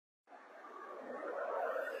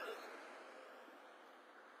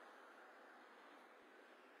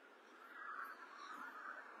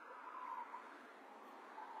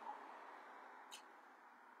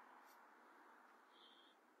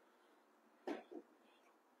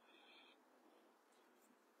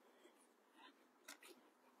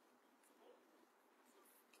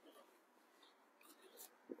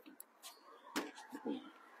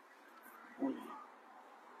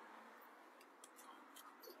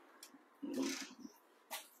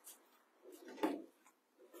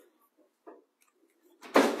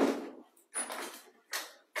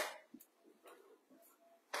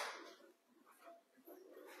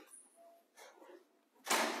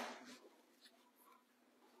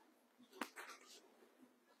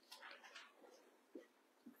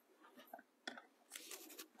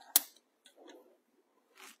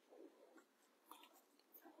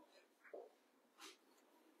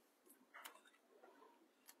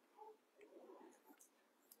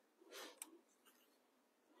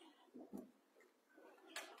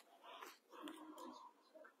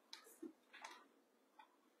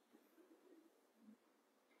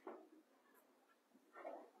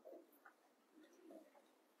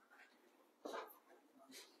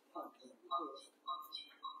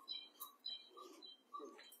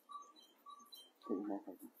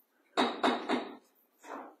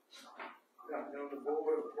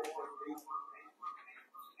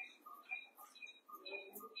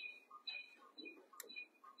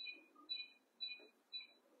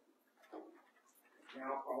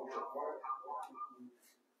Now call the court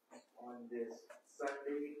on this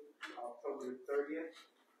Sunday, October 30th,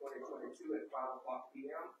 2022 at 5 o'clock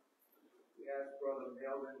p.m. We ask Brother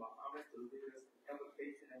Melvin Muhammad to lead us in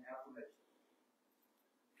invocation and affirmation.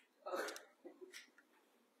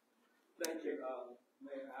 Thank you,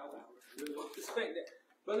 Mayor. I really would expect that.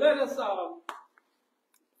 But let us,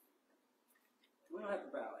 we don't have to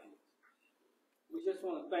bow our heads. We just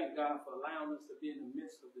want to thank God for allowing us to be in the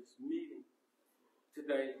midst of this meeting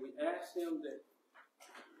today. We ask Him that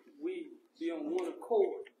we be on one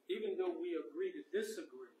accord, even though we agree to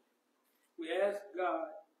disagree. We ask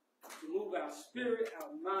God to move our spirit,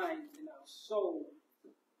 our mind, and our soul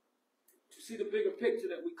to see the bigger picture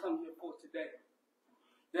that we come here for today.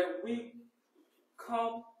 That we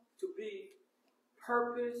come to be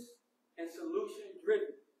purpose and solution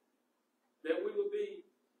driven. That we will be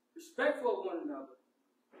respectful of one another.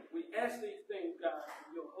 We ask these things, God,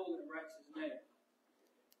 in your holy and righteous name.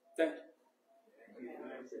 Thank you.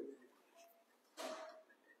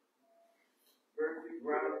 Perfect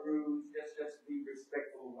ground rules, just be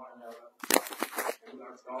respectful of one another. We're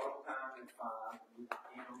going to start on time at 5 and we can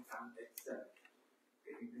end on time at 7.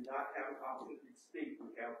 If you do not have an opportunity to speak,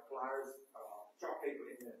 we have flyers, chart paper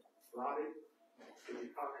in the lobby. Put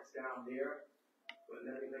your comments down there. But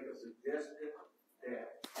let me make a suggestion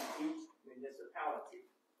that each municipality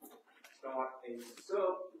start a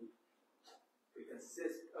subgroup to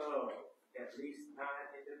consist of at least 9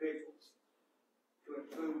 individuals, to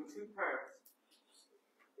include 2 parents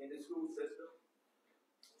in the school system,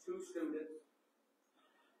 2 students,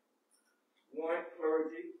 1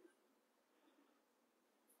 clergy,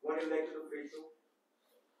 1 elected official,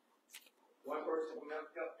 1 person from mental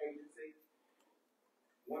health agency,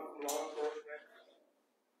 1 from law enforcement,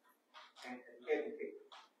 and an educator.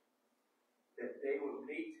 That they will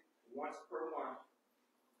meet once per month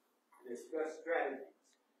to discuss strategies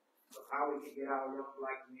of how we can get our young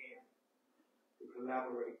black men to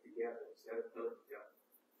collaborate together instead of killing each other.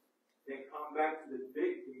 Then come back to the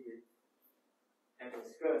big meeting and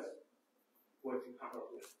discuss what you come up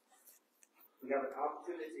with. We have an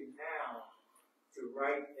opportunity now to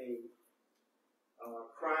write a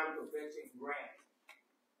crime prevention grant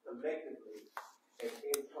collectively at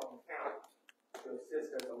Edgecombe County to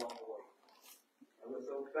assist us along the way. And we're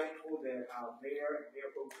so thankful that our mayor and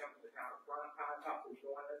Mayor Pro Tem of the town of Princeville will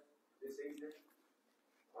join us this evening.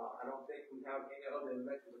 I don't think we have any other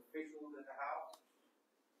elected officials in the house,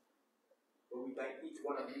 but we thank each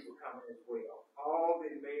one of you for coming as well. All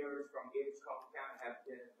the mayors from Edgecombe County have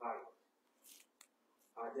been invited.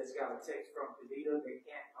 I just got a text from Danita. They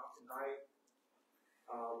can't come tonight.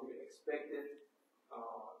 We're expecting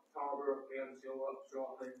Tarboro Mayor to show up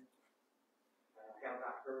shortly. Have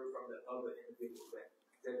not heard from the other individuals that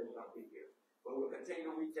said they were going to be here. But we'll continue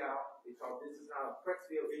to reach out because this is not a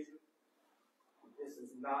Princeville issue. This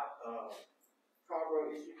is not a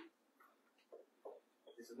Tarboro issue.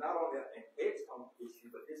 This is not only an Edgecombe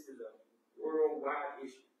issue, but this is a worldwide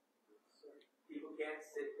issue. People can't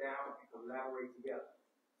sit down and collaborate together.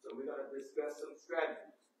 So we're going to discuss some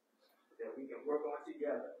strategies that we can work on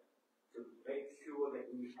together to make sure that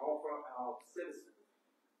we offer our citizens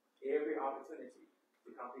every opportunity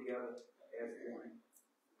to come together as one.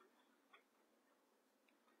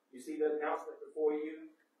 You see the announcement before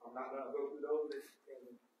you. I'm not going to go through those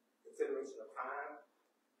in consideration of time.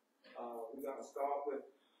 We're going to start with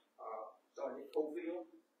Sergeant Cofield,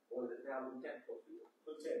 or is it now Lieutenant Cofield?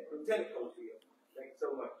 Lieutenant Cofield. Thanks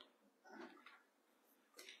so much.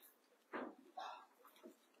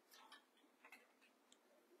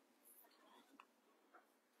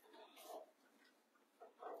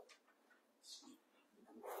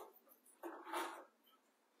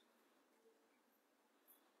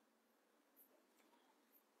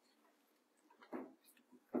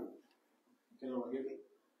 You know, hear me?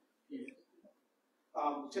 Yes.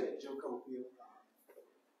 Lieutenant Joe Cofield,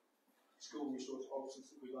 School Resource Officer,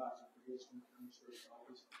 Supervisor for History Administration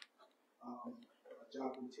Office. Our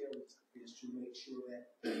job entails is to make sure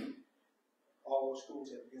that all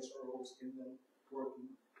schools have SROs in them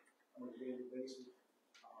working on a daily basis,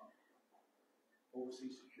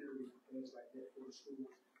 oversee security, things like that for the schools.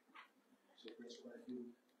 So that's what I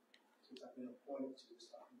do since I've been appointed to this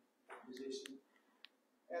position.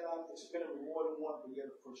 And it's been a rewarding one, but yet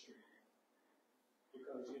a frustrating one.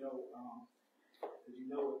 Because, as you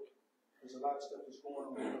know, there's a lot of stuff that's going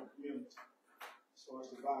on in our community as far as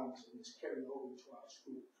the violence, and it's carrying over to our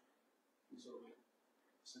schools. And so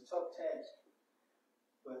it's a tough task,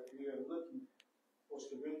 but we are looking for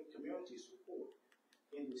community support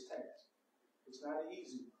in this task. It's not an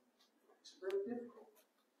easy one. It's very difficult.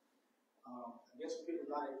 I guess we're here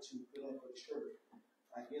tonight to fill in for the shirt.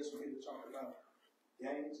 I guess we're here to talk about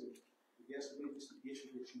gangs, and I guess maybe it's the issue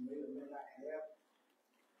that you may or may not have.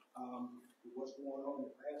 What's going on in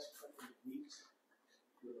the past couple of weeks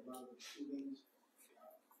with a lot of the shootings,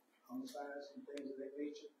 homicides, and things of that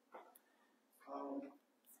nature.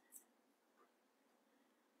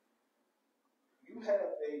 You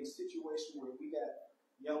have a situation where we got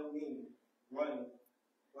young men running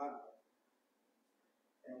wild.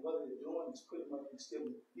 And what they're doing is pretty much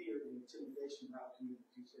instilling fear and intimidation in our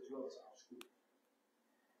communities as well as our schools.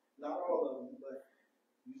 Not all of them, but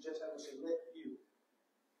you just have a select few.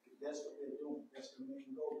 That's what they're doing. That's the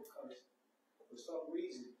main goal, because for some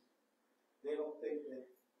reason they don't think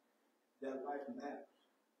that life matters.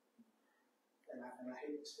 And I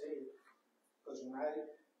hate to say it, because when I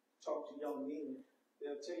talk to young men,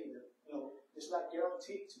 they'll tell you that, it's not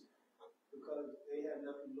guaranteed to, because they have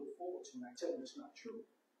nothing to look forward to. And I tell them it's not true.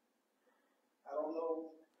 I don't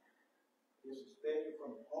know if it's failure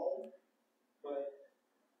from home, but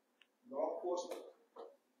law enforcement,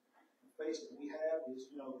 the face that we have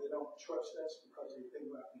is, they don't trust us because they think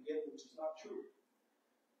we're out to get, which is not true.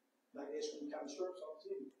 Like Ashland County Sheriff's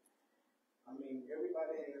Office is. I mean,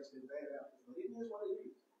 everybody has their bad apples, but it is what it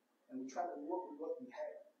is. And we try to work with what we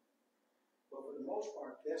have. But for the most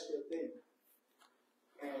part, that's their thing.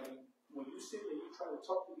 And when you sit there, you try to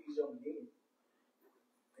talk to these young men,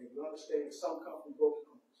 and you understand some come from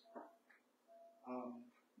broken homes.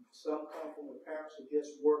 Some come from where parents are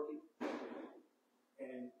just working,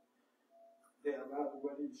 and they're allowed to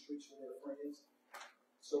run in the streets with their friends.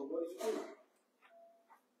 So what do?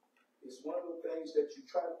 It's one of the things that you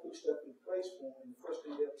try to put stuff in place for them, and the first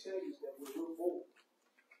thing they'll tell you is that we're bored.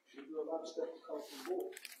 We do a lot of stuff that comes from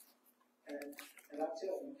bored. And I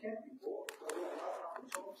tell them, you can't be bored, because there are a lot of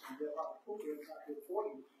opportunities, and there are a lot of programs out there for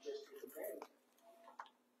you to just take advantage of.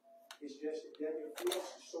 It's just that their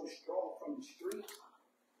influence is so strong from the streets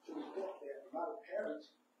to the point that a lot of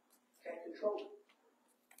parents can't control it.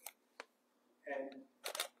 And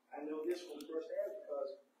I know this from firsthand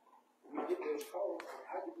because we get those calls,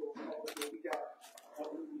 I get those calls where we got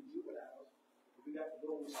unruly juveniles, we got to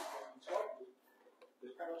go and sit down and talk to them. The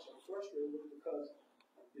parents are frustrated with it because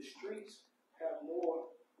the streets have more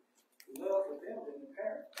love for them than the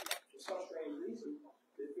parents. For some strange reason,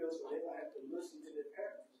 they feel so they don't have to listen to their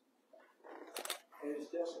parents. And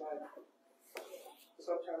it's just like,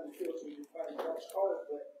 sometimes it feels like you find drugs hard,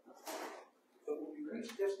 but when you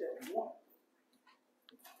reach just that one,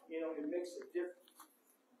 it makes a difference.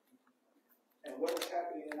 And what is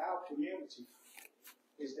happening in our community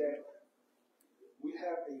is that we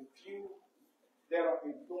have a few that are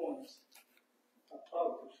influenced of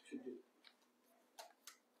others to do.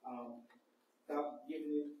 Without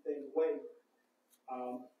giving anything away,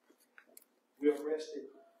 we arrested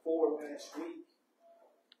 4 last week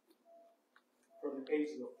from the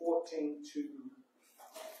ages of 14 to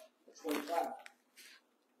 25.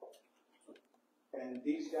 And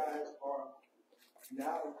these guys are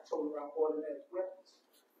now told around automatic weapons.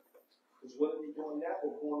 Because what are they doing now?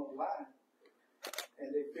 They're going online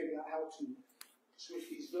and they're figuring out how to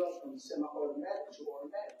switch these guns from semi-automatic to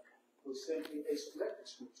automatic with simply a selective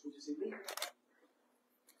switch, which is illegal.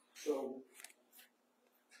 So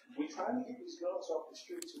we're trying to get these guns off the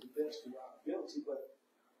street to the best of our ability, but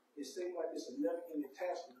it seems like it's a never-ending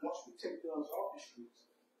task. Once we take guns off the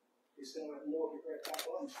streets, it seems like more get right back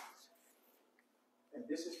on the streets. And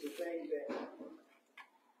this is the thing that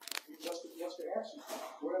what's the answer?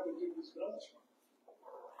 Where are they getting these guns from?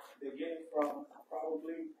 They're getting from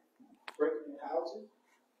probably breaking in houses,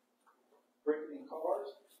 breaking in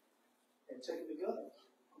cars, and taking the guns.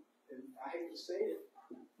 And I hate to say it,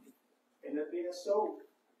 and they're being sold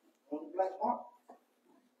on the black market.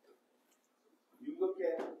 You look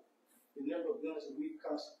at the number of guns that we've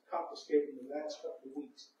confiscated in the last couple of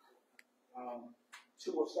weeks.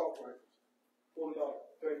 2 assault rifles, 40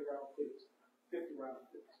 30-round clips, 50-round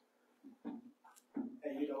clips.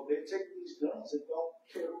 And you know, they take these guns and don't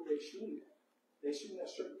care who they're shooting at. They're shooting at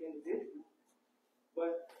certain individuals,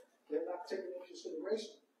 but they're not taking into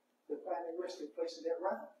consideration the fact they resting places that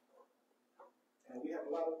round. And we have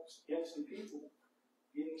a lot of innocent people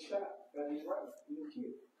getting shot by these rounds, being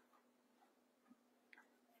killed.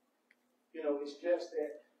 You know, it's just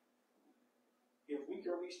that if we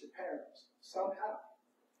can reach the parents somehow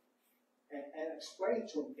and explain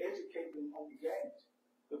to them, educate them on the games,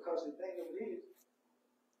 because the thing of it is,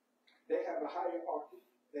 they have a hierarchy,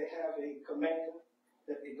 they have a command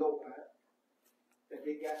that they go by, that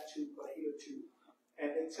they got to adhere to,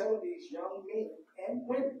 and they tell these young men and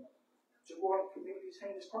women to go out and commit these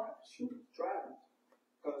heinous crimes, shooting, driving,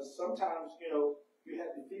 because sometimes, you know, you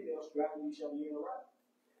have the females driving these young men around.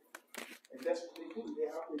 And that's what they do.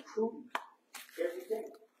 They're out recruiting every day.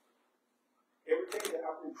 Every day they're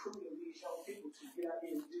out recruiting these young people to get out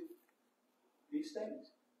here and do these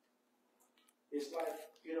things. It's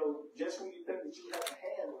like, you know, just when you think that you have a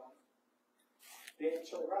hand on it, then you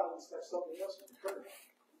turn around and it's like something else is occurring.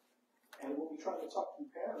 And when we try to talk to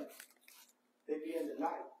parents, they be in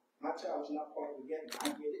denial. My child is not part of the game.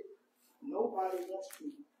 I get it. Nobody wants to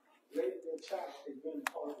raise their child as being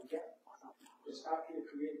part of the game. It's out here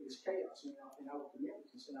creating this chaos in our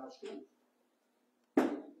communities, in our schools.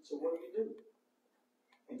 So what do?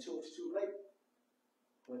 Until it's too late.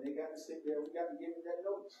 When they got to sit there, we got to give them that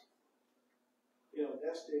notice. You know,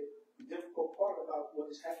 that's the difficult part about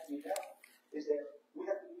what is happening now, is that we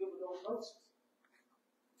have to deliver those notices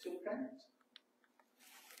to the parents.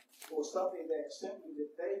 Or something that simply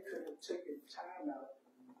that they could have taken time out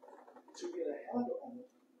to get a handle on it.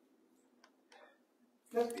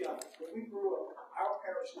 Let's be honest, when we grew up, our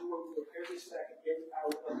parents knew where we were every second, every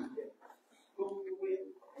hour of the day. Who we were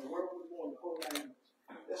with and where we were going the whole 9 years.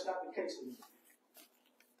 That's not the case anymore.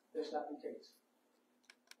 That's not the case.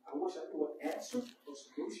 I wish I knew an answer or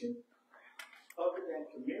solution other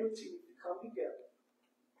than community to come together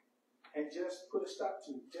and just put a stop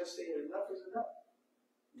to it. Just say enough is enough.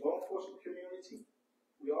 Law enforcement community,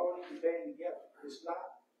 we all need to band together. It's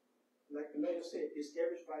not, like the mayor said, it's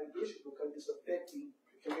everybody's issue because it's affecting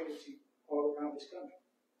the community all around this country.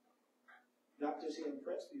 Not just here in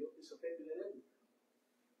Princeville, it's affecting it everywhere.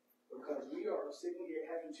 Because we are sitting here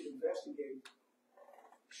having to investigate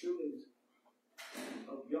shootings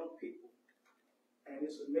of young people. And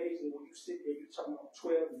it's amazing when you sit there, you're talking about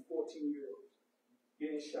 12 and 14-year-olds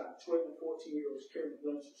getting shot, 12 and 14-year-olds carrying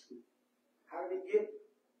guns to school. How did they get it?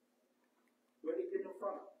 Where did they get them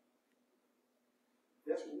from?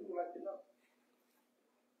 That's what we would like to know.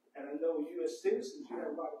 And I know you as citizens, you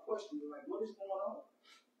have a lot of questions. You're like, what is going on?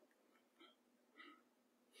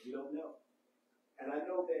 You don't know. And I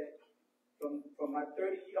know that from my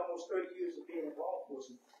almost 30 years of being in law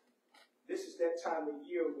enforcement, this is that time of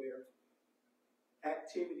year where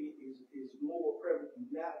activity is more prevalent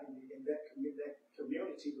now in that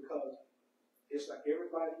community, because it's like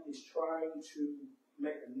everybody is trying to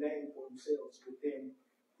make a name for themselves within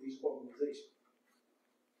these organizations.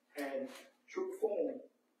 And true form,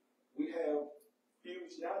 we have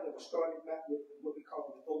feuds now that are starting back with what we call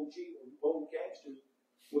the OG or old gangsters,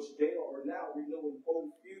 which they are now renewing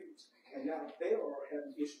old feuds, and now they are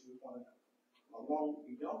having issues with one another, along with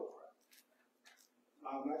the younger crowd.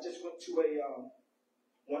 I just went to a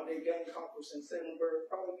one-day gang conference in Salem-Burg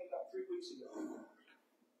probably about 3 weeks ago.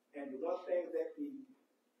 And the one thing that the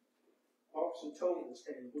officer told us,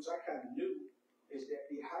 and which I kind of knew, is that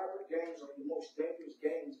the hybrid gangs are the most dangerous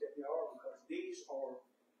gangs that there are, because these are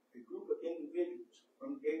a group of individuals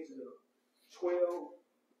from the ages of 12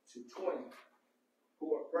 to 20 who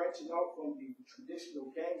are branching off from the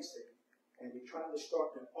traditional gang setting, and they're trying to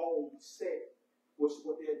start their own set, which is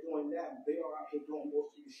what they're doing now. They are out here doing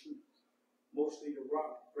most of the shootings, mostly the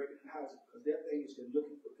robbing, breaking in houses, because their thing is they're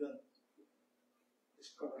looking for guns.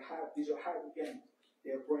 It's called these are hybrid gangs.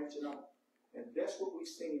 They're branching off. And that's what we're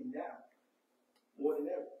seeing now, more than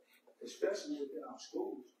ever, especially within our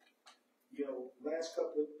schools. You know, last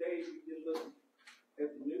couple of days you've been looking at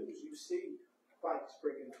the news, you see fights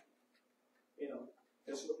breaking out. You know,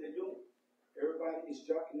 that's what they're doing. Everybody is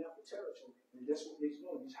jockeying up for territory, and that's what they're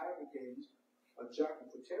doing. These hybrid gangs are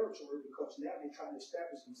jockeying for territory because now they're trying to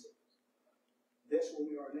establish themselves. That's where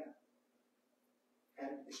we are now.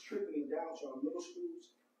 And it's trickling down to our middle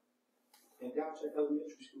schools and down to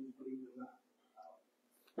elementary schools, believe it or not.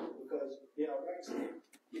 Because, you know, like I said,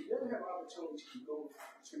 if you ever have an opportunity to go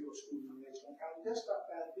to your school in Richmond County, just stop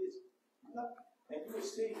by and visit. And you will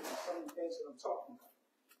see some of the things that I'm talking about.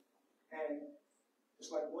 And it's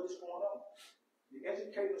like, what is going on? The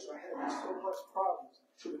educators are having so much problems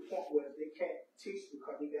to the point where they can't teach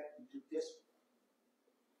because they got to do discipline.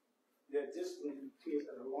 They're disciplining the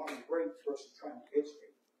kids at a long rate versus trying to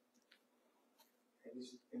educate. And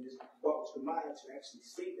this boggles the mind to actually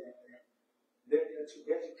see that they're there to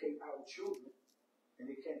educate our children,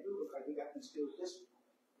 and they can't do it because they got to instill discipline.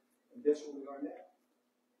 And that's where we are now.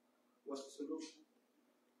 What's the solution?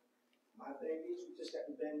 My thing is we just got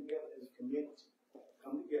to band together as a community,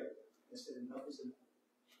 come together and say enough is enough.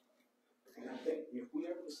 And I think if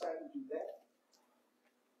we ever decide to do that,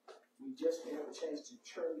 we just have a chance to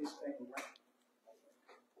turn this thing around.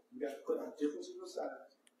 We got to put our differences aside,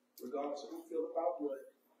 regardless of who feels about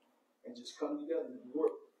what, and just come together and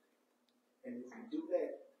work. And if we do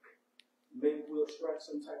that, maybe we'll strike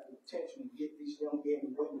some type of tension and get these young men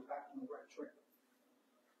and women back on the right track.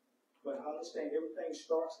 But I understand everything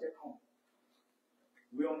starts at home.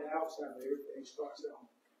 We're on the outside, but everything starts at home.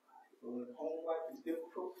 But when the home life is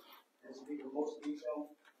difficult, as most of these young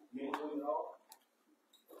men and women are,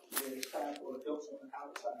 then it's time for adults on the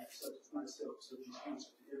outside, such as myself, such as you,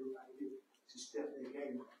 such as everybody here, to step their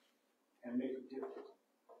game up and make a difference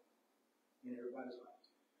in everybody's life.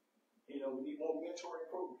 You know, we need more mentoring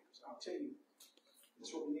programs. I'll tell you,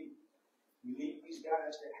 that's what we need. We need these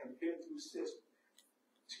guys that have been through the system,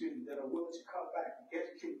 that are willing to come back and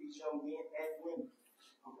educate these young men and women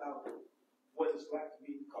about what it's like to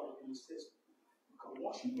be caught up in the system. Because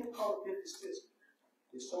once you get caught up in the system,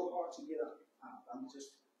 it's so hard to get up. I'm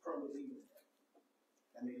just firmly believing that.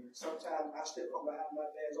 I mean, sometimes I step on behind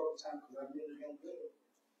my bags all the time because I'm really young men.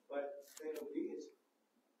 But the thing of it is,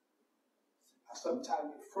 I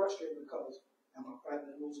sometimes get frustrated because I'm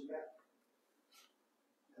fighting a losing battle.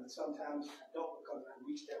 And sometimes I don't because I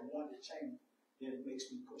reach that one chain, then it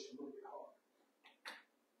makes me push a little bit harder.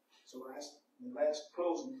 So in the last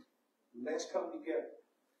closing, let's come together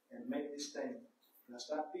and make this thing. Let's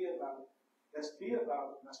not be about it. Let's be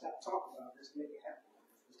about it. Let's not talk about it. Let's make it happen.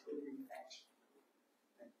 Let's put it into action.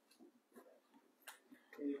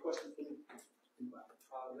 Any questions for me?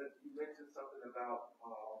 You mentioned something about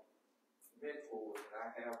mentors, and I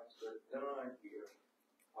have Don here.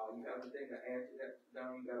 You have anything to add to that?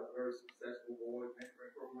 Don, you got a very successful board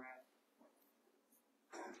mentoring program.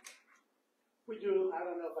 We do. I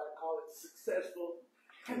don't know if I call it successful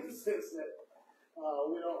in the sense that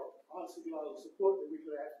we don't honestly do all the support that we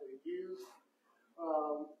could actually use.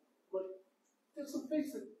 But there's some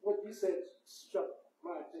things that what you said struck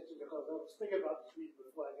my attention because I was thinking about this meeting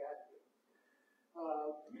before I got here.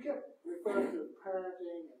 You kept referring to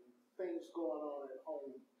parenting and things going on at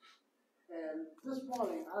home. And this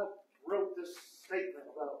morning I wrote this statement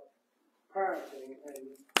about parenting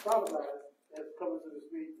and thought about it as coming to this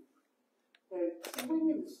meeting. And so we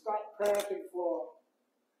need to stop parenting for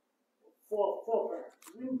parents.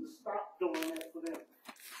 We need to stop doing that for them.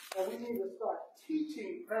 And we need to start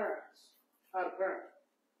teaching parents how to parent.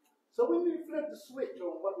 So we need to flip the switch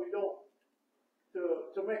on what we're doing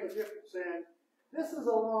to make a difference. And this is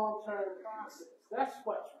a long-term process. That's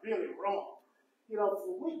what's really wrong. You know,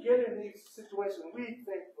 when we get in these situations, we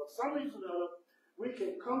think for some reason or another, we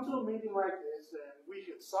can come to a meeting like this and we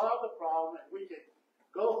can solve the problem and we can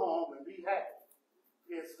go home and be happy.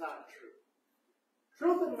 It's not true.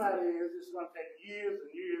 Truth of the matter is, it's going to take years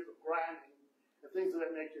and years of grinding and things of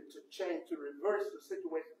that nature to change, to reverse the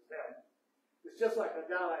situation that's happening. It's just like a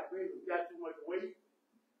guy like me who's got too much weight.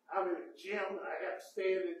 I'm in the gym, and I have to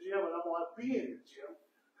stay in the gym, and I want to be in the gym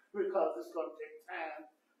because it's going to take time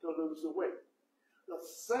to lose the weight. The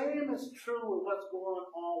same is true with what's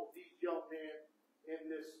going on with these young men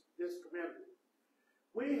in this community.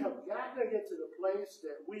 We have got to get to the place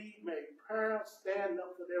that we make parents stand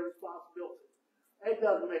up for their responsibility. It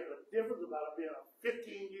doesn't make a difference about it being a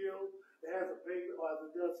 15-year-old that has a baby or as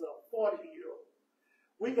it does a 40-year-old.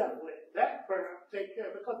 We got to let that parent take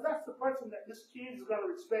care of it because that's the person that this kid is going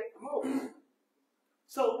to respect the most.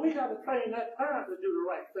 So we got to train that parent to do the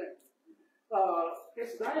right thing.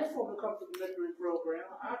 It's nice for them to come to the mentoring program.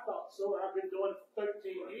 I thought so. I've been doing it for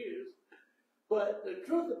 13 years. But the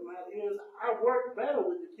truth of the matter is, I work better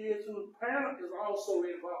with the kids whose parent is also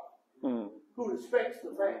involved, who respects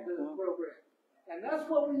the fact of the program. And that's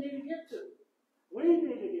what we need to get to. We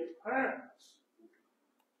need to get parents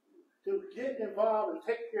to get involved and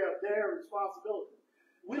take care of their responsibility.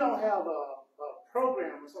 We don't have a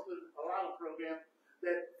program or something, a lot of programs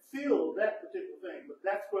that fill that particular thing, but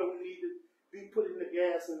that's where we need to be putting the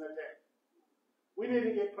gas in the tank. We need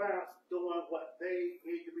to get parents doing what they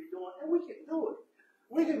need to be doing, and we can do it.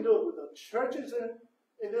 We can do it with the churches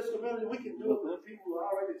in this community. We can do it with people who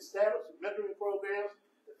are already established with mentoring programs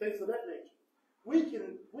and things of that nature. We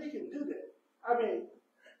can do that. I mean,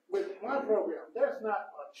 with my program, there's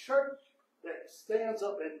not a church that stands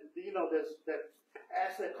up and,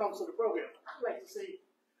 that comes to the program. I'd like to see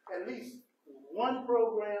at least one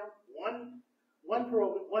program, one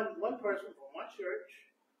person from one church,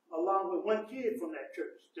 along with one kid from that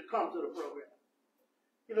church to come to the program.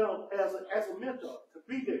 As a mentor, to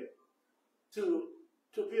be there, to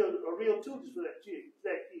be a real tutor for that kid.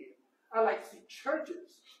 I like to see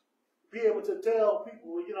churches be able to tell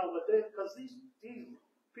people, because these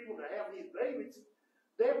people that have these babies,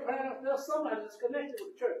 their parents, there's somebody that's connected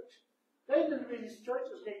with the church. These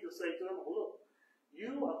churches need to say to them, look,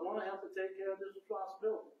 you are going to have to take care of this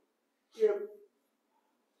responsibility. If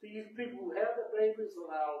these people who have their babies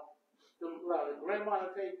allow the grandma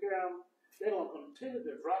to take care of them, they're going to continue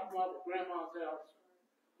to drop them off at grandma's house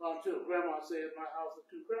until grandma says my house is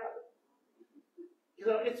too crowded.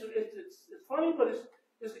 It's funny, but it's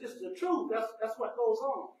the truth. That's what goes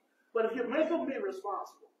on. But if you make them be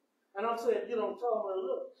responsible, and I'm saying, tell them,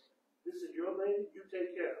 look, this is your baby, you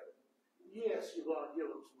take care of it. Yes, you're going to give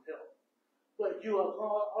them some help. But you are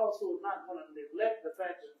also not going to neglect the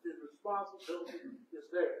fact that the responsibility is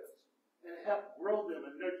theirs. And help grow them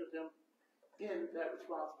and nurture them in that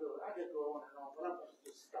responsibility. I could go on and on, but I'm going to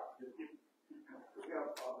just stop here. We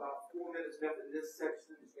have about 4 minutes left in this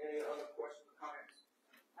section. Is there any other questions or comments?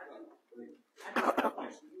 I have a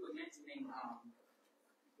question. You were mentioning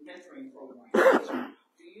mentoring programs.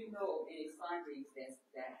 Do you know of any funding that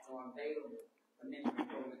are available for mentoring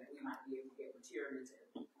programs that we might be able to get material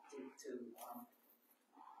to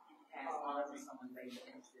pass on to someone they are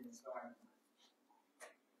interested in starting?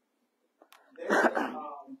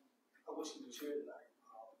 I wish he was here tonight.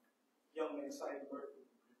 Young man, Simon Murphy.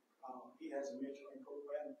 He has a mentoring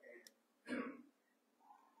program, and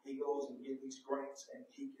he goes and gets these grants, and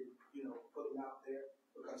he can, put them out there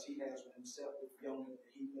because he has one himself with young men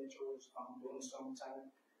that he mentors during the summertime.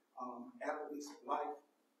 Athletes of Life,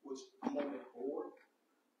 which I'm on that board,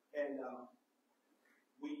 and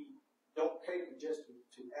we don't cater just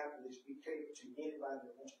to athletes. We cater to anybody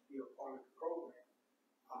that wants to be a part of the program.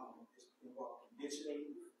 It's involved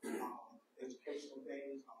conditioning, educational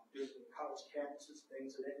things, visiting college campuses,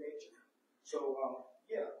 things of that nature. So,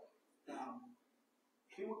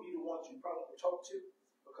 he would be the one you probably talk to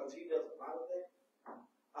because he does a lot of that.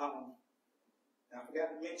 I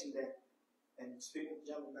forgot to mention that, and speaking of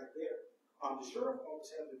the gentleman back there, the sheriff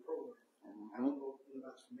always has a program. I don't know if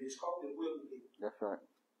anybody's familiar. It's called the Willie League. That's right.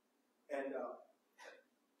 And,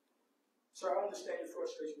 sir, I understand your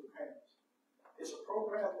frustration with parents. It's a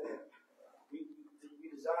program that we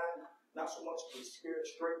designed not so much a scared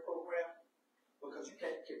straight program, because you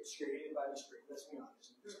can't scare anybody straight. Let's be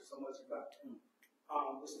honest. This is so much about it.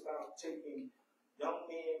 It's about taking young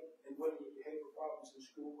men and women with behavioral problems in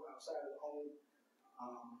school, outside of the home,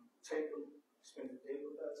 take them, spend the day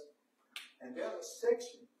with us. And there's a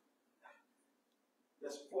section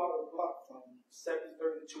that's 4 out of the block from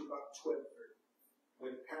 7:30 to about 12:30,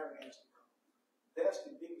 where the parent has to come. That's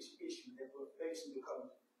the biggest issue that we're facing because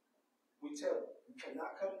we tell them, you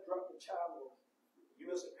cannot come and drop the child off.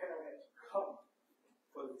 You as a parent have to come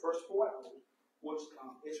for the first 4 hours, which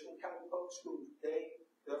Ishmael County Public Schools, they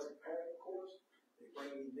does a parenting course. They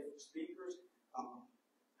bring in different speakers,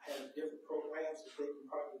 have different programs that they can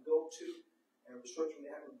probably go to, and research when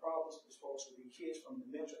they're having problems as far as with the kids from the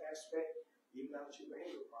mental aspect, even down to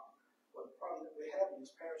behavioral problem. But the problem that we're having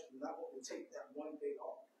is parents do not want to take that one day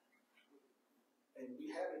off. And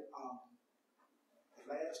we have it the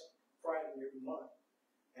last Friday every month,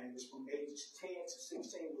 and it's from ages 10 to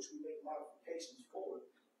 16, which we make modifications for it.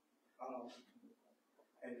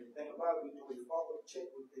 And the thing about it, we do a follow-up check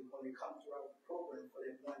with them when they come throughout the program for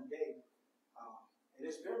that one day. And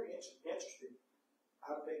it's very interesting.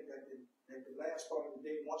 I think that the last part of the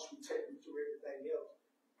day, once we take them through everything else,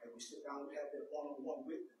 and we sit down and have that one-on-one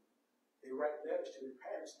with them, they write letters to their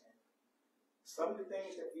parents. And some of the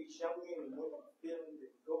things that these young men and women are feeling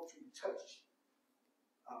that go through the touch,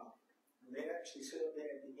 they actually sit up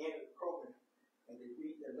there at the end of the program and they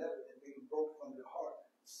read their letter that they wrote from their heart.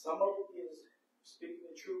 Some of it is speaking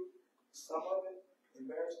the truth. Some of it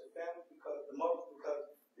embarrass the family because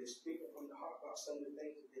they're speaking from the heart about some of the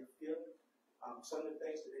things that they're feeling, some of the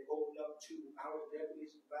things that they open up to our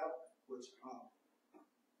deputies about, which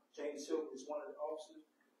James Silver is one of the officers.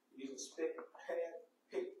 These are picked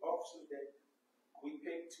officers that we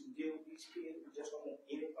pick to deal with these kids. We just don't want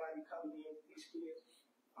anybody coming in with these kids,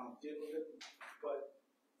 dealing with them. But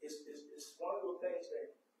it's one of those things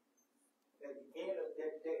that at the end of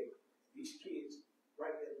that day, these kids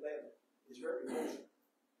write that letter. It's very emotional.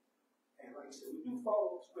 And like I said, we do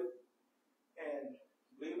follow-ups with it. And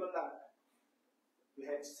believe it or not, we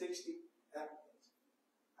had 60 applicants.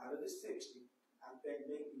 out of the 60, I think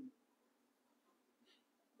maybe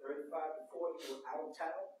 35 to 40 were out of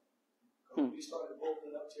town. We started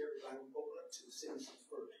opening up to everybody, we opened up to the citizens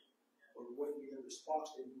first. But we wouldn't get a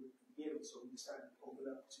response that we would give, so we decided to open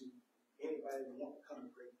up to anybody that want to come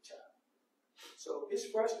and bring a child. So it's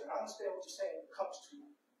frustrating. I understand what you're saying when it comes to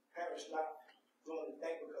parents not doing the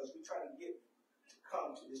thing, because we try to get to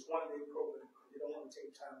come to this one-day program because they don't want to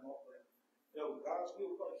take time off. But you know, God's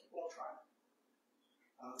will, we're going to keep on trying.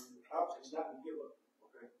 The option is not to give up.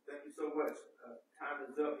 Okay, thank you so much. Time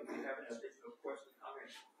is up. If you have any additional questions,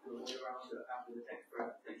 comments, we'll wait around after the next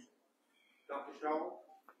presentation. Dr. Shaw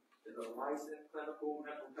is a licensed clinical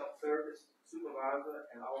mental health service supervisor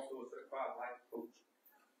and also a certified life coach.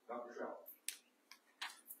 Dr. Shaw.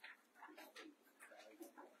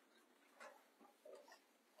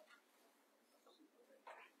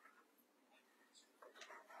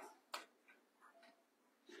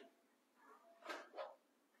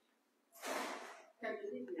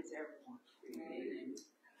 Good evening to everyone.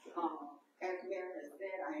 As Mary has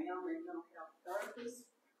said, I am a mental health therapist.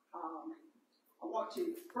 I want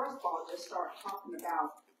to, first of all, just start talking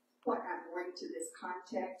about what I bring to this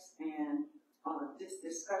context and this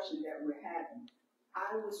discussion that we're having.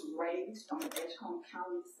 I was raised on the Edgecombe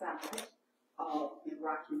County side in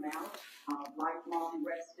Rocky Mount, lifelong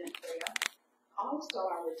resident there.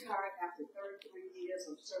 Also, I retired after 33 years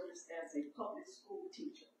of service as a public school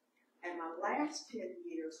teacher. And my last 10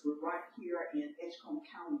 years were right here in Edgecombe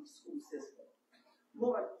County school system.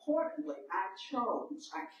 More importantly, I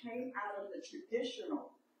came out of the traditional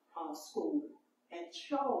school and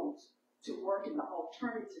chose to work in the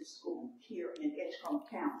alternative school here in Edgecombe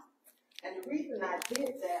County. And the reason I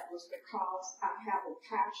did that was because I have a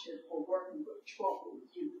passion for working with troubled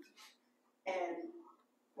youth. And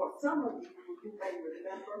for some of you may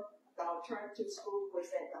remember, the alternative school was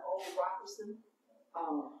at the old Robertson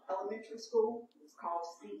elementary school. It's called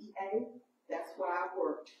CEA. That's where I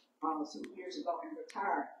worked some years ago and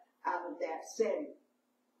retired out of that setting.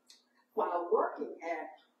 While working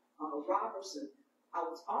at Robertson, I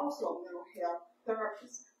was also a mental health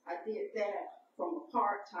therapist. I did that from a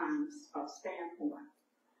part-time standpoint.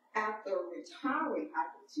 After retiring, I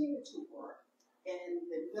continued to work in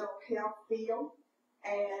the mental health field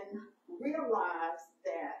and realized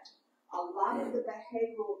that a lot of the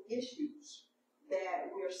behavioral issues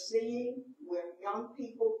that we're seeing with young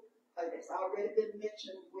people, it's already been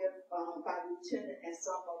mentioned with by Lieutenant and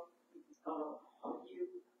some of you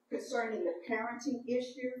concerning the parenting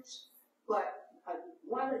issues, but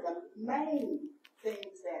one of the main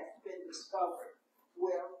things that's been discovered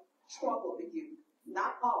will trouble the youth,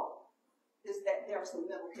 not all, is that there are some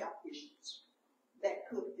mental health issues that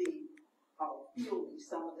could be fueling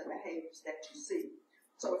some of the behaviors that you see.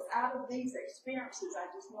 So it's out of these experiences, I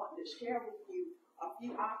just wanted to share with you a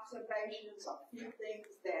few observations, a few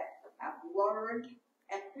things that I've learned,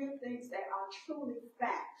 and a few things that are truly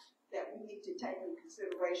facts that we need to take into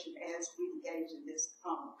consideration as we engage in this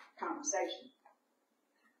conversation.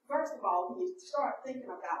 First of all, when you start thinking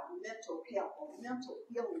about mental health or mental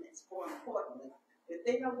illness, more importantly, the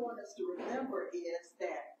thing I want us to remember is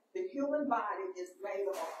that the human body is made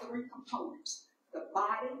up of three components: the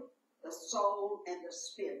body, the soul, and the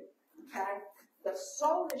spirit. Okay? The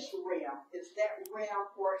soulish realm is that realm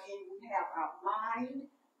wherein we have our mind,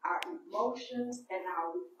 our emotions, and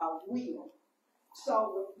our will.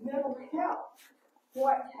 So with mental health,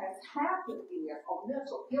 what has happened is, or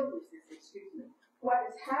mental illnesses, excuse me, what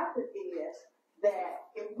has happened is that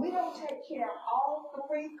if we don't take care of all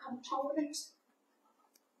three components,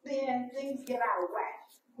 then things get out of whack.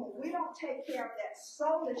 When we don't take care of that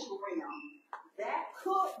soulish realm, that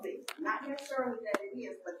could be, not necessarily that it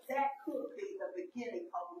is, but that could be the beginning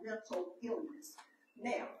of mental illness.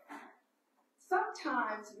 Now,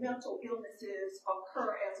 sometimes mental illnesses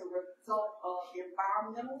occur as a result of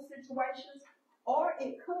environmental situations, or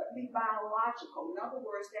it could be biological. In other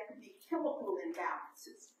words, there could be chemical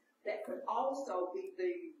imbalances that could also be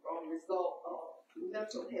the result of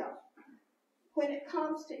mental health. When it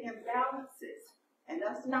comes to imbalances and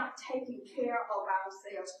us not taking care of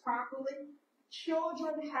ourselves properly,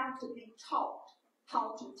 children have to be taught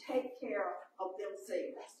how to take care of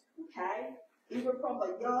themselves, okay? Even from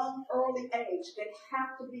a young, early age, they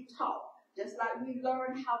have to be taught. Just like we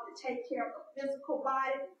learn how to take care of the physical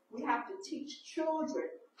body, we have to teach children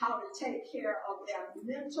how to take care of their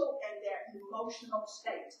mental and their emotional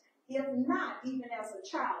states. If not, even as a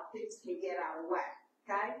child, things can get out of whack,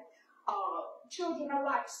 okay? Children are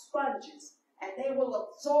like sponges, and they will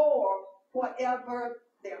absorb whatever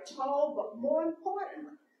they're told, but more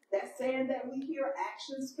importantly, that saying that we hear,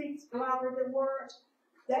 action speaks louder than words.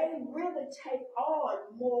 they really take on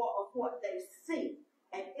more of what they see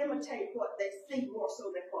and imitate what they see more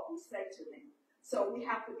so than what we say to them. So we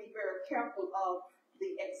have to be very careful of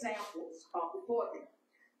the examples before them.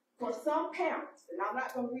 For some parents, and I'm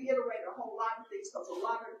not going to reiterate a whole lot of things because a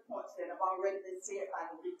lot of the points that have already been said by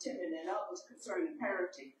the lieutenant and others concerning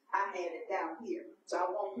parenting, I had it down here. So I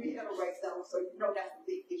won't reiterate those so you know that's a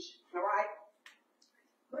big issue, all right?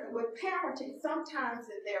 But with parenting,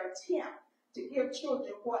 sometimes in their attempt to give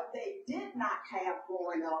children what they did not have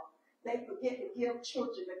growing up, they forget to give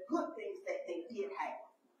children the good things that they did have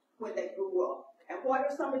when they grew up. And what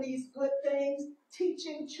are some of these good things?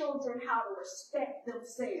 Teaching children how to respect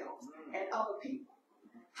themselves and other people,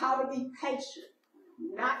 how to be patient,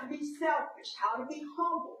 not to be selfish, how to be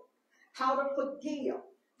humble, how to forgive,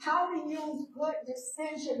 how to use good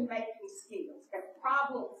decision-making skills and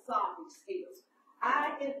problem-solving skills.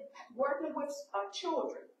 In working with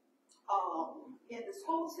children in the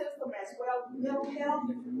school system as well as mental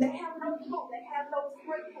health, they have no clue. They have no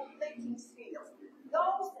critical thinking skills.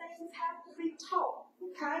 Those things have to be taught,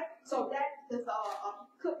 okay? So that is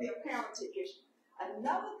could be a parenting issue.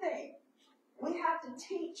 Another thing, we have to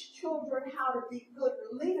teach children how to be good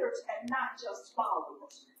leaders and not just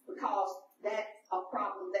followers, because that's a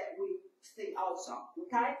problem that we see also,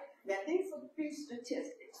 okay? Now, these are a few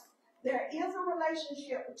statistics. There is a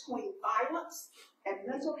relationship between violence and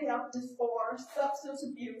mental health disorders, substance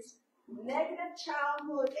abuse, negative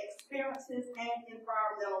childhood experiences, and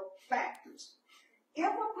environmental factors. If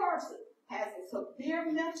a person has a severe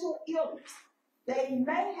mental illness, they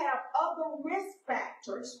may have other risk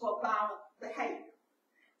factors for violent behavior.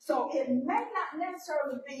 So it may not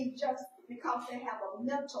necessarily be just because they have a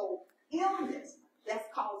mental illness that's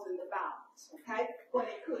causing the violence, okay? But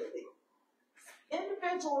it could be.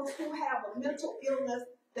 Individuals who have a mental illness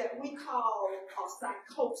that we call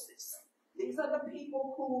psychosis. These are the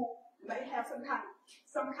people who may have some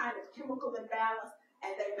kind of chemical imbalance,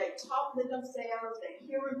 and they may talk to themselves, they're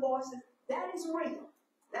hearing voices. That is real.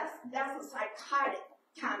 That's a psychotic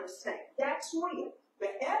kind of state. That's real.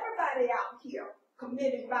 But everybody out here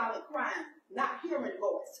committing violent crime, not hearing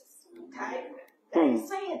voices, okay? They ain't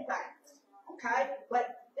saying things, okay?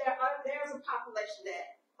 But there's a population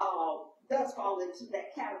that does fall into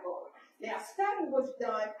that category. Now, a study was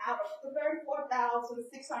done out of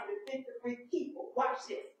 34,653 people. Watch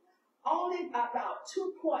this. Only about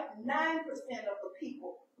 2.9% of the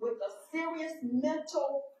people with a serious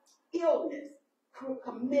mental illness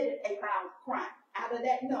committed a violent crime out of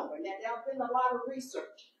that number. Now, there have been a lot of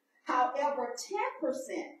research. However,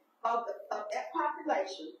 10% of that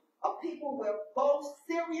population of people with both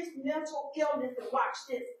serious mental illness and, watch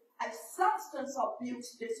this, a substance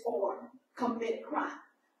abuse disorder commit crime.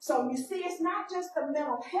 So you see, it's not just a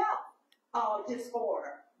mental health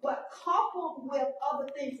disorder, but coupled with other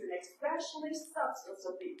things, and especially substance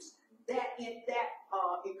abuse, that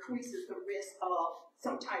increases the risk of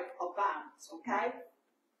some type of violence, okay?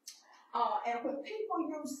 And when people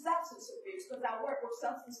use substance abuse, because I work with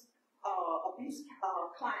substance abuse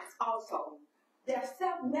clients also, they're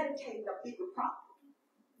self-medicating a bigger problem.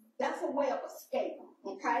 That's a way of escape,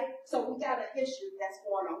 okay? So we got an issue that's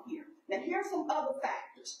going on here. Now, here's some other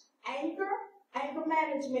factors. Anger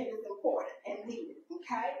management is important and needed,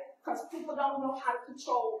 okay? Because people don't know how to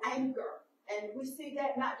control anger. And we see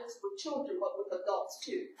that not just with children, but with adults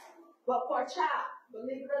too. But for a child,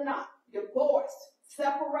 believe it or not, divorce,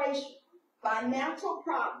 separation, financial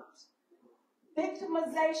problems,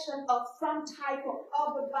 victimization of some type of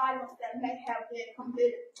other violence that may have been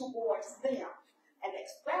committed towards them. And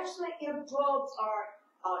especially if drugs are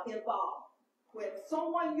involved. When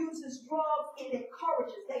someone uses drugs, it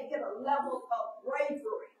encourages, they get a level of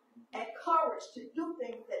bravery and courage to do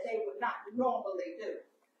things that they would not normally do.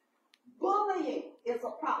 Bullying is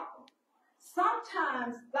a problem.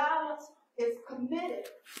 Sometimes violence is committed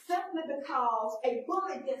simply because a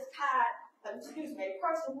bully gets tired, a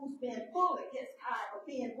person who's being bullied gets tired of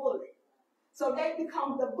being bullied. So they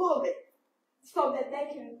become the bully so that they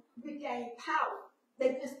can regain power.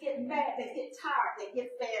 They just get mad, they get tired, they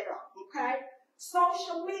get fed up, okay?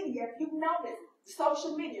 Social media, if you notice,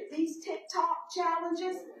 social media, these TikTok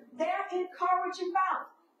challenges, they're encouraging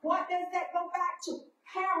violence. What does that go back to?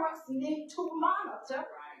 Parents need to monitor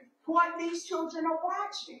what these children are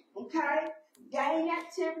watching, okay? Gang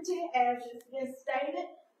activity, as it's been stated.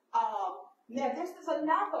 Now, this is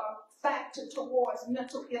another factor towards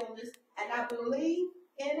mental illness, and I believe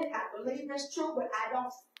in it. I believe it's true, but I am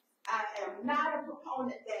not a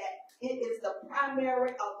proponent that it is the primary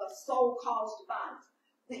of the sole cause of violence.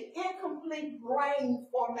 The incomplete brain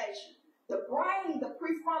formation. The brain, the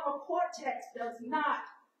prefrontal cortex, does not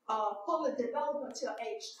fully develop until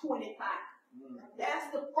age 25.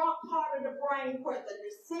 That's the front part of the brain where the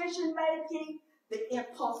decision making, the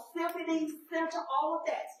impulsivity center, all of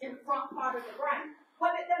that's in front part of the brain.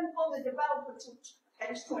 But it doesn't fully develop until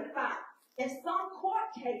age 25. In some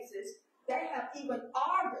court cases, they have even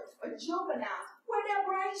argued for juveniles where their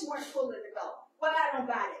brains weren't fully developed. But I don't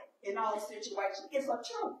buy it in all situations. It's a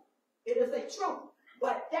truth. It is a truth.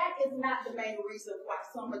 But that is not the main reason why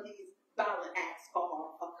some of these violent acts are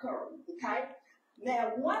occurring, okay?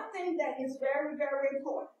 Now, one thing that is very, very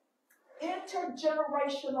important,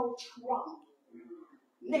 intergenerational trauma.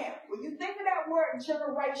 Now, when you think of that word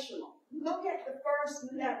generational, look at the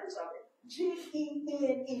first letters of it,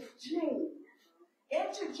 G-E-N-E, gene.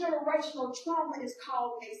 Intergenerational trauma is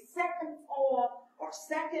called a second form or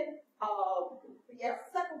second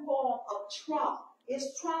form of trauma.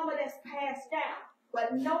 It's trauma that's passed down.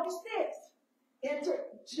 But notice this,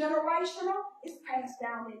 intergenerational is passed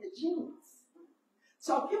down in the genes.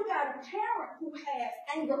 So if you got a parent who has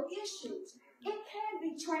anger issues, it can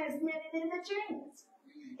be transmitted in the genes.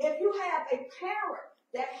 If you have a parent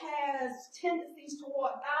that has tendencies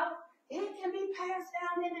toward violence, it can be passed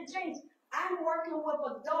down in the genes. I'm working with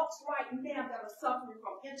adults right now that are suffering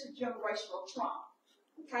from intergenerational trauma,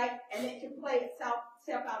 okay? And it can play itself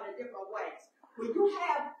out in different ways. When you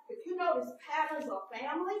have, if you notice patterns of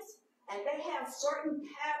families, and they have certain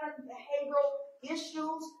pattern behavioral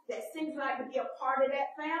issues that seems like to be a part of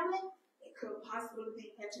that family, it could possibly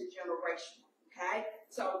be intergenerational, okay?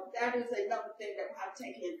 So that is another thing that we have to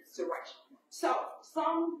take into consideration. So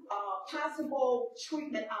some possible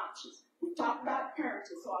treatment options. We talked about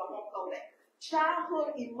parenting, so I won't go there.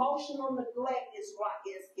 Childhood emotional neglect is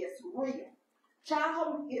real.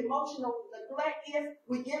 Childhood emotional neglect is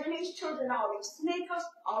we're giving these children all these sneakers,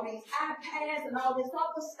 all these iPads, and all this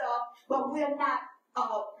other stuff, but we're not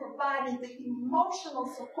providing the emotional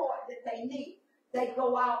support that they need. They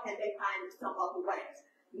go out and they find it some other ways.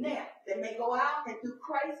 Now, they may go out and do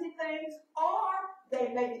crazy things, or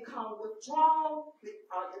they may become withdrawn,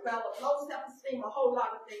 develop low self-esteem. A whole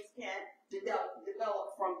lot of things can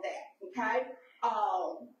develop from that, okay?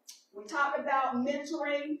 We talked about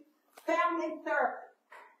mentoring. Family therapy,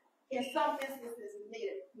 in some instances, is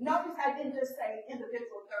needed. Notice I didn't just say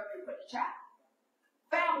individual therapy for the child.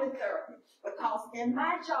 Family therapy, because in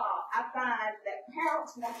my job, I find that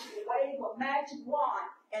parents want you to wave a magic wand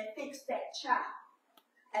and fix that child,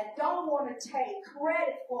 and don't want to take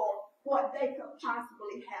credit for what they could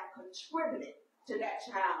possibly have contributed to that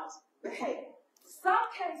child's behavior. Some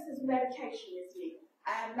cases, medication is needed.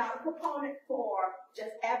 I am not a proponent for just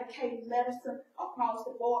advocating medicine across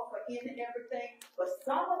the board for any and everything, but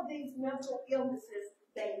some of these mental illnesses,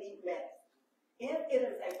 they need medicine. If it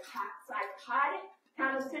is a psychotic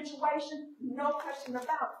kind of situation, no question about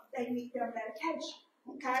it, they need their medication,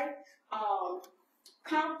 okay?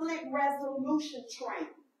 Conflict resolution training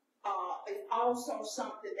is also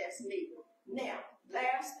something that's needed. Now,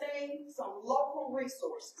 last thing, some local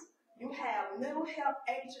resources. You have mental health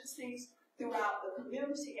agencies throughout the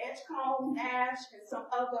community, Edgecombe, Nash, and some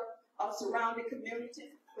other surrounding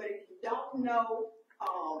communities. But if you don't know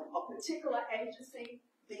a particular agency,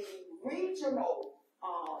 the regional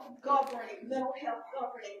mental health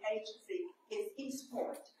governing agency is East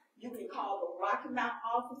Point. You can call the Rocky Mount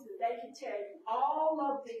office and they can tell you all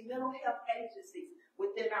of the mental health agencies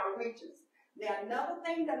within our regions. Now, another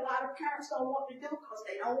thing that a lot of parents don't want to do because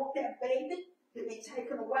they don't want that baby to be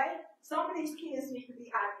taken away, some of these kids need to be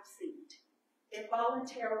IVC'd.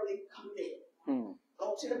 Involuntarily committed.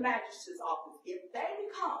 Go to the magistrate's office. If they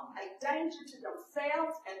become a danger to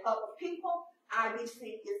themselves and other people,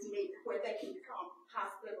 IVC is needed where they can become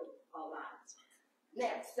hospitalized.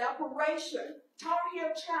 Next, separation. Tar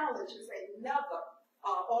Heel Challenge is another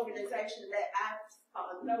organization that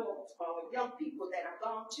I know of young people that have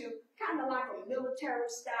gone to, kind of like a military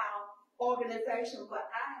style organization, but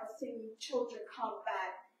I have seen children come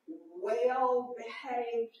back well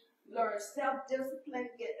behaved, learn self-discipline,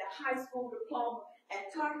 get the high school diploma, and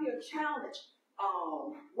Tar Heel Challenge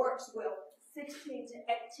works with 16 to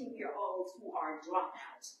 18-year-olds who are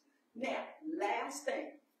dropouts. Now, last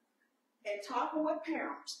thing, in talking with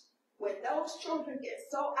parents, when those children get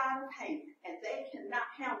so out of hand and they cannot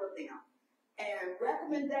handle them, and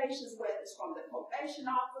recommendations, whether it's from the probation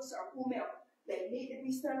officer or whomever, they need to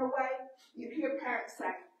be sent away, you hear parents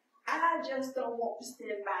say, I just don't want to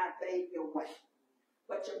send my baby away.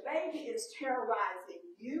 But your baby is terrorizing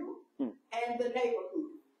you and the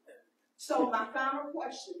neighborhood. So my final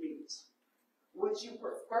question is, would you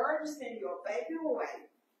prefer to send your baby away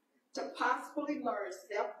to possibly learn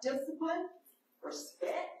self-discipline,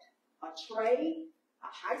 respect, a trade, a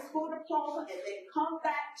high school diploma, and then come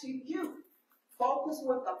back to you, focus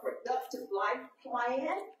with a productive life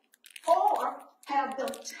plan, or have them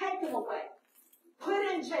taken away, put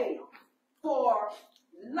in jail for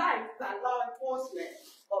life by law enforcement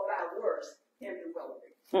or by worse, Henry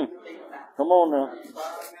Willoughby. Come on now. 5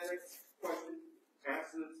 minutes, question,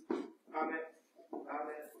 answers, comment.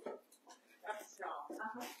 Dr. Shaw,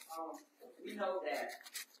 we know that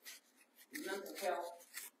mental health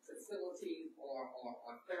facilities or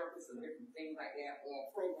therapists or different things like that or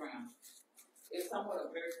programs is somewhat a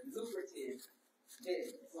very lucrative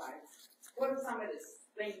business, right? What are some of the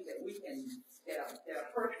things that we can, that a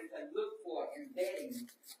person can look for in vetting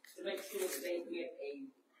to make sure that they get a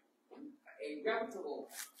reputable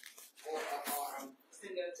or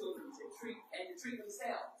send their children to treat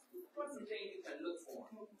themselves? What are some things you can look for?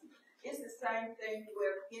 It's the same thing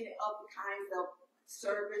with any other kind of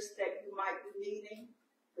service that you might be needing.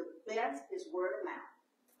 The best is word of mouth.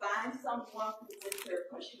 Find someone who is there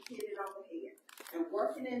because you hit it on the head. And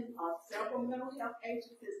working in several mental health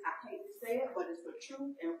agencies, I hate to say it, but it's the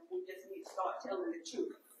truth, and we just need to start telling the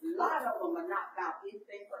truth. A lot of them are not about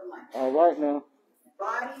anything but money. All right now.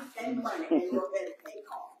 Body and money and your Medicaid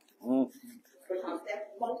card. Because that's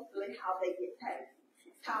mostly how they get paid.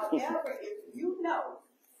 However, if you know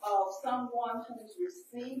of someone who's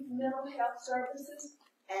received mental health services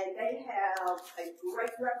and they have a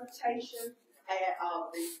great reputation at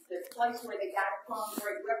the place where they got it from,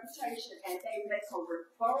 great reputation, and they make a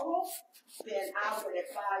referral, then I would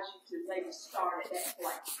advise you to maybe start at that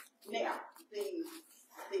place. Now,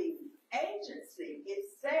 the agency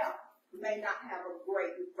itself may not have a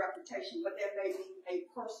great reputation, but there may be a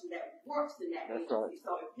person that works in that That's agency. right.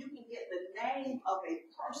 So if you can get the name of a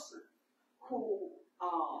person who,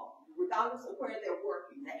 regardless of where they're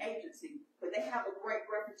working, the agency, but they have a great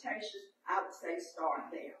reputation, I would say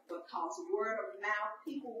start there. Because word of mouth,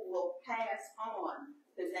 people will pass on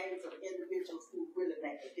the names of individuals who really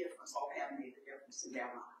make a difference or have made a difference in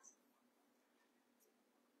their lives.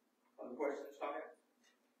 Other questions, comments?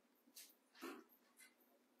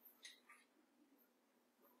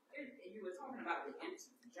 And you were talking about the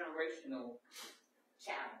intergenerational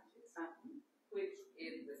challenges, which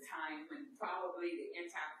is the time when probably the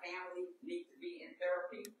entire family needs to be in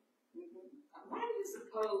therapy. Why do you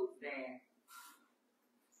suppose that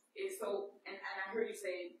it's so, and I heard you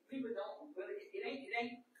say people don't really, it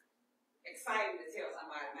ain't exciting to tell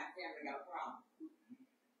somebody my family got a problem.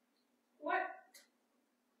 What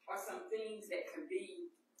are some things that can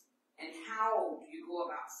be, and how do you go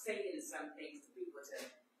about saying some things to people to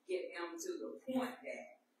get them to the point that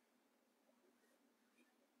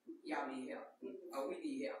y'all need help, or we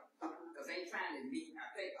need help? Because they ain't trying to be, I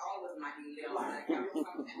think all of us might need help.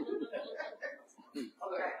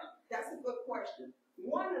 Okay, that's a good question.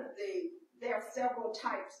 There are several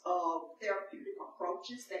types of therapeutic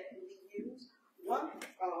approaches that can be used. One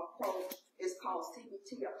approach is called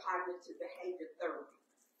CBT, or cognitive behavior therapy.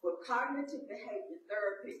 With cognitive behavior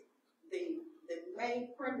therapy, the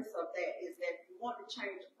main premise of that is that if you want to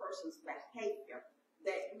change a person's behavior,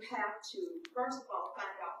 that you have to, first of all,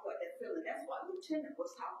 find out what they're feeling. That's what Lieutenant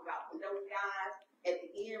was talking about. When those guys at the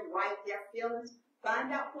end write their feelings, find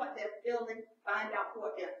out what they're feeling, find out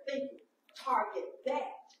what they're thinking. Target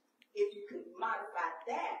that. If you can modify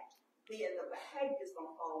that, then the behavior is going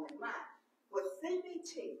to fall in line. With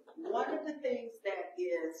CBT, one of the things that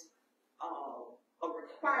is a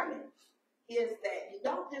requirement is that you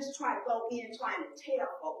don't just try to go in trying to tell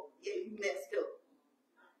folks, yeah, you messed up.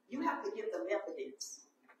 You have to give them evidence.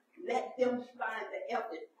 Let them find the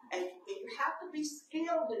evidence. And you have to be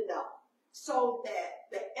skilled enough so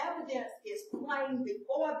that the evidence is plain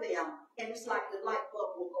before them, and it's like the light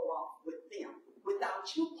bulb will go off with them without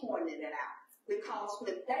you pointing it out. Because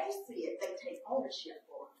when they see it, they take ownership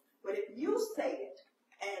for it. But if you say it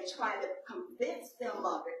and try to convince them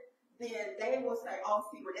of it, then they will say, oh,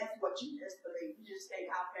 see, well, that's what you just believe. You just think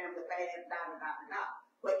our family bad, da, da, da, da.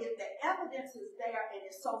 But if the evidence is there and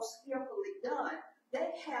it's so skillfully done, they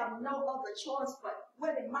have no other choice but,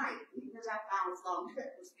 well, they might, because I found some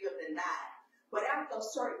that was still denied. But after a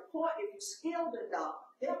certain point, if you're skilled enough,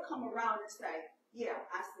 they'll come around and say, yeah,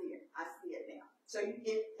 I see it now. So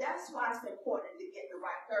that's why it's important to get the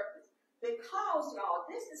right therapist. Because, y'all,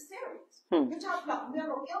 this is serious. You're talking about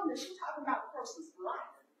mental illness. You're talking about a person's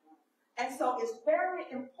life. And so it's very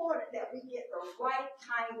important that we get the right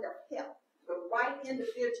kind of help, the right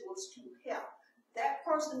individuals to help. That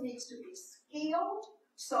person needs to be skilled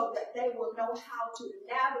so that they will know how to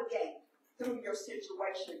navigate through your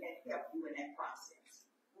situation and help you in that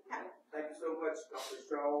process. Okay? Thank you so much, Dr.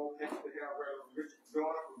 Shaw. Next we have Reverend Richard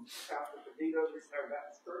Joyner from Pastor Benito, Missionary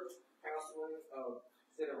Baptist Church. councilman of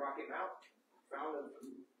City of Rocky Mount, founder of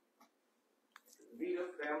Vita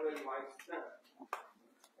Family Lifestyle.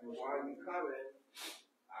 And while you comment,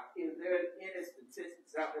 is there any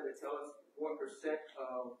statistics out there that tell us what %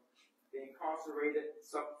 of the incarcerated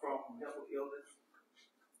suffer from mental illness?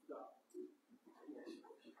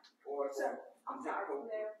 Or I'm sorry,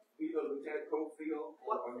 there. either Lieutenant Cofield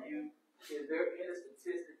or you, is there any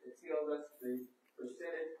statistic that tells us the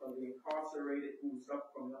percentage of the incarcerated who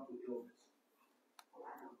suffer from mental illness? Oh,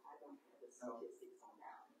 I don't have the statistics on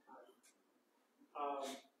that.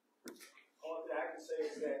 Only thing I can say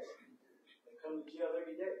is that they come to jail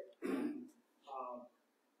every day.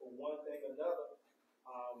 For one thing or another,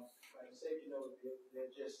 like I said,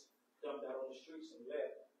 they're just dumped out on the streets and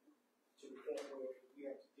left to the point where we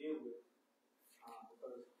have to deal with it,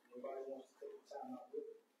 because nobody wants to take the time out with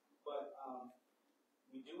it. But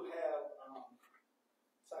we do have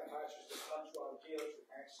psychiatrists that come to our jails to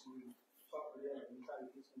actually talk to them and try to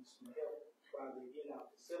get them some help while they're in our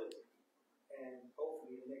facility. And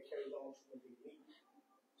hopefully, and that carries on to when they leave.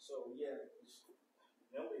 So, yeah, the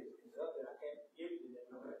number is up there. I can't give you the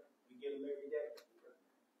number. We get them every day.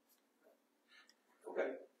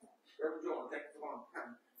 Okay. Reverend Jordan, thank you for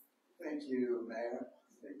coming. Thank you, Mayor.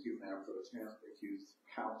 Thank you, Mayor Pro Tem. Thank you,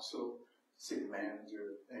 Council, City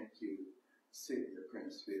Manager. Thank you, City of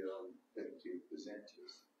Princeville. Thank you,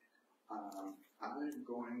 presenters. I'm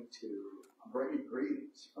bringing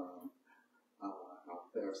greetings from our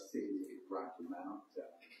fair city, Rocky Mount,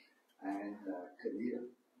 and Canita,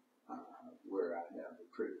 where I have the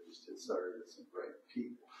privilege to serve some great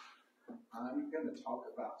people. I'm going to talk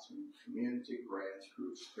about some community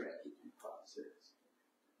grassroots strategy process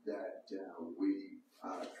that we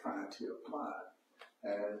try to apply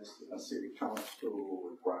as a city council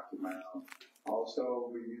with Rocky Mount. Also,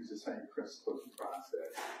 we use the same principles and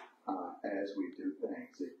process as we do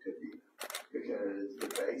things at Canita, because the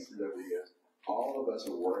basis of it is all of us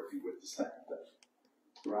are working with the same thing,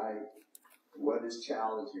 right? What is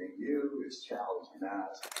challenging you is challenging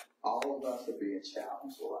us. All of us are being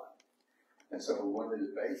challenged a lot. And so one of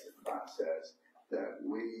the basic process that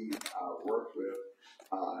we work with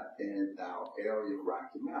in our area of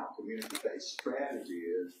Rocky Mount, community-based strategy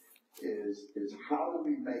is how do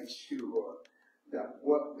we make sure that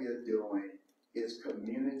what we're doing is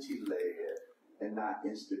community-led and not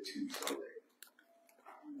institutional-led.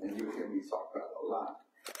 And you'll hear me talk about it a lot.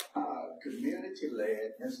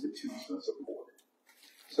 Community-led, institutional supported.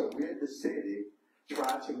 So we at the city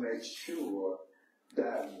try to make sure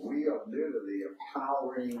that we are literally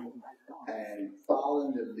empowering and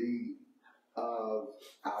following the lead of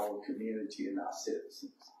our community and our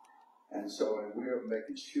citizens. And so we're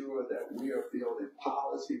making sure that we are building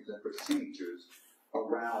policies and procedures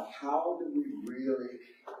around how do we really,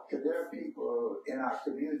 because there are people in our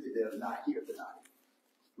community that are not here tonight,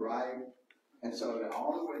 right? And so the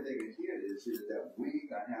only way they can hear this is that we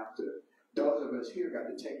gonna have to, those of us here got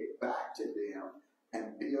to take it back to them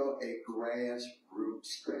and build a grassroots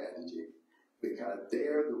strategy, because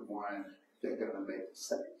they're the ones that are gonna make it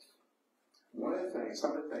safe.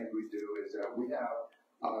 Some of the things we do is that we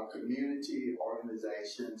have community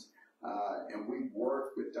organizations, and we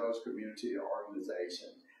work with those community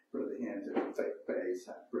organizations. Brother Hinton, faith-based,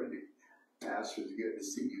 Brother Pastor, it's good to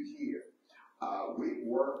see you here. We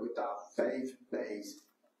work with our faith-based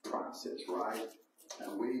process, right?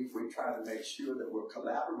 And we try to make sure that we're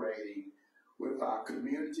collaborating with our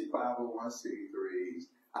community 501c3s,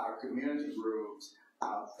 our community groups,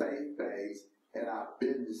 our faith-based, and our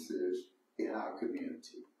businesses in our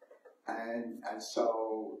community. And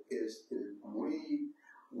so we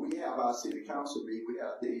have our city council meeting, we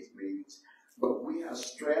have these meetings, but we have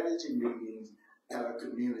strategy meetings at a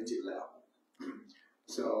community level.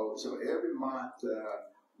 So every month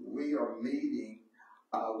we are meeting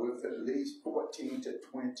with at least 14 to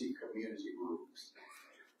 20 community groups.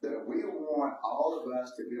 That we want all of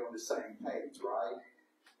us to be on the same page, right?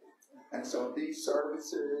 And so these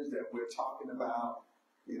services that we're talking about,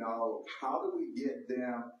 how do we get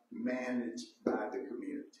them managed by the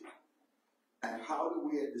community? And how do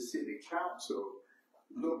we at the city council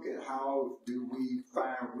look at how do we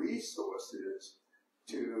find resources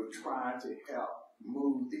to try to help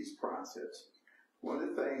move these processes? One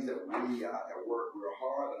of the things that we work real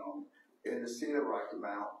hard on in the city of Rocky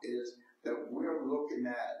Mount is that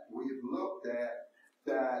we've looked at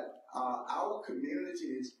that our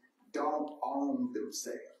communities don't own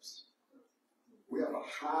themselves. We have a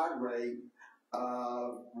high rate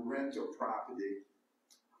of rental property.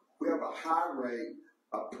 We have a high rate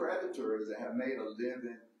of predators that have made a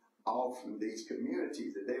living off from these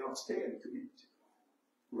communities, that they don't stay in the community,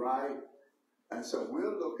 right? And so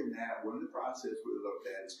we're looking at, one of the process we looked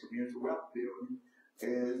at is community wealth building.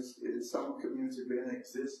 Is some community building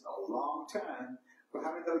exists a long time, but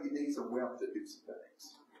how many know you need some wealth to do some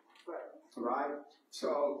things? Right?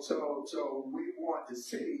 So we want to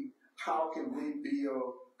see how can we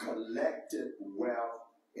build collective wealth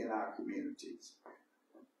in our communities.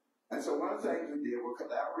 And so one of the things we did was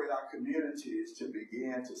collaborate our communities to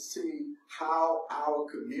begin to see how our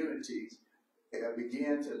communities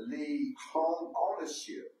begin to lead home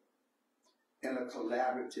ownership in a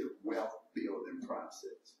collaborative wealth building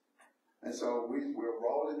process. And so we're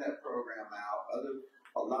rolling that program out.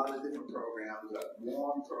 A lot of different programs, a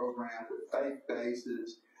warm program with faith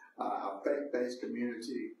bases. Our faith-based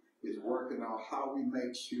community is working on how we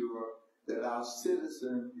make sure that our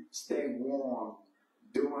citizens stay warm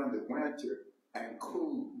during the winter and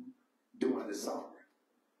cool during the summer.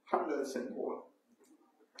 How that's important.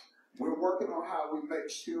 We're working on how we make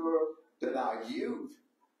sure that our youth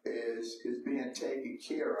is being taken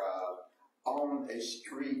care of on a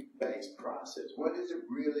street-based process. What does it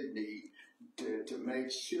really need to make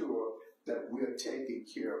sure that we're taking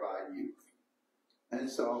care of our youth? And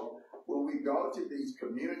so when we go to these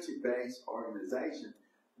community-based organizations,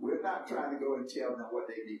 we're not trying to go and tell them what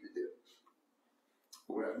they need to do.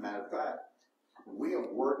 Well, as a matter of fact, we are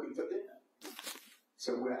working for them.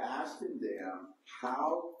 So we're asking them,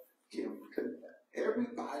 how can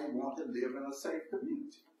everybody want to live in a safe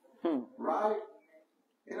community? Right?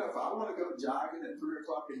 You know, if I want to go jogging at 3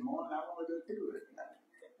 o'clock in the morning, I want to go do it.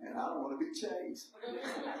 And I don't want to be chased.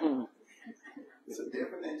 It's a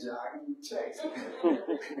different than jogging and chasing.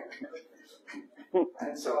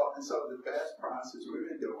 and so the best process we've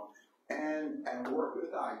been doing, and work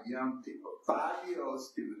with our young people. 5-year-old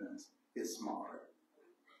students is smart.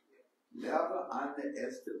 Never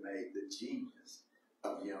underestimate the genius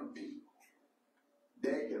of young people.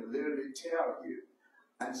 They can literally tell you.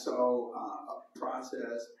 And so a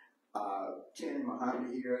process, Kenny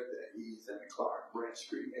Muhammad here, that he's in the Clark Brent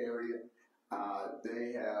Street area.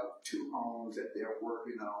 They have 2 homes that they're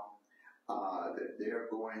working on, that they're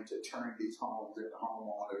going to turn these homes into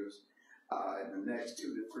homeowners in the next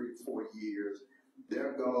 2 to 3 to 4 years.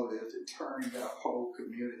 Their goal is to turn their whole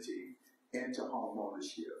community into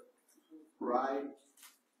homeownership, right?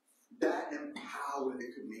 That empowers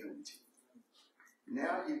the community.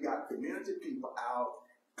 Now you got community people out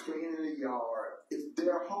cleaning the yard. It's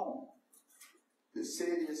their home. The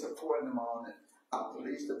city is supporting them on it. Our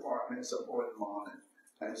police department is supporting them on it.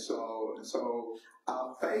 And so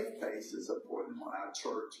our faith base is supporting them on our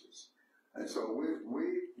churches. And so we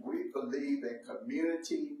believe in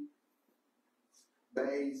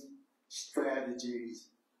community-based strategies,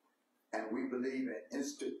 and we believe in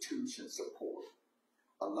institution support.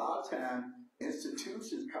 A lot of times,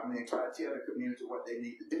 institutions come in and try to tell the community what they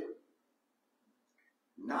need to do.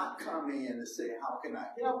 Not come in and say, how can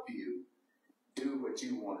I help you do what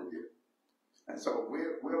you want to do? And so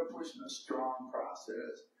we're pushing a strong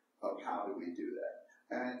process of how do we do that.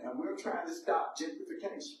 And we're trying to stop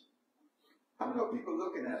gentrification. How many know people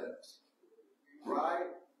looking at us?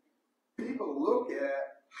 Right? People look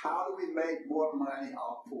at how do we make more money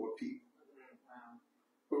off poor people.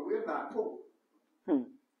 But we're not poor.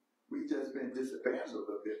 We've just been disadvantaged a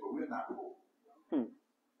little bit, but we're not poor.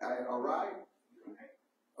 All right?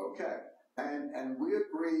 Okay. And we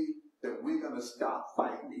agree that we're going to stop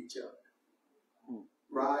fighting each other.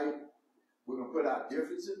 Right? We're going to put our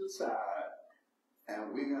differences aside,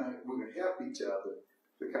 and we're going to help each other,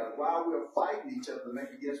 because while we're fighting each other,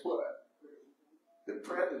 maybe guess what? The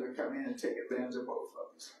predator come in and take advantage of both of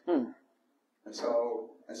us. And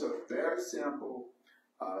so it's very simple.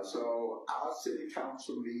 So our city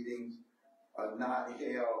council meetings are not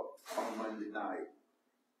held on Monday night.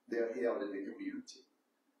 They're held in the community.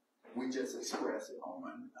 We just express it on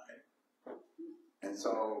Monday night. And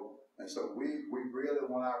so we really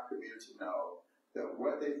want our community to know that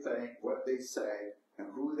what they think, what they say,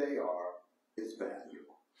 and who they are is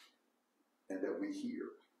valuable, and that we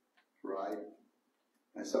hear, right?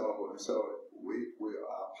 And so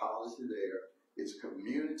our policy there is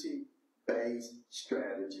community-based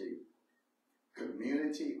strategy,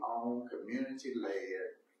 community-owned,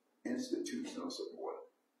 community-led institutional support.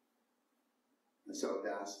 And so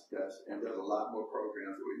and there's a lot more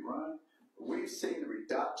programs that we run. We've seen a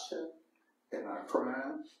reduction in our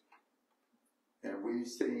crime, and we've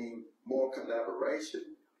seen more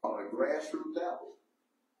collaboration on a grassroots level,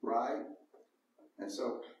 right? And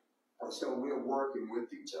so we're working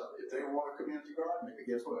with each other. If they want a community garden,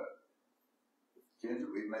 guess what?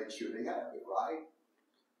 We make sure they have it, right?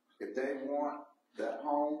 If they want that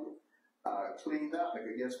home cleaned up,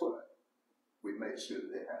 guess what? We make sure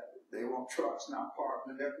that they have it. They want trucks not parked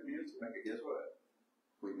in their community. Guess what?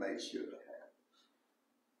 We made sure to have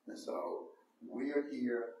it. And so we are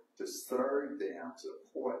here to serve them,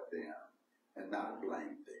 support them, and not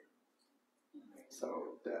blame them.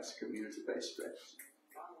 So that's community-based strategy.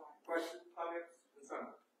 Questions, comments,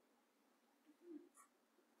 concerns?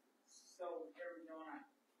 So, Arizona,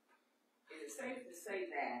 is it safe to say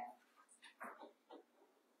that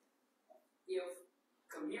if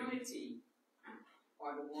community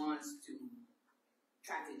are the ones to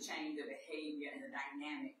try to change the behavior and the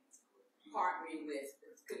dynamics, partnering with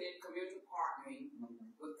community partnering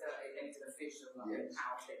with the elected officials or the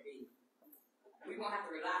powers that be, we won't have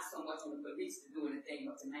to rely so much on the police to do anything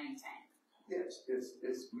but to maintain. Yes,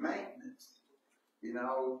 it's maintenance. You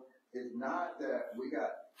know, it's not that we got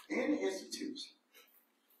any institution.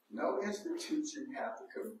 No institution have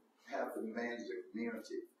to manage the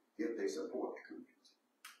community if they support the community,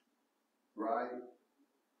 right?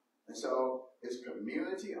 And so it's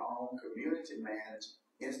community-owned, community-managed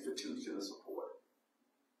institutional support.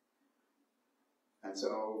 And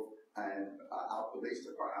so, our police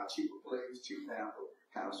department, our chief of police, chief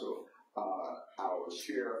counsel, our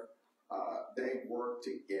sheriff, they work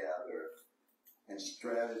together and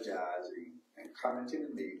strategizing and coming to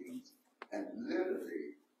the meetings and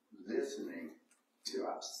literally listening to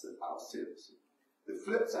our citizens. The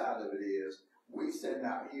flip side of it is we sitting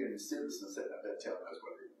out here and the citizens sitting out there telling us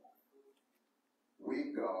what they want.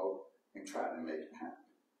 We go and try to make it happen.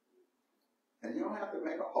 And you don't have to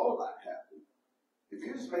make a whole lot happen. If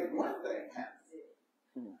you just make one thing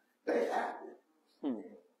happen, they happen.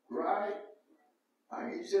 Right? I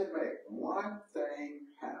mean, you just make one thing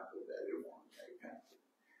happen that they want to make happen.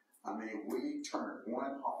 I mean, we turned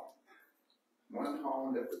one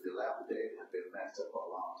home that was dilapidated and been messed up for a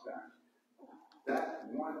long time. That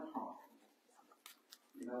one home,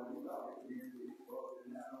 you know,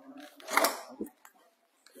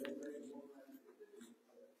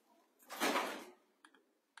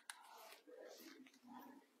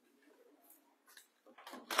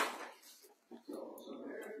 so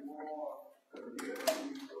there's more community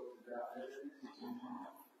out there.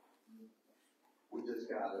 We just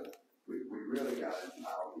we really gotta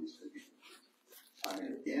empower these communities. I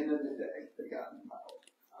mean, at the end of the day, they got empowered.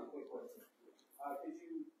 Quick question. Could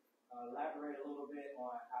you elaborate a little bit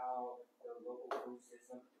on how the local food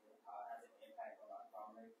system has an impact on our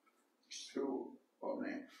crime rate? Sure. Oh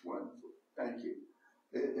man, wonderful. Thank you.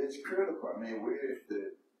 It's critical. I mean,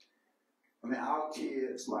 our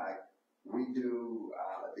kids, like, we do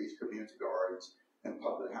these community gardens in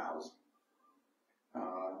public housing.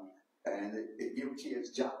 And it gives kids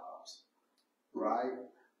jobs, right?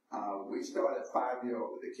 We start at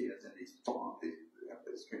 5-year-old with the kids in these farms.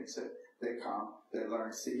 They come, they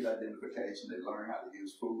learn seed identification, they learn how to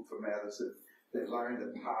use food for medicine, they learn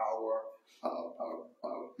the power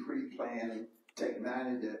of pre-planting. Take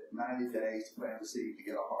 90 days to plant a seed to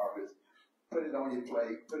get a harvest, put it on your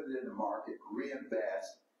plate, put it in the market,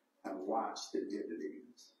 reinvest, and watch the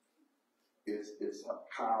dividends. It's a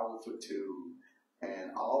powerful tool.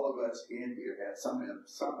 And all of us in here had somebody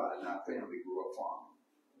in our family grew up farming.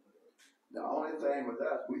 The only thing with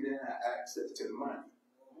us, we didn't have access to the money,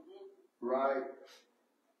 right?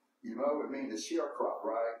 You know what I mean? The sharecrop,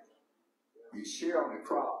 right? You share on the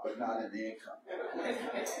crop, but not in the income.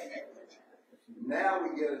 Now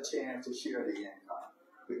we get a chance to share the income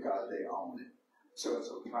because they own it. So it's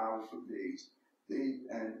a powerful piece.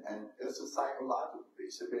 And it's a psychological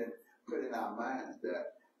piece. It's been put in our minds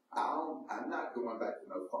that I'm not going back to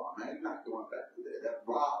no farm. I'm not going back to that. That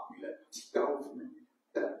robbed me, that stole me,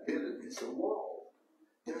 that bitterness, a wall.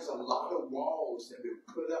 There's a lot of walls that have been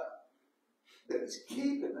put up that is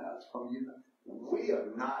keeping us from, we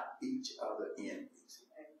are not each other enemies.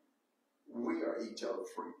 We are each other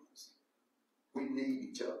friends. We need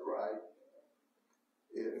each other, right?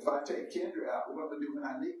 If I take Kendra out, what am I do when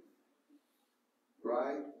I need her?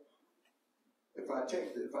 Right? If I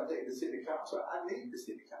take the city council, I need the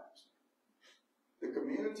city council. The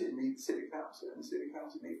community needs the city council, and the city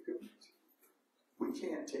council needs the community. We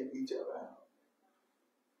can't take each other out.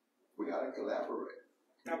 We got to collaborate.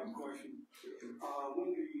 I have a question.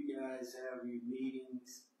 When do you guys have your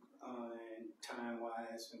meetings, and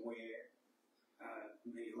time-wise, and where?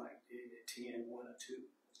 Maybe like 10, 1 or 2?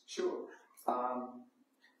 Sure.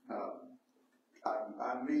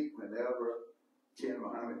 I meet whenever Ken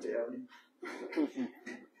Muhammad tells me.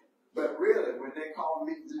 But really, when they call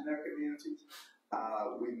meetings in their communities,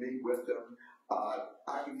 we meet with them.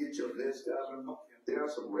 I can get you a list of them. There are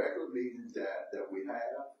some regular meetings that we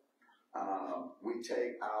have. We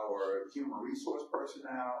take our human resource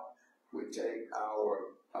personnel. We take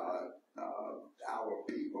our our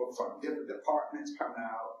people from different departments come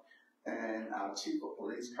out, and our chief of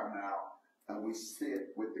police come out, and we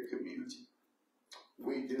sit with the community.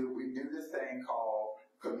 We do this thing called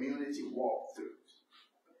community walkthroughs,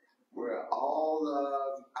 where all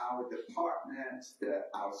of our departments that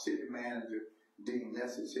our city manager deem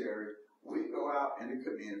necessary, we go out in the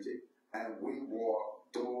community and we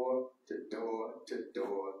walk door to door to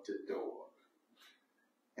door to door.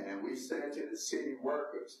 And we say to the city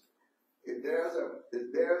workers, if there's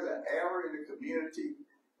an area in the community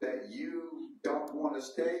that you don't want to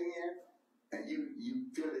stay in, and you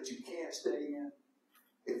feel that you can't stay in,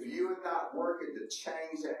 if you're not working to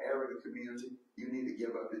change that area of the community, you need to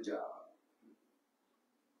give up the job.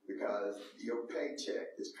 Because your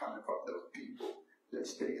paycheck is coming from those people that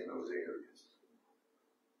stay in those areas.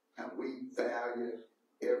 And we value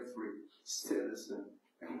every citizen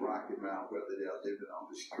in Rocky Mount, whether they are living on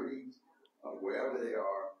the streets or wherever they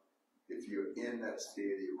are. If you're in that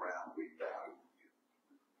city around, we value you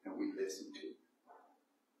and we listen to you.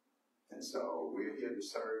 And so we're here to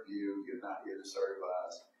serve you. You're not here to serve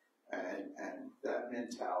us. And that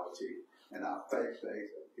mentality and our faith,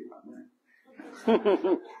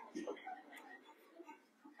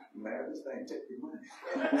 man, this thing take your money.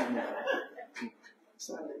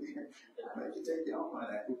 So make you take your own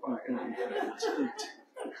money out of your pocket and get it to church.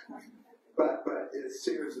 But it's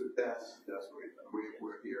seriously, that's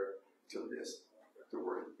we're here to listen, to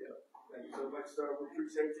work together. Thank you so much, sir. We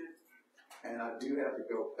appreciate you. And I do have to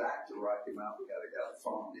go back to Rocky Mount. We got a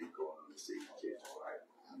phone deal going on this evening, right?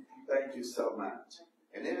 Thank you so much.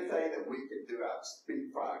 And anything that we can do, I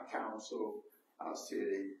speak for our council, our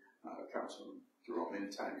city, Councilman Jerome.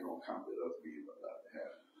 Anytime you want to come to us, we would love to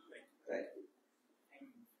have you. Thank you.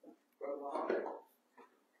 Brother Muhammad,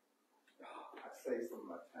 I say some of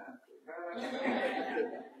my time.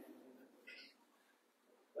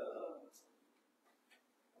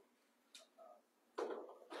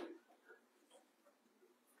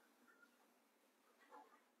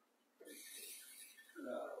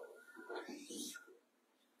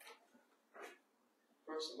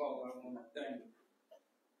 First of all, I want to thank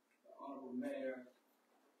the Honorable Mayor,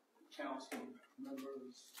 Council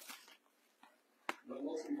members, but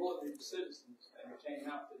most importantly, the citizens that came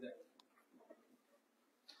out today.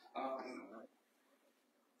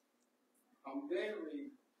 I'm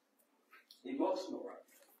very emotional right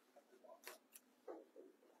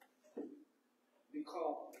now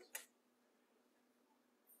because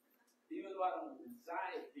even though I don't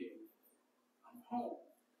reside here, I'm home.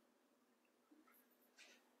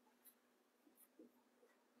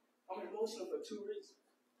 I'm emotional for two reasons.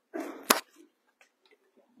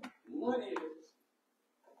 One is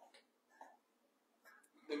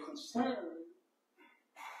the concern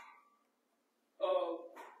of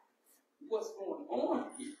what's going on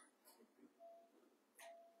here.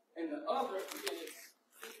 And the other is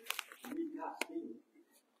we got here.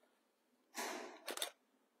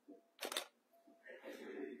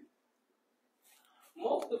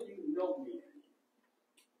 Most of you know me.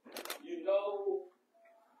 You know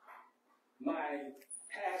my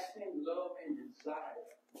passion, love, and desire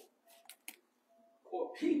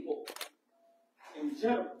for people in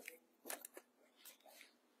general,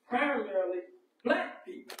 primarily black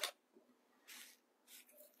people,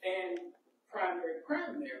 and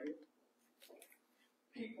primary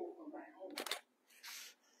people from my home.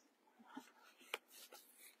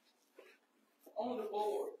 On the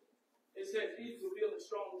board, it says, "He will build a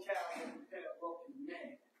strong child and prepare a broken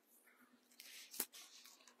man."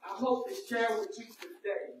 I hope to share with you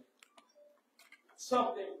today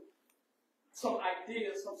some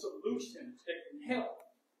ideas, some solutions that can help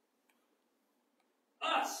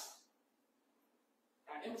us.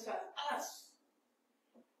 I emphasize us,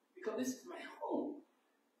 because this is my home.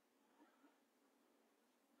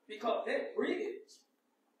 Because that bridge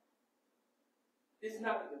is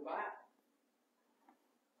not a divide.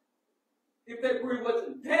 If that bridge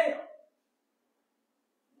wasn't there,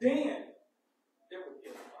 then there would be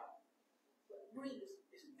a divide. But the bridge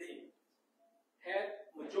is there.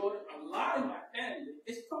 A lot of my family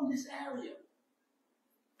is from this area.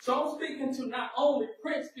 So I'm speaking to not only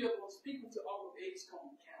Princeville, but I'm speaking to all of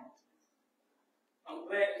Edgecombe County. I'm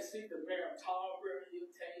glad to see the mayor of Tarboro here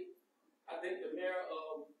today. I think the mayor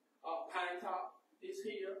of Pine Top is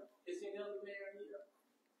here. Is any other mayor here?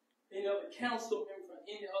 Any other council member from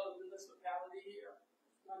any other municipality here?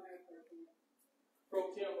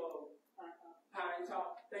 Pro Tem of Pine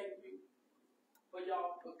Top, thank you for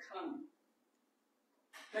y'all for coming.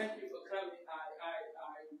 Thank you for coming.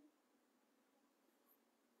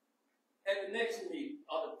 At the next meeting,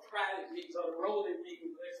 or the private meetings, or the rolling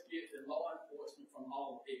meetings, let's get the law enforcement from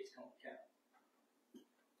all Edgecombe County.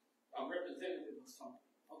 A representative or something.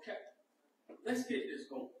 Okay, let's get this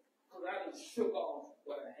going. Because I done shook off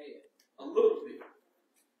what I had a little bit.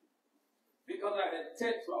 Because I had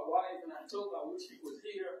texted my wife and I told her I wish she was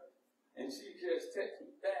here. And she just texted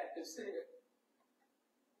me back and said,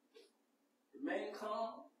 remain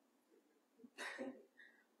calm.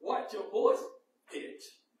 Watch your voice pitch.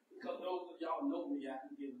 Because those of y'all know me, I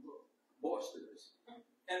can get a little boisterous.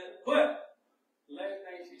 But last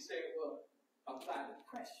thing she said was, apply the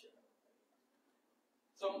pressure.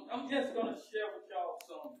 So I'm just going to share with y'all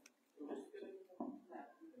some.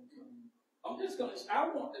 I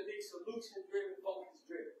want to be solution driven, focus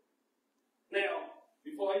driven. Now,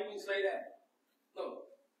 before I even say that, look,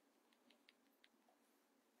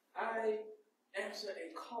 I answered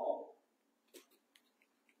a call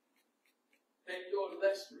that your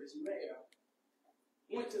illustrious mayor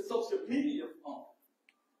went to social media on.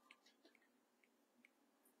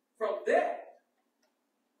 From that,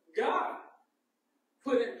 God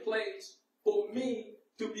put in place for me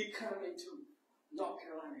to be coming to North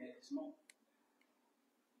Carolina at this moment.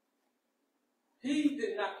 He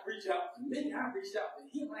did not reach out to me. I reached out to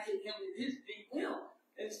him. I hit him in his DM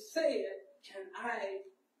and said, can I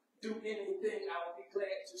do anything? I would be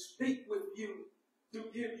glad to speak with you, to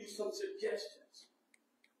give you some suggestions.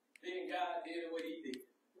 Then God did what he did.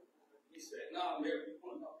 He said, no, Mary, you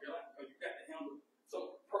want to North Carolina because you got to handle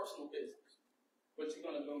some personal business. But you're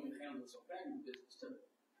going to go and handle some family business too.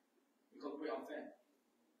 Because we're all family.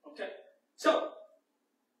 Okay? So,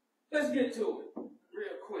 let's get to it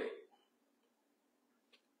real quick.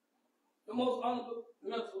 The most honorable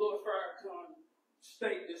Minister Lord Farrakhan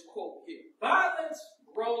state this quote here. Violence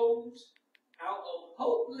grows out of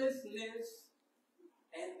hopelessness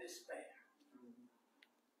and despair.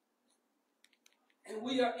 And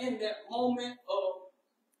we are in that moment of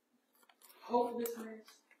hopelessness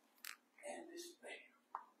and despair.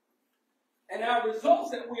 And our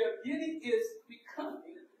results that we are getting is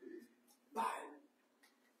becoming violent.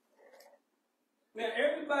 Now,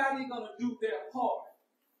 everybody going to do their part.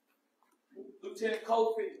 Lieutenant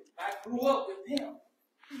Cofield, I grew up with him.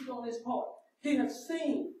 He's on his part. He has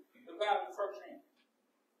seen the violence firsthand.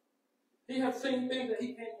 He has seen things that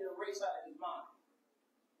he can't get erased out of his mind.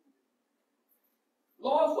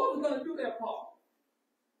 Law enforcement is going to do their part.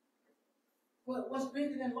 But what's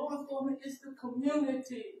bigger than law enforcement is the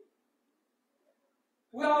community.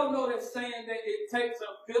 We all know that saying that it takes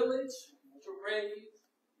a village to raise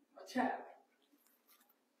a child.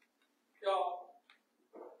 Y'all,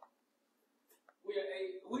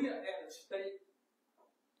 we are at a state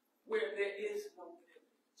where there is no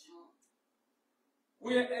village.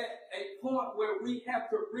 We're at a point where we have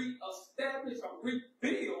to reestablish or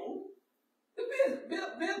rebuild the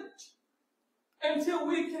village. Until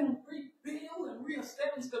we can rebuild and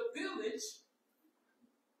reestablish the village,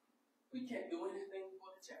 we can't do anything for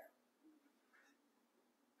the child.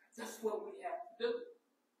 That's what we have to do.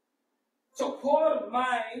 So part of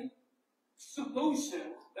my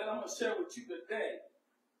solution that I'm going to share with you today,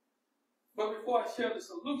 but before I share the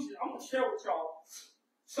solution, I'm going to share with y'all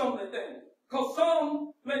some of the things. Because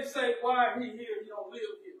some may say, why are he here? He don't live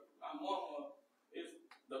here. My mama is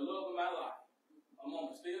the love of my life. My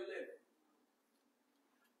mama still living.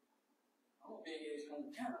 I'm going to be in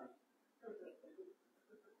Edgecombe County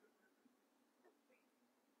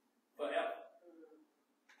forever.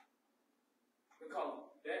 Because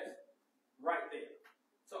that's right there.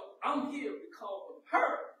 So I'm here because of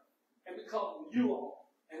her and because of you all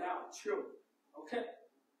and our children. Okay?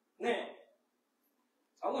 Now,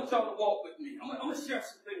 I want y'all to walk with me. I'm going to share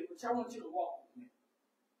some things, but I want you to walk with me.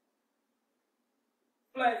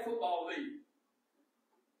 Flag Football League.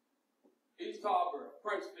 East Harbor,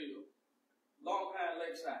 Princeville, Long Pine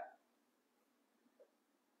Lakeside.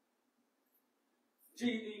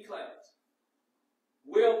 GED class.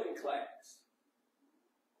 Welding class.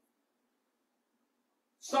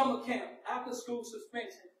 Summer camp. After school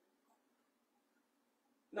suspension.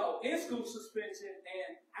 No, in-school suspension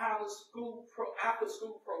and after-school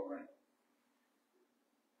program.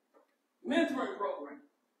 Mentoring program.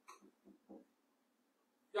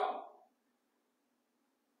 Y'all,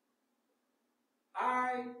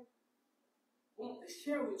 I want to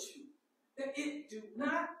share with you that it do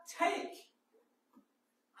not take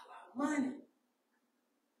a lot of money.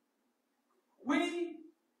 We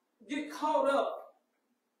get caught up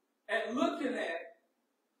at looking at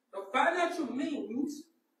the financial means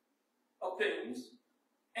of things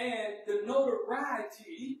and the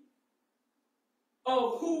notoriety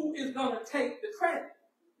of who is going to take the credit.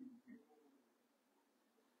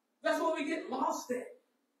 That's what we get lost at.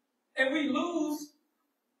 And we lose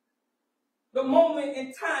the moment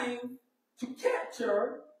in time to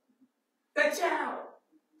capture that child.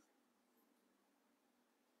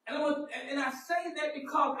 And I say that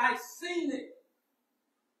because I seen it.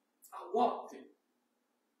 I walked it.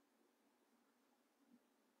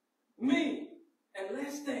 Me and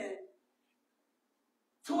less than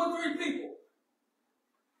 2 or 3 people.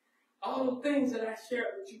 All the things that I shared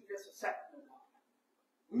with you just a second ago.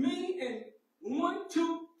 Me and 1,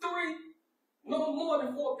 2, 3, no more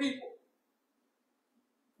than 4 people.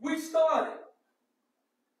 We started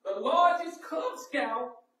the largest Cub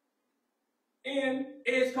Scout in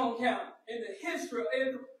Edgecombe County, in the history of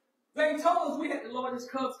Edgecombe. They told us we had the largest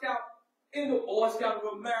Cub Scout in the Boy Scout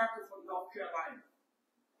of America from North Carolina.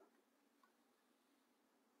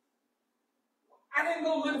 I didn't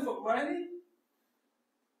go looking for money.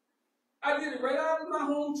 I did it right out of my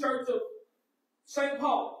home church of St.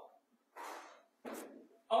 Paul,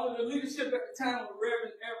 under the leadership at the time of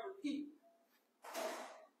Reverend Everett Heath.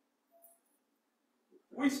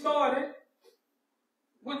 We started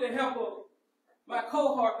with the help of my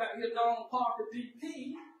cohort back here, Don Parker,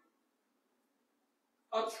 DP,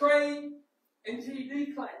 a trade and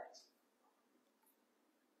GED class.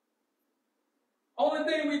 Only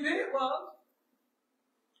thing we did was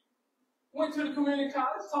went to the community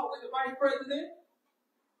college, talked with the vice president,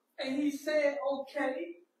 and he said,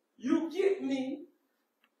 okay, you get me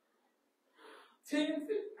 10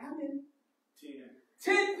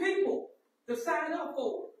 people to sign up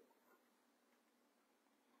for it.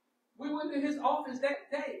 We went to his office that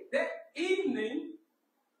day. That evening,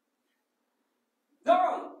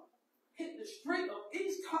 Don hit the street of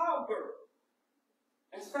East Tarboro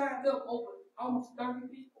and signed up over almost 30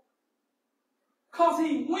 people. Because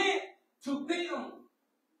he went to them.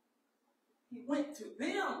 He went to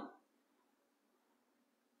them.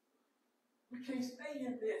 We can't stay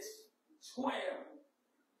in this square.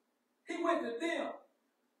 He went to them.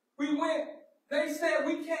 We went, they said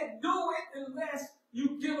we can't do it unless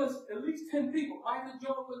you give us at least 10 people. Michael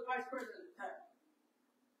Jordan was vice president at the time.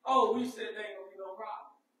 Oh, we said there ain't gonna be no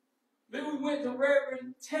problem. Then we went to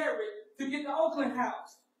Reverend Terry to get the Oakland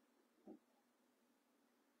house.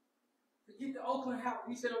 Get the Oakland house.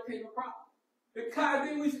 We said, okay, no problem. Because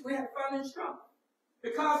then we had to find an instructor.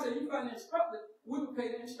 Because if you find an instructor, we would pay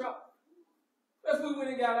the instructor. That's when we went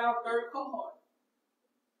and got our 3rd cohort,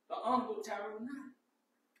 the Honorable Tyrone Knight.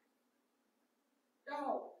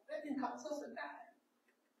 Y'all, that didn't cost us a dime.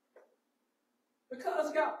 The Cub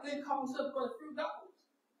Scout didn't cost us but a few dollars.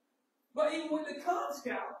 But even with the Cub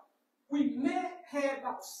Scout, we had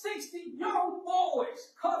about 60 young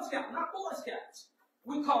boys, Cub Scouts, not Boy Scouts.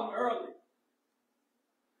 We called them early.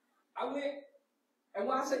 I went, and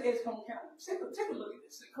when I said Edgecombe County, take a look at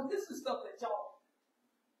this, because this is stuff that y'all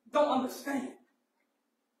don't understand.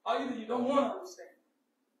 Or either you don't want to understand,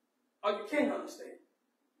 or you can't understand.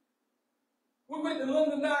 We went to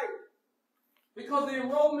London night because the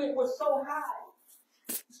enrollment was so high.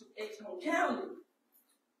 This was Edgecombe County.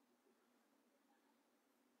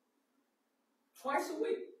 Twice a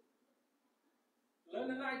week.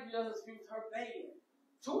 London night just used her band.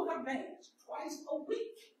 2 of her bands, twice a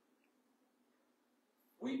week.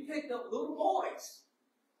 We picked up little boys.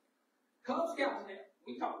 Cub Scouts now.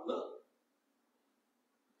 We call them little.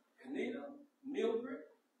 Kanita, Mildred,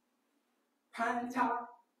 Pine Top,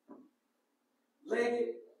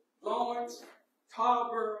 Leggett, Lawrence,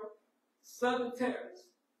 Tarboro, Southern Terrace,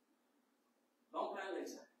 Long Pine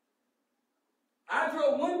Lakeside. I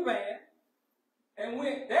drove one van and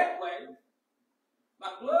went that way.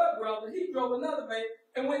 My blood brother, he drove another van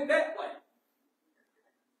and went that way.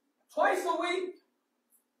 Twice a week.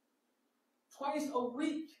 Twice a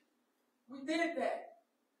week. We did that.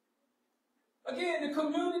 Again, the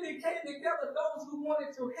community came together, those who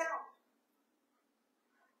wanted to help.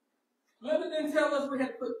 Linda didn't tell us we had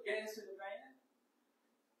to put gas in the van.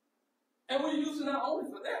 And we're using not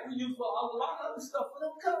only for that, we use for a lot of other stuff for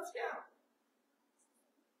them Cub Scouts.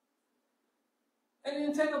 And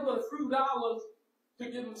then take up a few dollars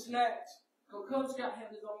to give them snacks. Because Cub Scout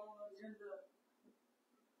has his own agenda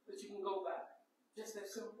that you can go by. Just that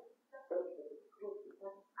simple.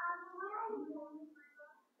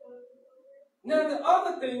 Now the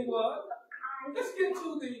other thing was, let's get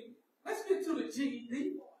to the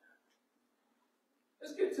GED part.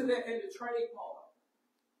 Let's get to that in the trade part.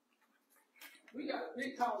 We got a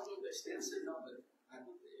big college over there still sitting over there.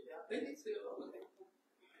 I think it's still over there.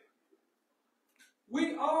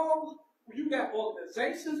 You got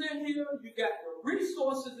organizations in here, you got the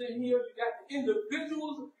resources in here, you got the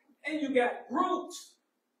individuals, and you got groups.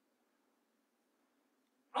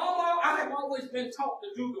 I have always been taught to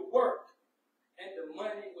do the work, and the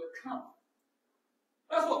money will come.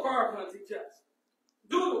 That's what PowerPoint teaches us.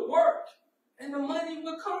 Do the work, and the money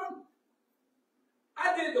will come.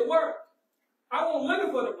 I did the work. I wasn't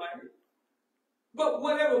looking for the money. But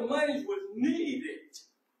whatever money was needed,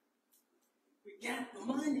 we got the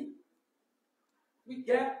money. We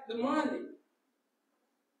got the money.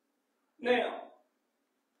 Now,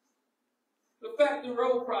 the Factory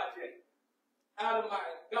Road Project, out of my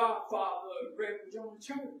godfather, Reverend John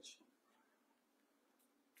Church.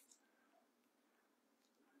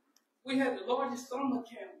 We had the largest summer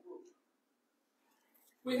camp group.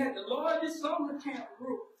 We had the largest summer camp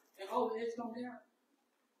group in all of Edgecombe County.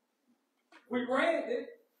 We ran it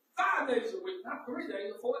 5 days a week, not 3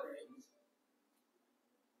 days or 4 days.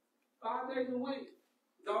 5 days a week.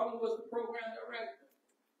 Donna was the program director.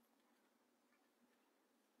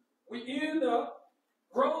 We ended up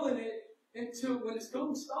rolling it into, when the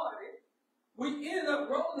school started, we ended up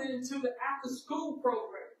rolling it into the after-school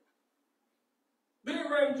program.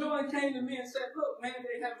 Then Reverend John came to me and said, look, man,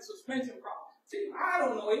 they have a suspension problem. See, I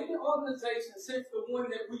don't know any organization since the one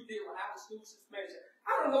that we did with after-school suspension.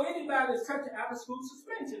 I don't know anybody that's touching after-school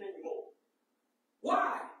suspension anymore.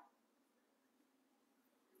 Why?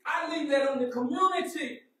 I leave that on the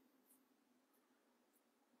community.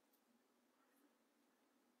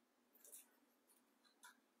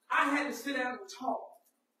 I had to sit down and talk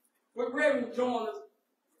with Reverend John's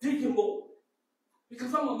deacon board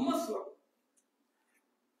because I'm a Muslim.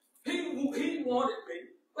 He wanted me,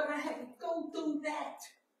 but I had to go through that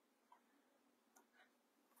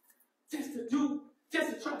just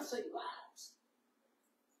to try to save lives.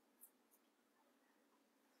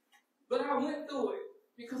 But I went through it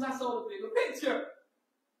because I saw the bigger picture.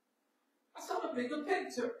 I saw the bigger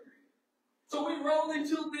picture. So we rolled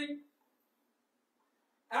into the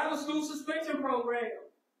out-of-school suspension program.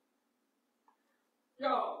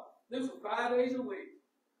 Y'all, this was 5 days a week.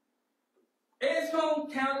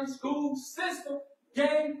 Edgecombe County school system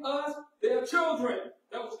gave us their children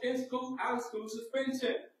that was in school, out-of-school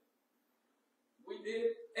suspension. We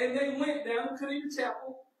did, and they went down to Cleveland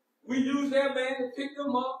Chapel. We used their van to pick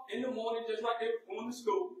them up in the morning, just like they were going to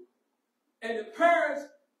school. And the parents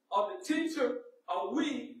of the teacher or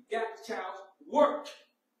we got the child's work.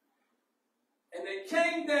 And they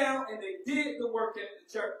came down and they did the work at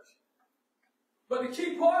the church. But the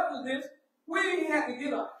key part of this, we didn't have to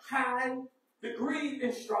get a high degree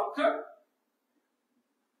instructor.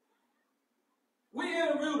 We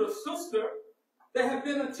interviewed a sister that had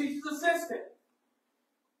been a teacher's assistant.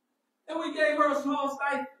 And we gave her a small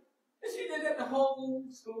stipend. And she did that the whole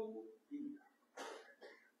school year.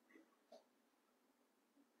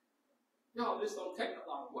 Y'all, this don't take a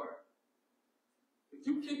lot of work. If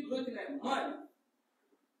you keep looking at money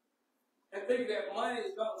and think that money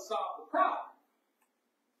is going to solve the problem,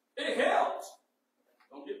 it helps.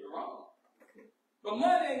 Don't get me wrong. But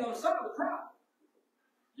money ain't going to solve the problem.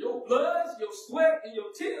 Your blood, your sweat, and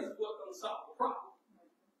your tears is what's going to solve the problem.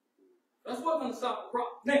 That's what's going to solve the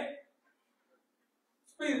problem. Now,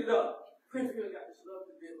 speed it up. Princeville got this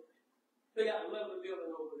lovely building. They got a lovely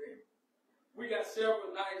building over there. We got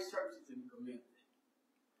several nice churches in the community.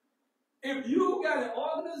 If you got an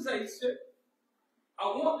organization, I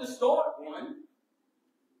want to start one,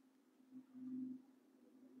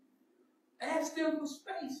 ask them for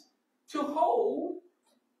space to hold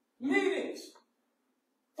meetings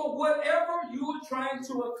for whatever you are trying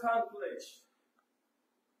to accomplish.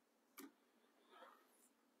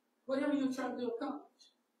 Whatever you're trying to accomplish.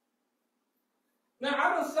 Now,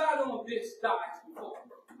 I done sat on this dais before.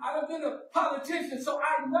 I've been a politician, so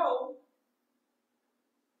I know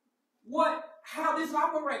how this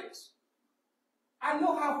operates. I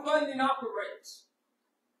know how funding operates.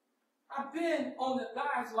 I've been on the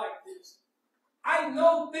dais like this. I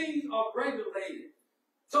know things are regulated.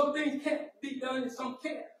 Some things can't be done and some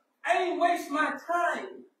can't. I didn't waste my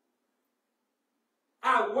time.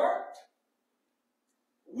 I worked.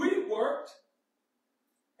 We worked.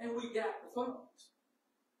 And we got the funds.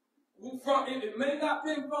 It may not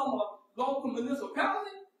have been from a local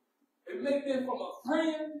municipality. It may have been from a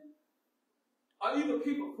friend. Or even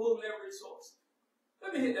people pulling their resources.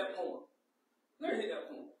 Let me hit that point.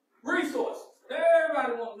 Resources.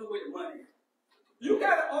 Everybody wants to know where the money is. You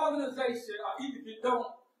got an organization, or even if you don't,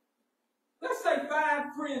 let's say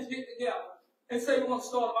 5 friends get together and say we want to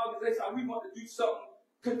start an organization, or we want to do something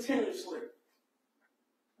continuously.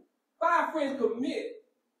 5 friends commit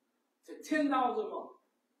to $10 a month.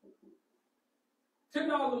 $10 a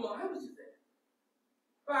month, how much is that?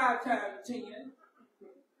 5 times 10.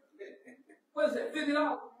 What is that,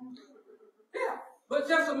 $50? Yeah. But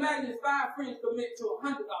just imagine if 5 friends commit to $100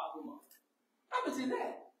 a month. How much is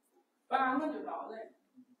that? $500.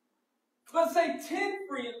 Let's say 10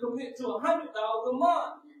 friends commit to $100 a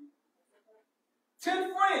month.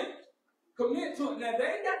 10 friends commit to it. Now, they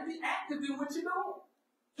ain't got to be active in what you're doing.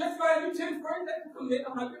 Just find you 10 friends that can commit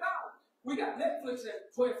 $100. We got Netflix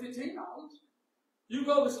at $12, $15. You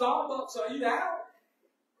go to Starbucks or eat out.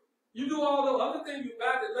 You do all the other things. You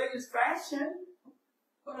buy the latest fashion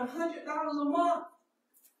for $100 a month.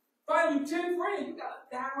 Find you 10 friends. You got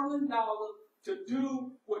 $1,000 to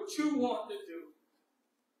do what you want to do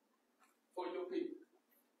for your people.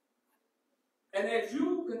 And as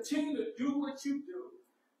you continue to do what you do,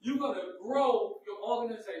 you're going to grow your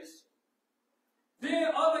organization.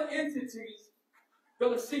 Then other entities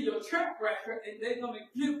going to see your track record and they're going to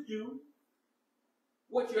give you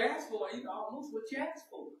what you asked for, even almost what you asked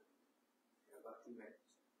for.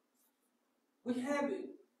 We have it.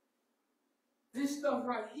 This stuff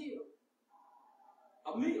right here.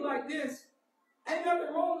 A meeting like this, ain't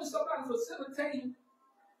nothing wrong with somebody facilitating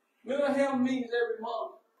mental health meetings every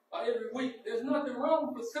month or every week. There's nothing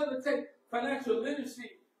wrong with facilitating financial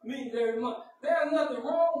literacy meetings every month. There's nothing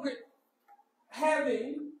wrong with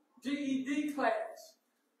having GED class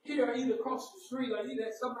here either across the street or either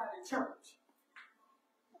at somebody's church.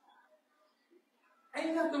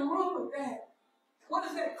 Ain't nothing wrong with that. What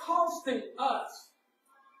is that costing us?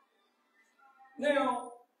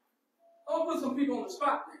 Now, I'll put some people on the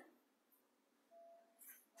spot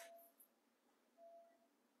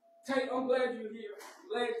now. Tate, I'm glad you're here.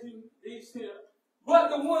 Glad these here. But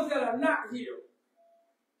the ones that are not here,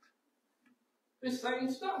 the same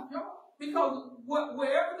stuff, y'all. Because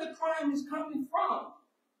wherever the crime is coming from,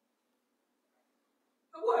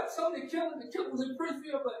 what? Some of the killers in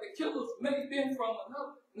Princeville, but the killers may have been from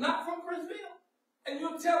another, not from Princeville. And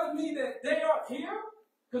you're telling me that they are here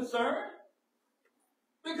concerned?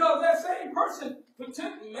 Because that same person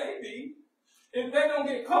potentially, maybe, if they don't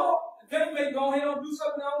get caught, they may go ahead and do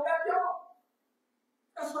something in their own backyard.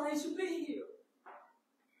 That's why they should be here.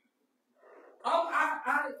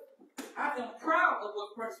 I am proud of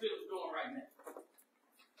what Princeville is doing right now.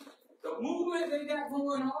 The movement they got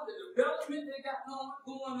going on, the development they got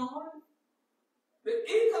going on, the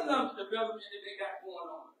economic development that they got going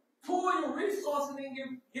on. Pour your resources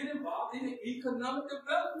and get involved in the economic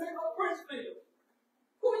development of Princeville.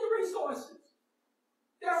 Pour your resources.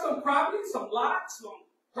 There's some property, some lots,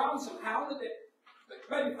 probably some houses that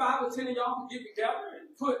maybe 5 or 10 of y'all can get together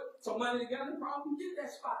and put some money together and probably get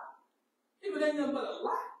that spot. If it ain't nothing but a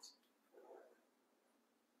lot.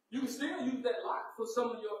 You can still use that lot for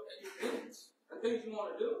some of your events and things you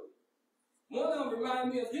want to do. One of them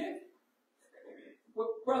remind me again with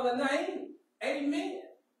Brother Naeem, Amen.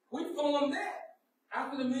 We formed that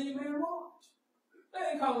after the Million Man March.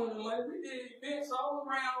 They ain't calling the money. We did events all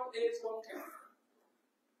around Edgecombe County.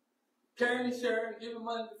 Carrying and sharing, giving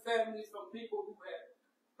money to families from people who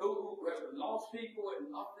have lost people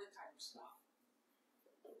and all that type of stuff.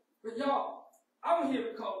 But y'all, I'm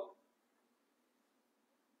here because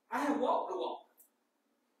I have walked the walk.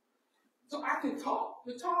 So I can talk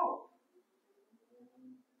the talk.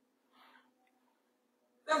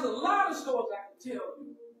 There's a lot of stories I can tell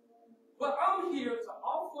you. But I'm here to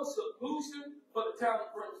offer a solution for the town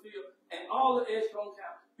of Princeville and all of Edgecombe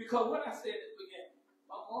County. Because what I said at the beginning,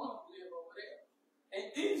 my mom lived over there.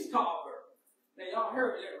 And East Tarboro. Now y'all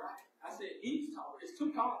heard that, right? I said East Tarboro. It's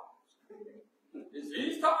 2 Tarboros. It's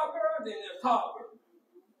East Tarboro, then there's Tarboro.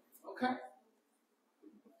 Okay?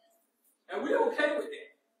 And we're okay with that.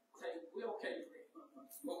 We're okay with that.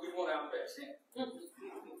 But we want our best. Okay,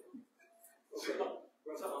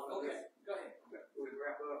 go ahead. We'll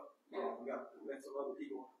wrap up. Yeah. We got to let some other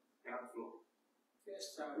people have the floor.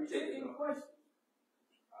 Yes, sir. Any questions?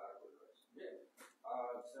 Yeah.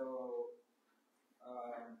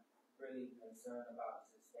 Really concerned about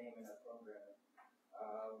the sustainment of programming.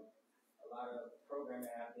 A lot of programming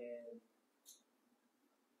have been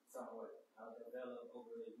somewhat developed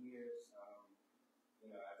over the years.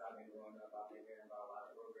 As I've been growing up, I've been hearing about a lot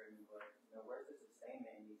of programming, but where's the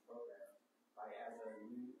sustainment in these programs? Like as a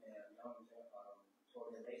new and young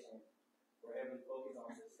organization, we're heavily focused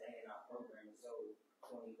on sustaining our programming. So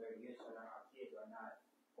 20, 30 years from now, our kids are not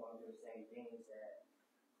going through the same things that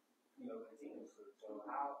continuously. So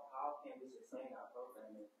how can we sustain our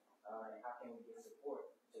programming, and how can we get support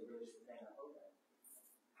to really sustain our programming?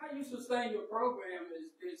 How you sustain your program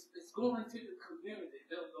is going to the community.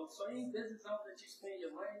 Those same business owners that you spend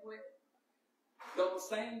your money with, those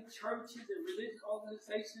same churches and religious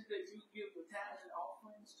organizations that you give your tithes and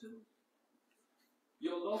offerings to,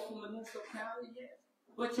 your local municipality, yes.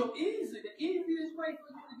 But the easiest way for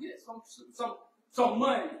you to get some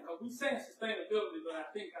money, because we're saying sustainability, but I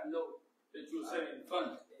think I know that you're saying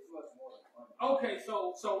funding. It's much more than funding. Okay,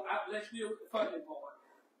 let's deal with the funding part.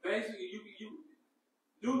 Basically, you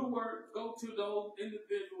do the work, go to those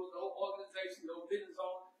individuals, those organizations, those business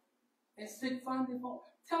owners, and seek funding for them.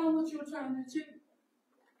 Tell them what you're trying to achieve.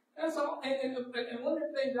 That's all. And one of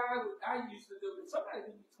the things I used to do, if somebody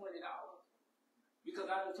give me $20 because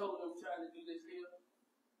I done told them I'm trying to do this here,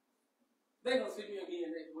 they're going to see me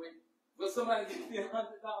again next week. But somebody gives me $100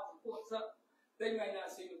 for something, they may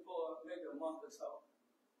not see me for maybe a month or so.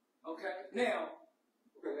 Okay? Now,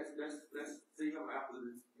 Okay, let's see him after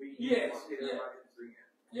this meeting. Yes, Let's get everybody to see him.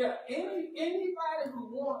 yeah, anybody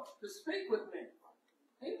who wants to speak with me,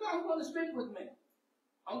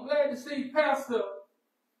 I'm glad to see Pastor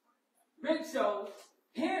Big Show's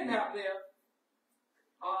hand out there.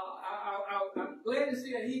 I'm glad to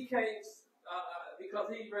see that he came because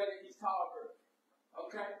he's ready, he's tolerant.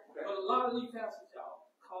 Okay? But a lot of these pastors,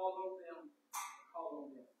 y'all, call on them.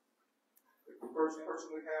 The first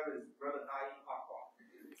person we have is Brother Naeem Akbar.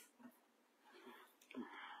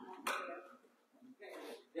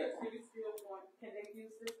 Yes. Can they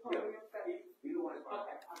use this podium? Either one is fine.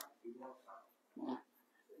 Okay. Either one is fine.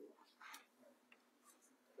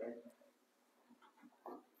 Okay.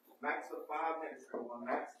 Max of 5 minutes, everyone.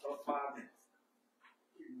 Max of 5 minutes.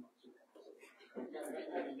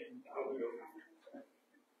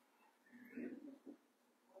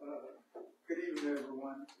 Good evening,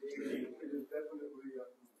 everyone. It is definitely a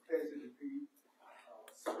pleasure to be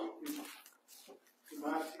speaking to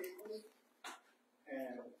my people,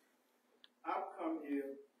 and I've come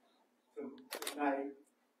here tonight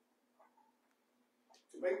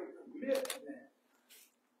to make a commitment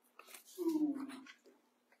to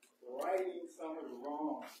righting some of the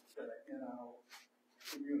wrongs that are in our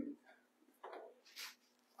community.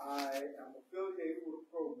 I am affiliated with a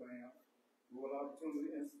program, Rural Opportunity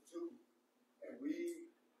Institute, and we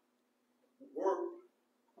work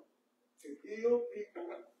to heal people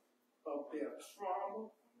of their trauma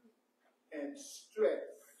and stress,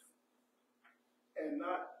 and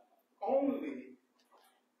not only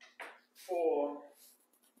for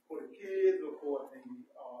the kids or for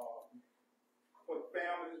the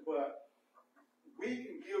families, but we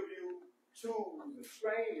can give you tools and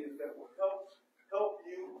trainings that will help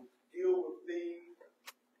you deal with things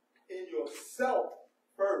in yourself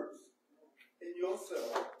first,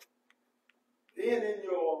 then in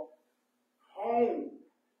your home,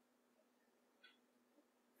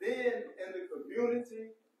 then in the community,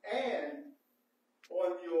 and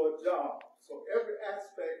on your job. So every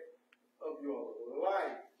aspect of your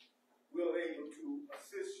life we're able to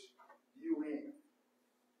assist you in.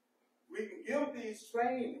 We can give these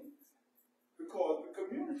trainings because the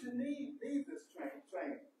community needs this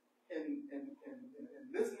training. And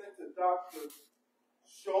listening to Dr.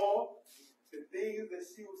 Shaw, the things that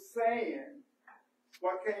she was saying,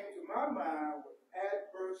 what came to my mind was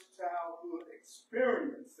adverse childhood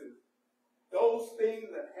experiences. Those things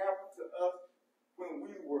that happened to us when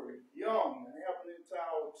we were young and happening to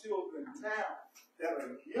our children now that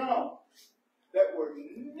are young, that were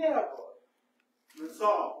never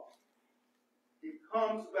resolved. It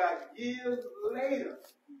comes back years later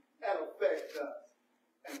and affects us.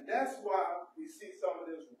 And that's why we see some of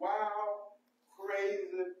this wild,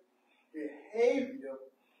 crazy behavior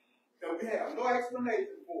that we have no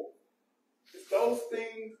explanation for. It's those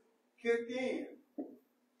things kick in.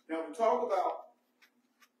 Now, we talk about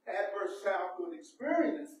adverse childhood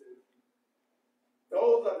experiences.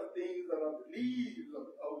 Those are the things that are the leaves of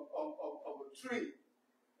a tree.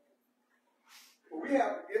 But we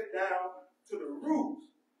have to get down to the roots,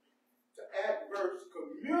 to adverse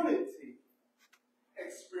community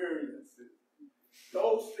experiences.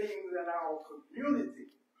 Those things in our community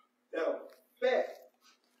that affect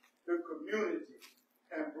the community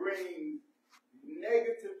and bring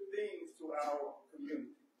negative things to our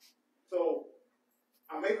community. So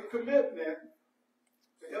I make a commitment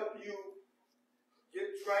to help you get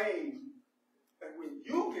trained, and when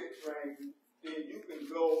you get trained, then you can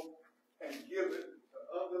go and give it to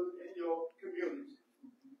others in your community.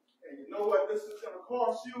 And you know what this is going to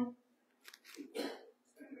cost you?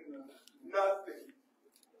 Nothing.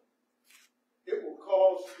 It will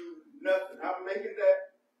cost you nothing. I'm making that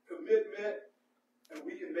commitment, and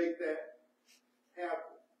we can make that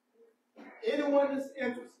happen. Anyone that's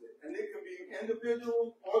interested, and it can be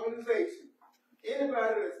individuals, organizations,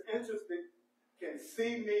 anybody that's interested can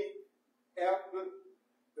see me after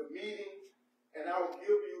the meeting, and I will give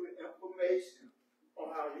you the information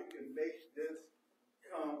on how you can make this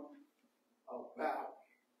come about.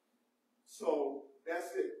 So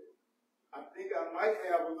that's it. I think I might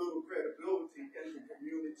have a little credibility in the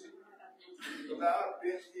community because I've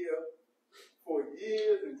been here for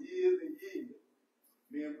years and years and years.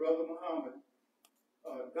 Me and Brother Muhammad,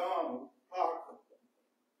 Donald Parker,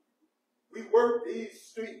 we worked these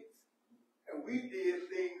streets, and we did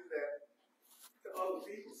things that to other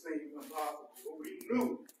people seemed impossible, but we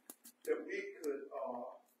knew that we could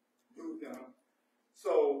do them.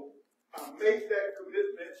 So I make that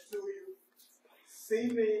commitment to you. See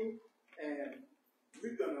me, and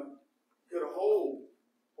we're gonna get a hold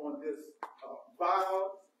on this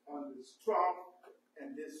violence, on this trauma,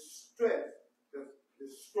 and this stress that's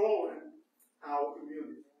destroying our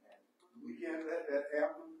community. We can't let that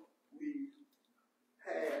happen. We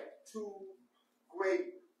had too great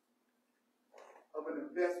of an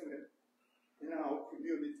investment in our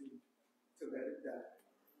community to let it die.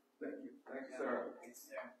 Thank you. Thank you, sir.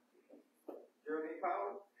 Jeremy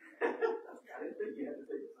Powell? I didn't think you had to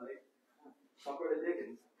say it, right? Brother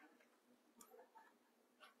Dickens.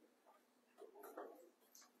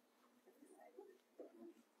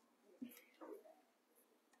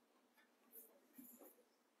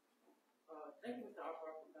 Thank you, Mr.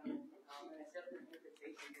 Harper, for coming and accepting the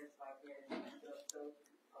invitation just like that. So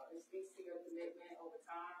it speaks to your commitment over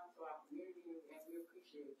time to our community, and we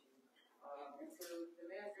appreciate you. And to the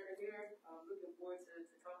mayors that are here, looking forward to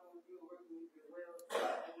talking with you and working with you as well.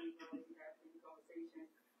 We have any conversation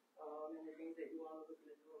and the things that you all are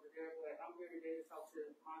looking to do over there. But I'm here today to talk to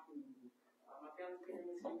my community. My family's been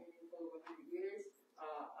in this community for over 100 years.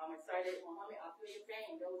 I'm excited, Mohammed. I feel your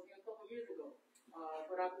pain. That was a couple years ago.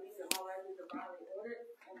 But I believe that my life is divinely ordered,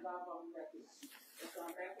 and God brought me back here. And so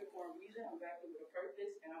I'm back here for a reason. I'm back here with a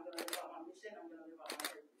purpose, and I'm going to live out my mission. I'm going to live out my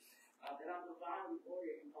purpose. That I'm divinely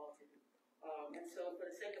ordered and called to do. And so,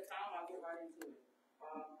 for the sake of time, I'll get right into it.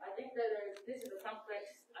 I think that this is a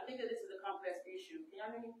complex. I think that this is a complex issue. Can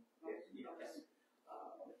y'all hear me? Yes. Okay.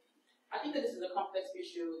 I think that this is a complex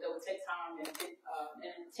issue that will take time and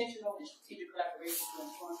intentional and strategic collaboration to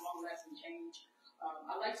inform long-lasting change.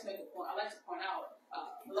 I like to make a point. I like to point out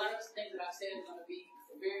a lot of the things that I said is going to be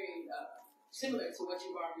very similar to what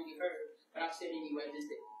you've already heard, but I've said anyway,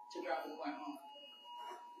 just to drive the point home.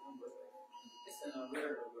 It's an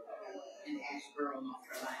alert in Asheboro, North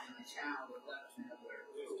Carolina, a child abduction alert.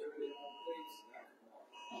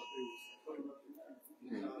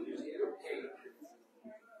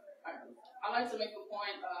 I like to make a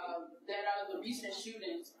point that out of the recent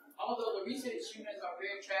shootings, although the recent shootings are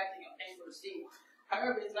very tragic and painful to see,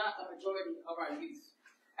 however, it's not a majority of our youth.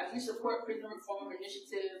 As we support prison reform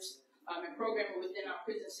initiatives and programming within our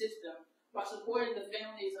prison system, by supporting the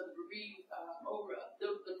families of the bereaved,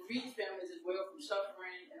 the bereaved families as well from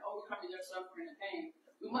suffering and overcoming their suffering and pain,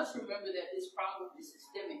 we must remember that this problem is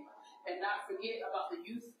systemic and not forget about the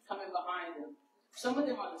youth coming behind them. Some of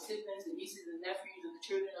them are the siblings, the nieces, and nephews of the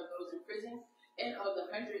children of those in prison and of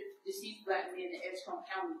the 100 deceased black men in Edgecombe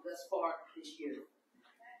County thus far this year.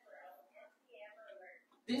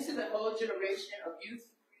 This is a whole generation of youth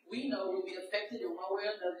we know will be affected in one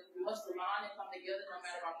way or another. We must align and come together no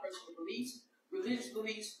matter our personal beliefs, religious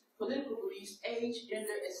beliefs, political beliefs, age,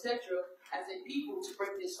 gender, etc. as a people to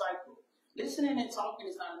break this cycle. Listening and talking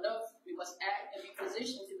is not enough. We must act and be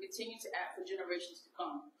positioned to continue to act for generations to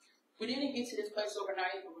come. We didn't get to this place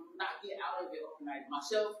overnight, but we will not get out of it overnight.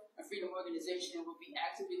 Myself and Freedom Organization will be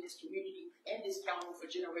active in this community and this county for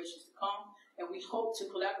generations to come, and we hope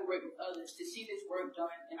to collaborate with others to see this work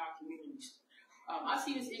done in our communities. I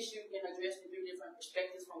see this issue being addressed in 3 different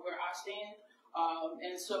perspectives from where I stand,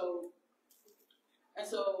 and so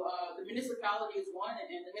the municipality is one, and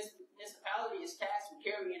the municipality is tasked with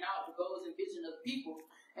carrying out the goals and vision of the people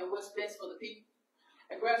and what's best for the people.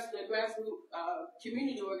 The grassroots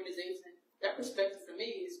community organization, that perspective for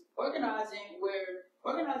me is organizing where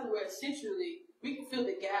essentially we can fill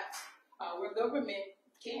the gaps where government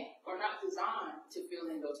can't or not designed to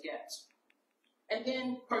fill in those gaps. And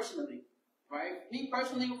then personally, right? Me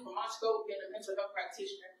personally, from my scope, being a mental health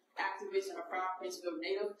practitioner, activist, and a proud Princeville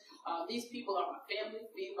native, these people are my family,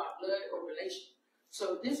 be it by blood or relation.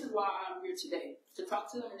 So this is why I'm here today, to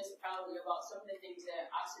talk to the municipality about some of the things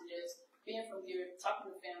that I suggest, being from here,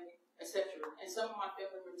 talking to family, etc. And some of my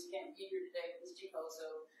family members can't be here today, it's Chico,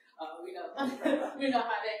 so we know we know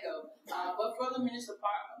how that goes. But for the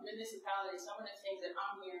municipality, some of the things that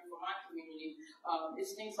I'm hearing from my community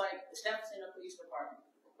is things like establishing a police department.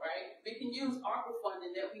 Right? We can use ARPA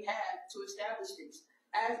funding that we have to establish this.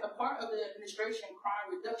 As a part of the administration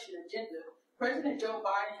crime reduction agenda, President Joe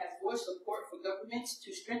Biden has voiced support for governments to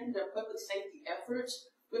strengthen their public safety efforts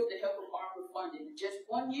with the help of ARPA funding. In just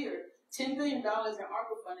 1 year, $10 billion in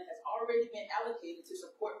ARPA funding has already been allocated to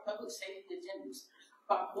support public safety agendas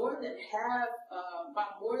by more than half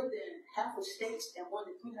of states and more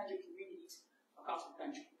than 300 communities across the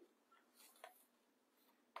country.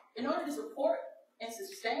 in order to support and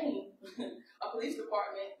sustain a police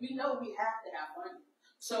department, we know we have to have money.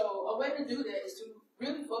 So a way to do that is to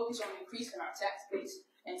really focus on increasing our tax base,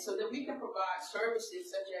 and so that we can provide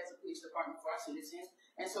services such as a police department for our citizens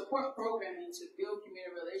and support programming to build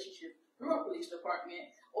community relationships through our police department,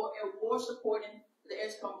 or supporting the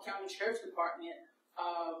Edgecombe County Sheriff's Department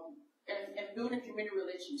and building community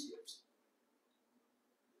relationships.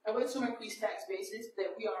 A way to increase tax bases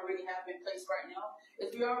that we already have in place right now is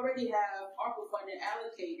we already have ARPA funding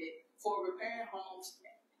allocated for repairing homes,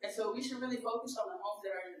 and so we should really focus on the homes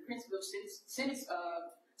that are in the Princeville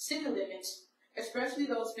city limits, especially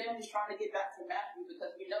those families trying to get back to Matthew,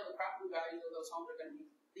 because we know the property values of those homes are going to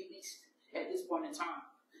be leased at this point in time.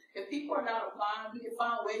 If people are not applying, we can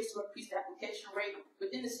find ways to increase the application rate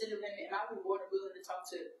within the city limit, and I'll be more than willing to talk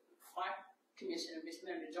to my Commissioner, Ms.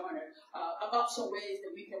 Linda Joyner, about some ways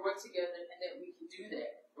that we can work together and that we can do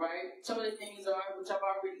that, right? Some of the things are, which I've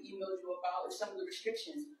already emailed you about, is some of the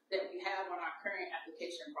restrictions that we have on our current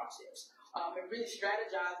application process. And really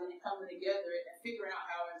strategizing and coming together and figuring out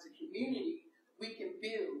how as a community we can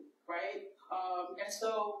build, right? And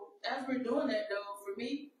so as we're doing that though, for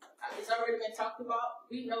me, it's already been talked about,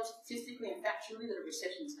 we know statistically and factually that a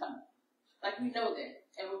recession is coming. Like, we know that.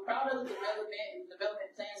 And we're proud of the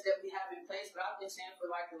development plans that we have in place, but I've been saying for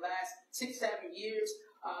like the last 6-7 years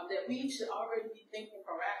that we should already be thinking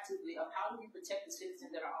proactively of how do we protect the citizens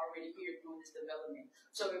that are already here doing this development.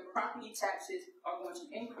 So if property taxes are going to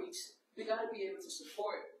increase, we got to be able to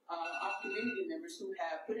support our community members who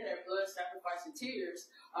have put in their blood, sacrifice, and tears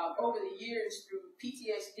over the years through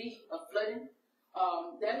PTSD of flooding.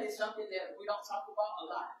 That is something that we don't talk about a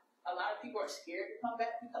lot. A lot of people are scared to come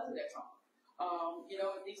back because of that trauma.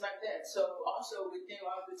 And things like that. So also within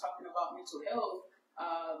while we're talking about mental health,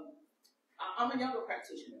 I'm a younger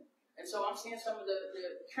practitioner. And so I'm seeing some of the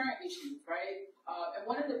current issues, right? And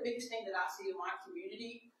one of the biggest things that I see in my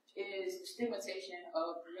community is stigmatization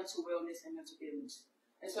of mental wellness and mental illness.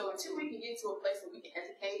 And so until we can get to a place where we can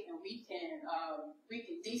educate and we can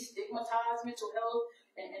destigmatize mental health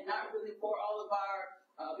and not really pour all of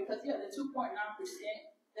our, because the 2.9%,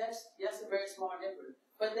 that's a very small number.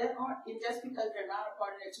 But that aren't, just because they're not a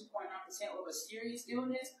part of that 2.9% of a serious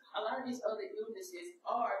illness, a lot of these other illnesses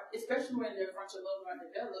are, especially when they're frontal lobes are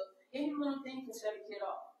developed, any little thing can set a kid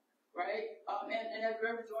off, right? And as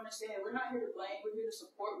Reverend Jordan said, we're not here to blame, we're here to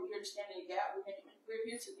support, we're here to stand in the gap, we're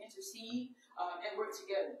here to intercede and work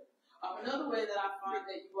together. Another way that I find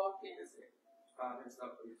that you all can... 5 minutes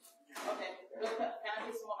up, please. Okay, can I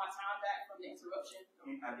get some of my time back from the interruption?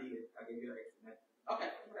 I did. I gave you an extra minute. Okay,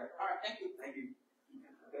 all right, thank you. Thank you.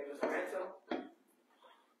 Okay, Mr. Ransom?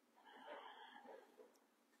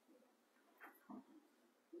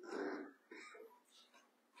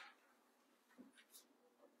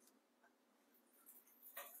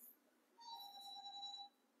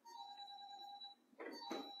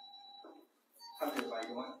 How's everybody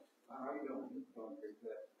doing? How are you doing? Doing pretty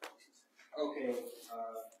good. Okay,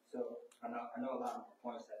 so I know a lot of the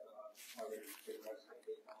points that already pretty much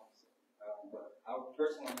hit home. But I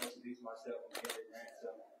first want to introduce myself. I'm Henry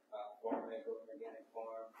Ransom, former member of the Organic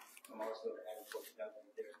Farm. I'm also the agriculture development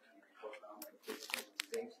there and co-founder of this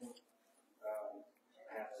organization.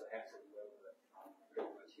 I have to answer well, but I'm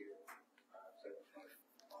pretty much here.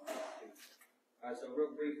 So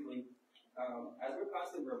real briefly, as we're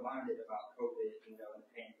constantly reminded about COVID, and the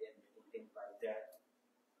pandemic and things like that,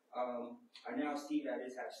 I now see that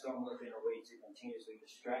this has somewhat been a way to continuously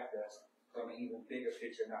distract us from an even bigger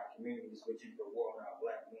picture in our communities, which is the war on our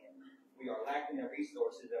black men. We are lacking in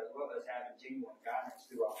resources as well as having genuine guidance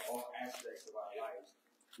throughout all aspects of our lives.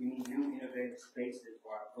 We need new innovative spaces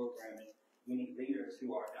for our programming. We need leaders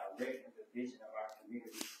who are directing the vision of our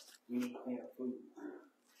community. We need cleaner food.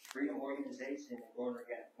 Freedom Organization and Golden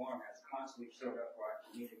Organic Farm has constantly showed up for our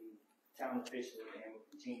community, town officials, and will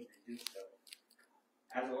continue to do so.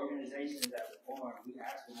 As an organization that reform, we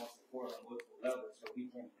ask for more support on multiple levels so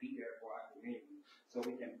we can be there for our community, so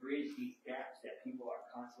we can bridge these gaps that people are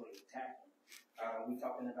constantly attacking. We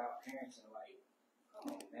talking about parents and like,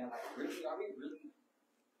 come on, man, like really, are we really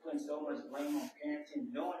putting so much blame on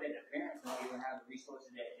parenting, knowing that the parents don't even have the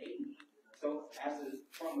resources that they need? So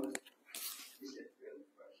from us, it's just really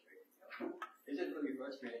frustrating. It's just really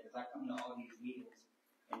frustrating because I come to all these meetings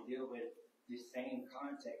and deal with this same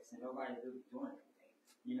context and nobody's really doing it.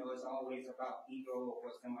 It's always about ego of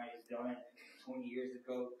what somebody's done 20 years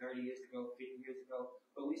ago, 30 years ago, 50 years ago.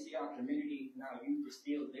 But we see our community now, youth is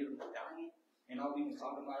still literally dying. And all we can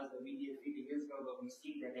talk about is what we did 50 years ago, but we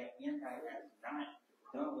see that impact has not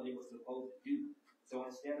done what it was supposed to do. So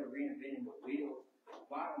instead of reinventing the wheel,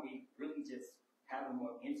 why don't we really just having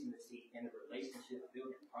more intimacy in the relationship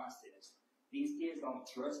building process. These kids don't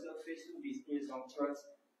trust the officials. These kids don't trust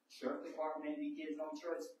sheriff department. These kids don't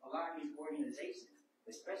trust a lot of these organizations,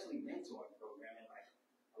 especially mentoring programming. Like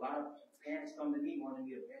a lot of parents come to me wanting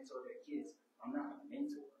me to mentor their kids. I'm not a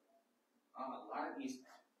mentor. A lot of these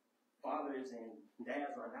fathers and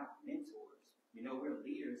dads are not mentors. You know, we're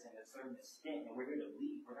leaders in a certain extent, and we're here to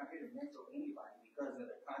lead. We're not here to mentor anybody because of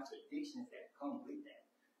the contradictions that come with that.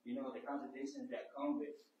 You know, the contradictions that come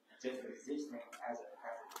with just existing as a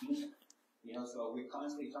being. You know, so we're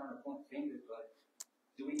constantly trying to point fingers, but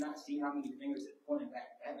do we not see how many fingers are pointing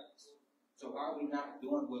back at us? So why are we not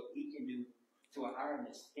doing what we can do to a higher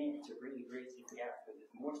extent to really bridge this gap? Because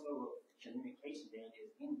it's more so communication than it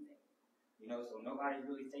is anything. You know, so nobody's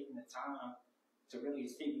really taking the time to really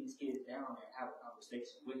sit these kids down and have a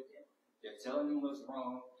conversation with them. They're telling them what's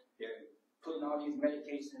wrong. They're putting all these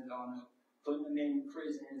medications on them, putting them in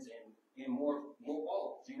prisons and in more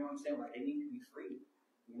walls. You know what I'm saying? Like, they need to be free.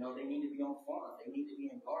 You know, they need to be on farms. They need to be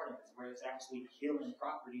in gardens where it's actually healing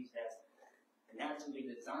properties that's naturally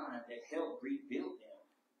designed that help rebuild them.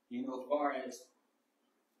 You know, as far as,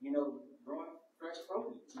 you know, growing fresh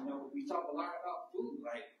produce. You know, we talk a lot about food.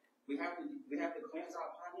 Like, we have to cleanse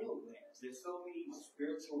our pineal glands. There's so many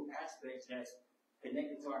spiritual aspects that's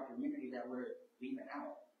connected to our community that we're leaving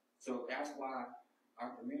out. So that's why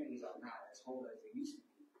our communities are not as whole as they used to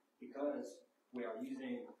be, because we are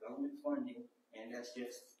using government funding, and that's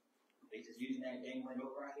just, they just using that dangling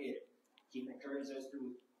over our head, keep encouraging us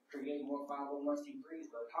to create more 501c3s,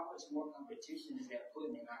 but how much more competition is that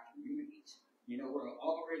putting in our communities? You know, we're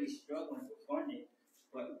already struggling for funding,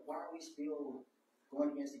 but why are we still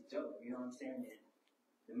going against each other? You know what I'm saying? And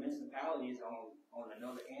the municipalities on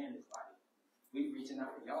another end is like, we reaching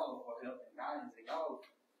out to y'all for help and guidance, and y'all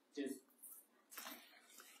just,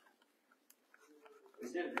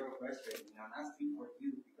 it's just real frustrating. You know, and I speak for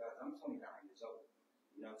you because I'm 29 years old.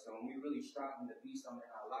 You know, so when we really striving to be something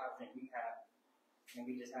in our lives, and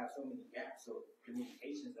we just have so many gaps of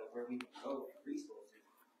communications of where we can go and resources.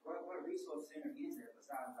 What resource center is there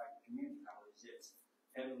besides like community college, just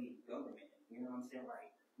heavily government? You know what I'm saying? Like,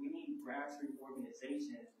 we need grassroots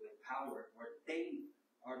organizations with power where they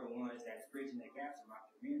are the ones that's bridging the gaps in our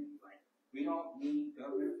community. Like, we don't need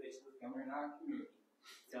government officials coming in our community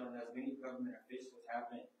telling us we need government officials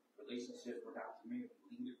having relationships with our community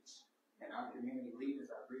leaders. And our community leaders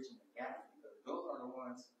are bridging the gap because those are the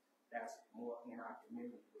ones that's more in our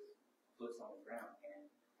community with boots on the ground and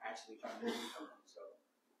actually trying to do something. So,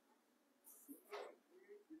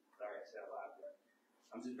 sorry I said a lot, but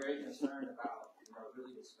I'm just very concerned about, you know,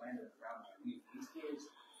 really the slander around our youth. These kids,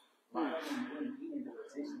 a lot of them wouldn't be in the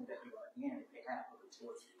position that they are in if they had other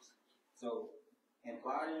choices. So,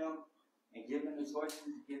 employing them and giving them the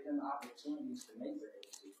choices, give them the opportunities to make their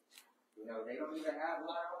decisions. You know, they don't even have a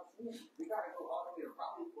lot of opportunities. We got to go all the way to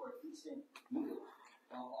Raleigh for a decent meal.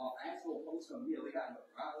 Actual wholesome meal. We got to go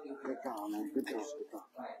to Raleigh. Good call, man. Good call. Good call.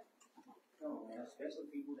 Like, come on, man.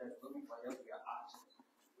 Especially people that's looking for healthier options.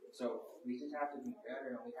 So we just have to be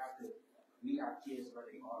better, and we have to meet our kids where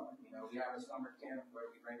they are. You know, we have a summer camp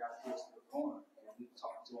where we bring our kids to the farm, and we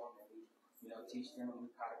talk to them, and we, you know, teach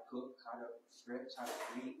them how to cook, how to stretch, how to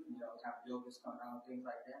read, you know, have yogas come out, things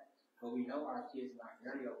like that. But we know our kids in our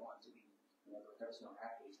area want to be, you know, professional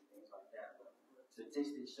athletes and things like that. But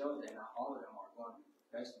statistics show that not all of them are going to be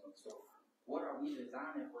professional. So what are we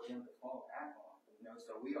designing for them to fall back on? You know,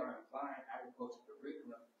 so we are applying agriculture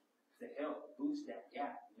curriculum to help boost that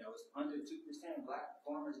gap. You know, it's under 2% black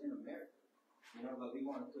farmers in America. You know, but we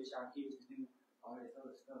want to push our kids to do all this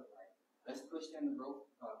other stuff. Like, let's push them to grow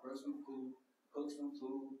some food, cook some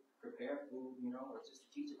food, prepare food, you know, or just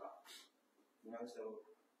teach about it. You know,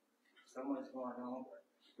 so much going on, but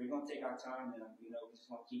we're going to take our time and, you know, we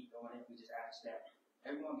just want to keep doing it. We just ask that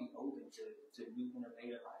everyone be open to new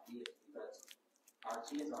innovative ideas because our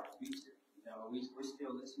kids are our future. You know, we're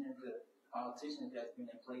still listening to politicians that's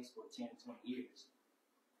been in place for 10, 20 years.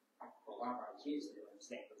 But why are our kids still in the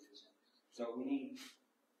same position? So we need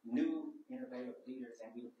new innovative leaders,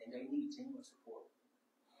 and they need genuine support.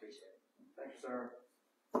 Appreciate it. Thank you, sir.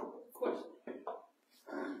 Question.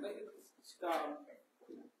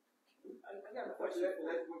 I got a question.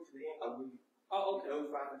 Let's move to the end. Oh, okay. Those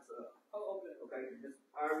finance up. Oh, okay.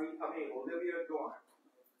 Okay, Olivia Dorn.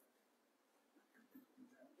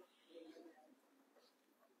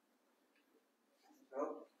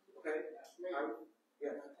 No? Okay.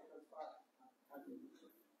 Yes.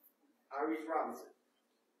 Iris Robinson.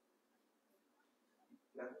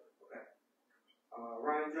 No? Okay.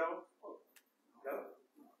 Ryan Jones? No?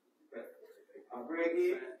 Okay. Greg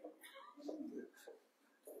Gibbs?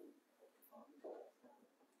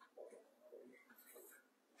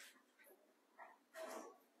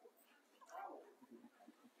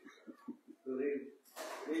 Good evening.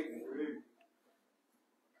 Good evening. Good evening.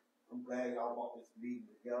 I'm glad y'all brought this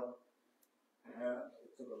meeting together.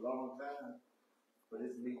 It took a long time for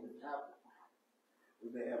this meeting to happen.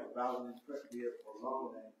 We've been having a ballot in Princeville for a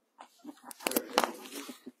long time.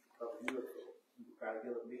 You try to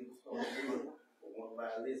get a meeting started for one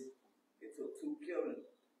by list. It took 2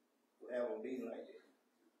 killings to have a meeting like this.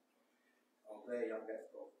 I'm glad y'all got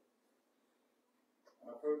started.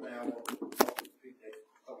 First thing I want to do is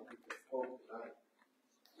talk to people that spoke tonight.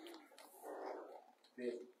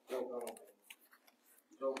 This Joe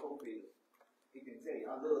Cofield, he can tell you,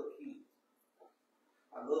 I love kids.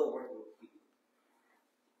 I love working with kids.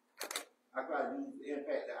 I try to use the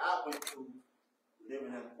impact that I went through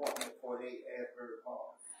living in an apartment 48 Asbury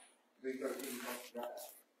Park, 313 months ago,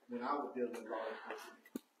 when I was dealing with law enforcement,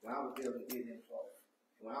 when I was dealing with getting in trouble,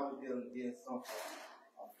 when I was dealing with getting something,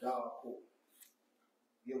 a job for,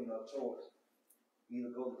 giving a choice,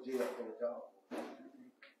 either go to jail for the job.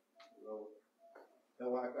 You know, that's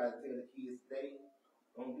why I try to tell the kids today,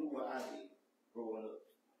 don't do what I did growing up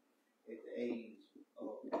at the age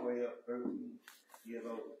of 12, 13 years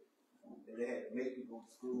old. And they had to make you go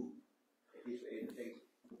to school and get your education.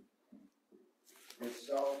 This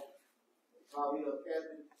Shaw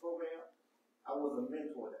Academy program, I was a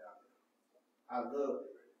mentor down there. I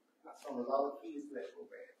loved it. I saw a lot of kids to that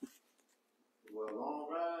program. It was a long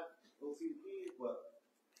ride to go see the kids, but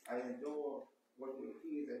I enjoy working with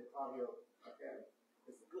kids at Princeville Academy.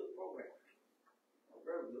 It's a good program. A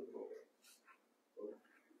very good program. So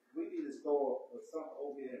we need to start with something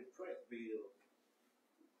over here in Princeville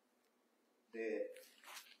that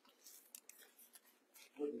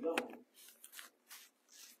with the young people.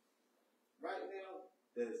 Right now,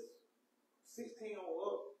 there's 16 on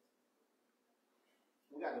up.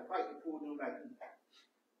 We got to fight to pull them back in.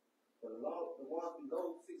 But the ones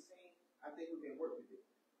below 16, I think we can work with it.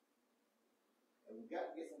 And we got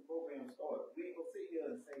to get some programs started. We ain't gonna sit here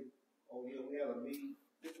and say, oh yeah, we have a meeting.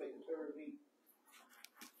 This make the 3rd meeting.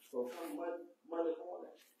 So come Monday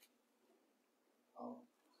morning,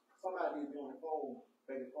 somebody needs to be on the phone,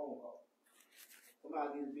 make a phone call.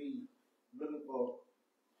 Somebody needs to be looking for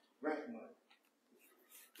grant money.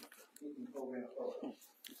 Get these programs started.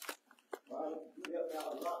 Well, you help me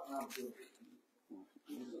out a lot when I'm doing this.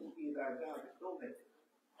 Some kids out down to donate.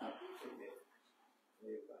 I appreciate that.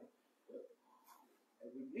 Everybody.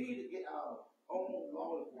 And we need to get our own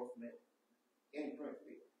law enforcement in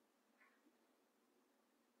Princeville.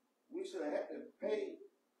 We should have to pay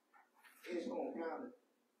Edgecombe County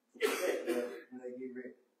to protect them when they get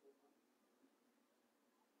ready.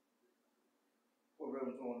 What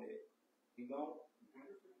Reverend on there? He gone?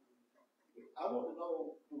 I want to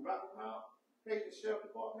know, do Rocky Mount pay the sheriff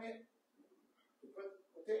department to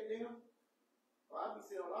protect them? Well, I've been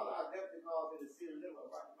seeing a lot of our deputy calls in the city limit of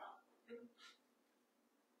Rocky Mount.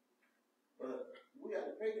 But we have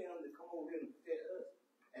to pay them to come over here and protect us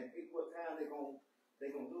and pick what time they're gonna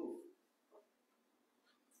do it.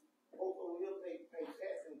 Also, we'll pay tax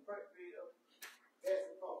in Princeville, tax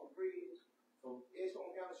across the bridge. So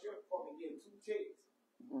Edgecombe County Sheriff Department getting 2 checks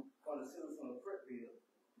for the citizens of Princeville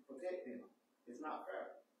to protect them. It's not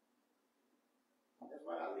fair. That's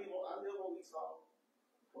why I live on East Hall.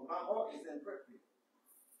 But my heart is in Princeville.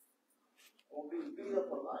 I'm gonna be beat up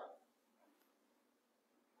for life.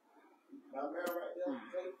 My man right there,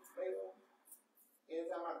 Faith,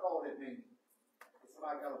 anytime I call that name, if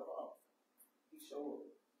somebody got a problem, he show up.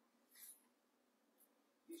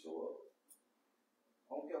 He show up.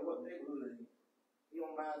 I don't care what neighborhood it is. He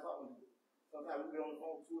don't mind talking to me. Sometimes we be on the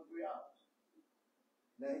phone 2 or 3 hours.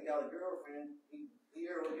 Now he got a girlfriend, he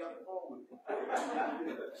early got the phone with me. You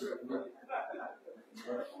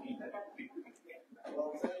know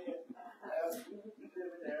what I'm saying? As we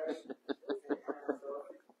live in there,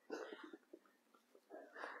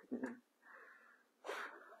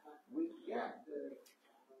 we got to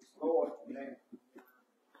start now.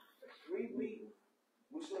 3 meetings.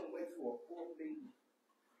 We shouldn't wait for a 4th meeting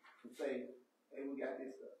to say, hey, we got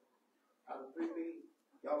this stuff. Out of 3 meetings,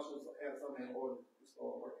 y'all should have something in order to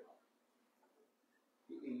start working on.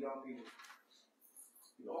 These young people,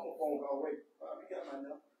 you know, I'm a phone call away. You got my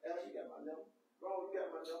number. Al, you got my number. Ron, you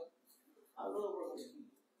got my number. I love working with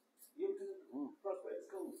kids. You to prospect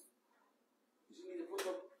schools. You need to put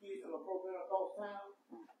some kids in a program across town.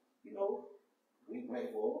 You know, we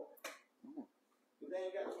pay for it. If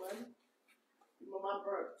they ain't got the money. You know, my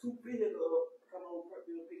parents, 2 vehicles come over and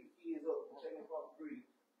pick the kids up and take them across the bridge.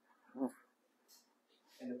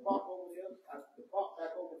 And the park over there, the park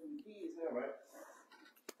back over to the kids now, right?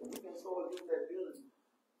 So we can sort of use that building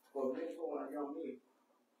for the next one of young men.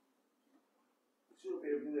 We should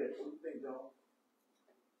be able to do that. What do you think, John?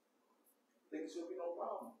 think it should be no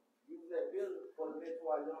problem. Use that building for the next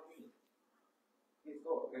while young people. Yes,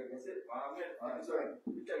 go. Okay, that's it. 5 minutes. All right, sorry.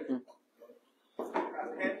 You take it.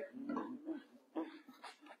 Okay.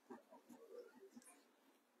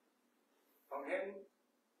 Okay.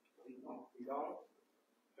 You gone?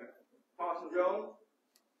 Parson Jones?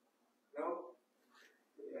 No?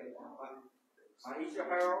 Aisha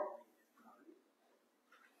Harold?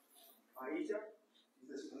 Aisha?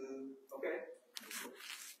 Okay.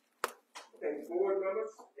 Okay, board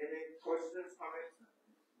members, any questions, comments?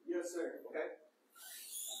 Yes, sir. Okay.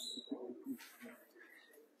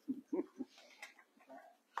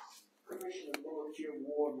 Commissioner Lord here,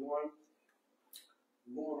 Ward 1,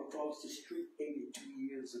 born across the street 82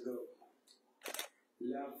 years ago.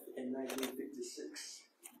 Left in 1956.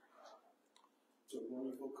 It's a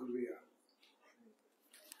wonderful career.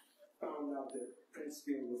 Found out that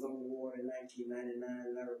Princeville was on the ward in 1999,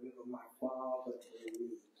 and I remember my father telling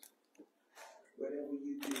me, whatever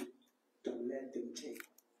you do, don't let them take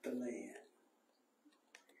the land.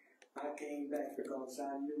 I came back because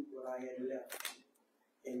I knew what I had left,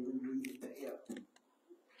 and we needed the help.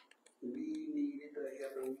 We needed the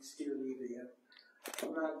help, and we still need the help.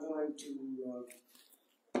 I'm not going to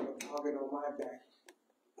put a target on my back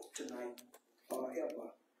tonight, or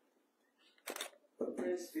ever. But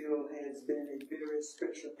Princeville has been a very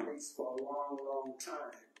special place for a long, long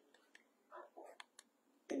time.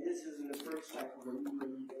 And this isn't the first type of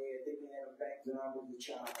reunion we had. They had a background with the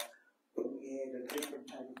child, but we had a different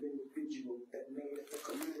type of individual that made it the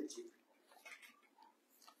community.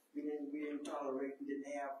 We didn't tolerate, we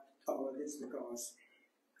didn't have all of this because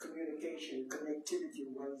communication, connectivity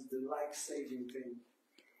was the life-saving thing.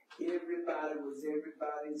 Everybody was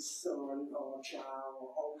everybody's son or child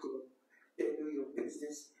or uncle. They knew your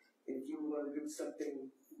business. And if you were going to do something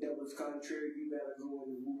that was contrary, you better go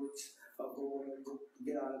in the woods or go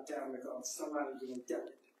get out of town because somebody's going to tell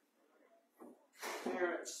it.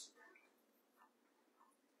 Parents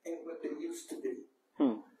ain't what they used to be.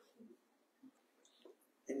 And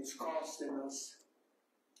it's costing us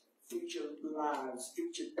future lives,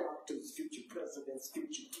 future doctors, future presidents,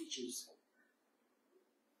 future teachers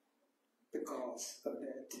because of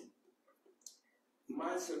that.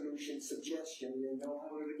 My suggestion, and don't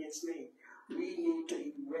hold it against me, we need to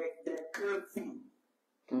erect that curfew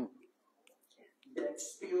that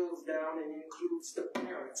spills down and includes the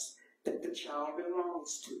parents that the child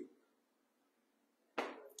belongs to.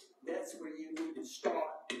 That's where you need to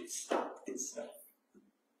start to stop this stuff.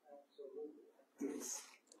 Yes.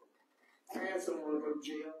 Parents don't want to go to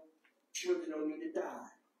jail. Children don't need to die.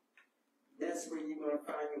 That's where you're going to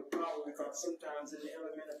find your problem because sometimes in the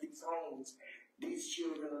element of these homes, these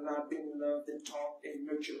children are not being loved and taught and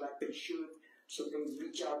nurtured like they should, so they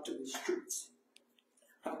reach out to the streets.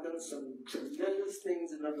 I've done some tremendous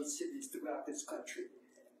things in other cities throughout this country,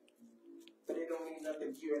 but they don't mean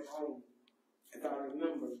nothing here at home. If I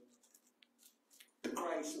remember, the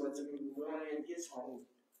Christ wasn't even born in his home.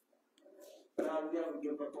 But I'll never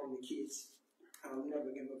give up on the kids. I'll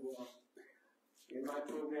never give up on them. In my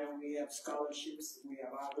program, we have scholarships, we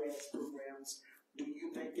have our grants programs. Do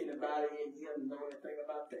you think anybody in here know anything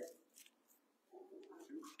about that?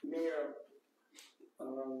 Mayor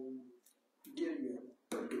Gillian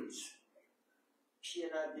Perkins, she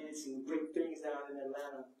and I did some great things down in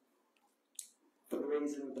Atlanta for the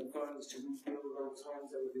raising of the funds to rebuild those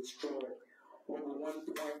homes that were destroyed. Over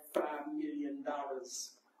 $1.5 million.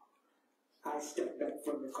 I stepped back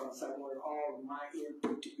from it because I wanted all of my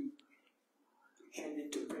input to be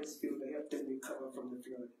handed to Princeville to help them recover from the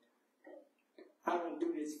flood. I don't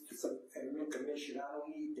do this for a recognition. I don't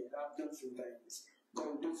need that. I've done some things.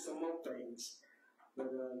 Gonna do some more things.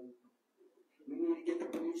 But we need to get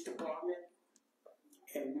the police department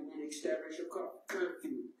and we need to establish a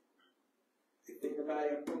curfew. If anybody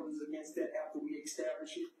opposes against that after we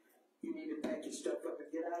establish it, you need to pack your stuff up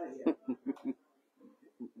and get out of here.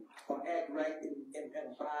 Or act right and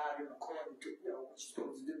abide according to what you're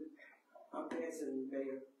supposed to do. I'm passing,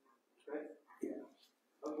 Mayor. Right? Yeah.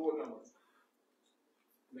 I'm board members.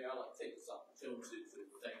 May I like to take this opportunity to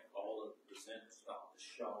thank all of the presenters, Dr.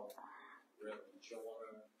 Shaw, Reverend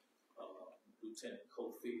Joyner, Lieutenant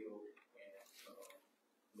Cofield, and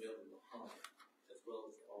Melvin Muhammad, as well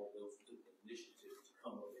as all those who took the initiative to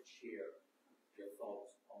come up and share their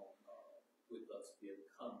thoughts on with us via the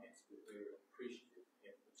comments. We're very appreciative,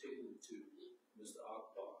 and particularly to Mr.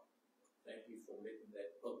 Akbar. Thank you for making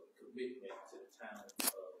that public commitment to the town of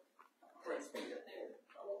Princeville.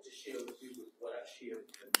 I want to share with you what I shared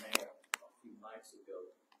with the mayor a few nights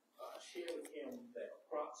ago. I shared with him that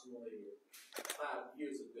approximately 5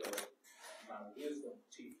 years ago, my wisdom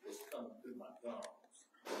teeth was coming through my gums.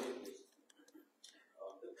 It was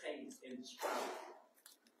in this trial.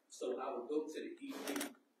 So I would go to the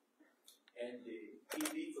ED, and the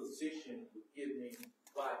ED physician would give me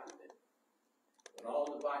vitamin. When all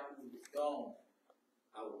the vitamin was gone,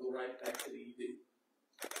 I would go right back to the ED.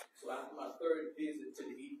 So after my third visit to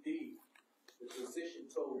the ED, the physician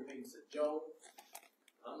told me, he said, Jones,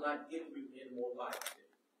 I'm not giving you any more vitamin.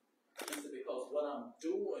 He said, because what I'm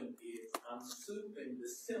doing is I'm soothing the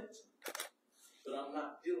symptoms, but I'm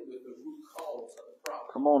not dealing with the root cause of the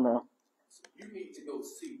problem. Come on now. So you need to go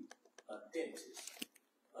see a dentist.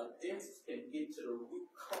 A dentist can get to the root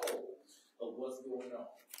cause of what's going on.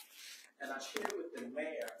 And I shared with the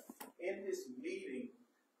mayor, in this meeting,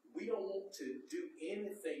 we don't want to do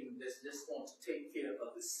anything that's just going to take care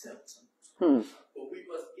of the symptoms. But we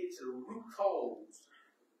must get to the root cause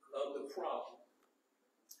of the problem.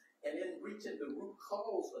 And in reaching the root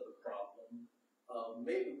cause of the problem,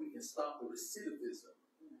 maybe we can stop the recidivism,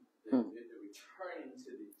 the returning to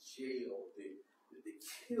the jail, the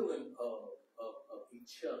killing of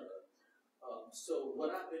each other. So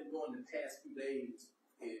what I've been doing the past few days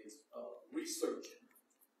is researching.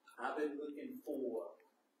 I've been looking for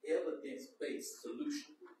evidence-based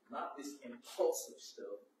solution, not this impulsive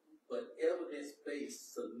stuff, but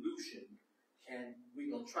evidence-based solution. And we're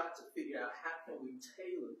going to try to figure out how can we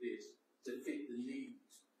tailor this to fit the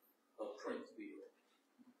needs of Princeville.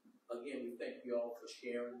 Again, we thank you all for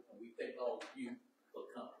sharing, and we thank all of you for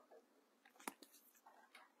coming.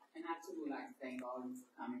 And I too would like to thank all of you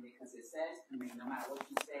for coming, because it says to me, no matter what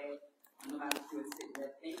you said, no matter what you were sitting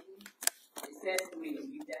there thinking, it says to me that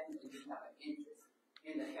you definitely do have an interest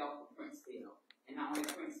in the health of Princeville. And not only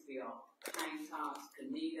Princeville, Pine Tops,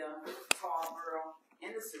 Canida, Tarboro,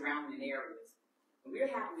 and the surrounding areas. And we're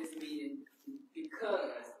having this meeting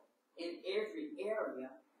because in every area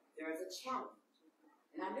there is a challenge.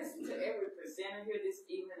 And I listened to every presenter here this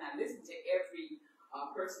evening. I listened to every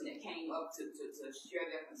person that came up to share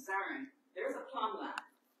their concern. There's a plumb line.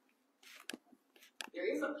 There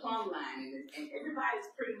is a plumb line, and everybody's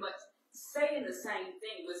pretty much saying the same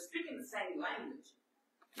thing. We're speaking the same language.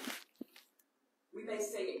 We may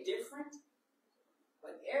say it different,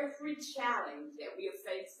 but every challenge that we are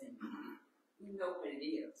facing, we know what it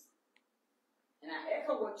is. And I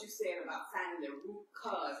echo what you said about finding the root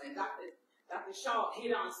cause, and Dr. Shaw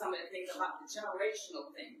hit on some of the things about the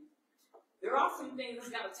generational thing. There are some things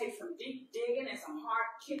that's going to take some deep digging and some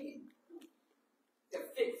hard kicking to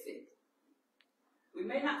fix it. We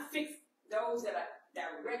may not fix those that are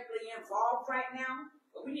directly involved right now,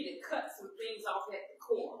 but we need to cut some things off at the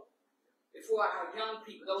core before our young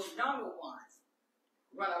people, those younger ones,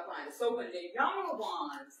 run up on it. So when the younger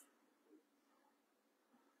ones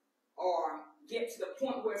or get to the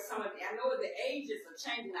point where some of the, I know the ages are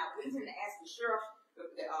changing now. We need to ask the sheriff,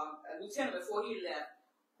 the lieutenant before he left,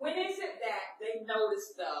 when is it that they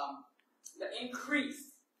noticed the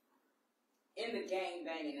increase in the gang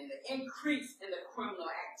banging and the increase in the criminal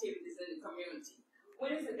activities in the community?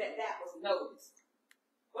 When is it that that was noticed?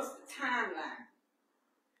 What's the timeline?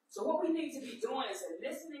 So what we need to be doing is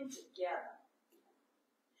listening together.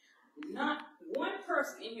 Not one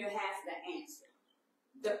person in here has the answer.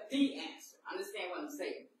 The answer. Understand what I'm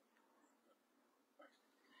saying?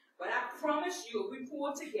 But I promise you, if we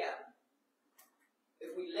pull together,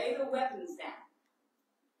 if we lay the weapons down,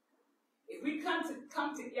 if we come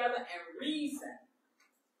together and reason,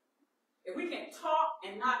 if we can talk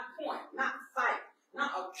and not point, not fight,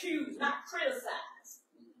 not accuse, not criticize,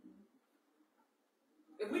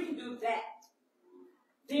 if we can do that,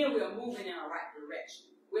 then we're moving in the right direction.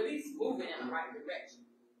 We're at least moving in the right direction.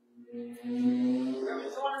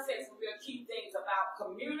 Reverend Jordan said some real key things about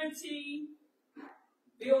community,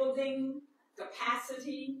 building,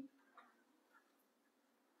 capacity.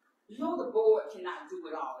 You know the board cannot do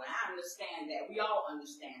it all, and I understand that. We all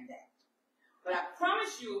understand that. But I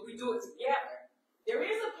promise you, if we do it together, there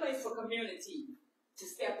is a place for community to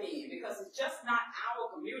step in, because it's just not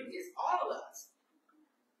our community, it's all of us.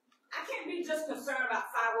 I can't be just concerned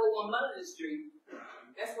about 501 Mother Street.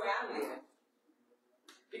 That's where I live.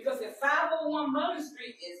 Because if 501 Mother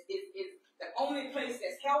Street is the only place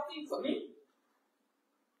that's healthy for me,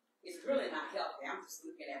 it's really not healthy. I'm just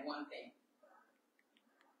looking at one thing.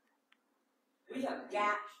 We have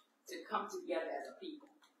got to come together as a people.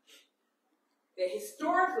 That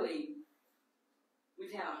historically,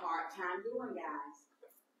 we've had a hard time doing, guys.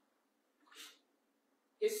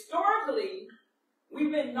 Historically,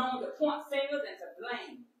 we've been known to point fingers and to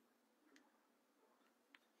blame.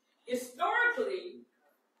 Historically,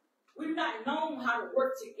 we've not known how to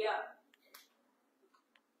work together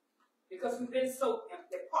because we've been so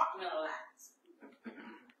departmentalized.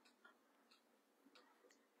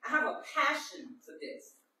 I have a passion for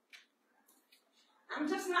this. I'm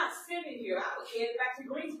just not sitting here. I was headed back to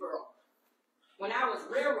Greensboro when I was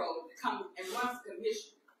railroaded to come and run for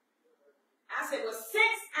commission. I said, well,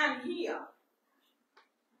 since I'm here,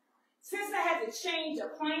 since I had to change a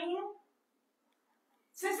plan,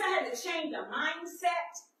 since I had to change a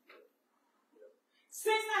mindset,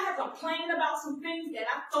 since I had complained about some things that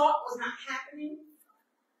I thought was not happening,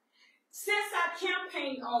 since I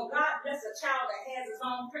campaigned on God bless a child that has his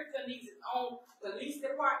own Princeville needs his own police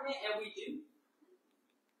department, and we do.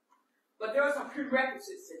 But there are some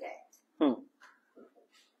prerequisites to that.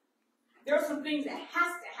 There are some things that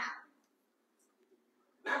has to happen.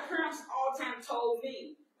 My parents all the time told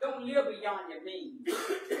me, don't live beyond your means.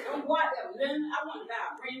 Don't go out there living. I want to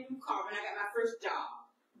buy a brand new car when I got my first job.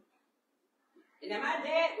 And now my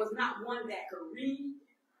dad was not one that could read.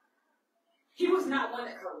 He was not one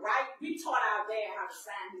that could write. We taught our dad how to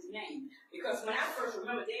sign his name. Because when I first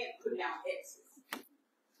remember, Dad put down X's.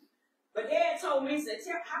 But Dad told me, he said,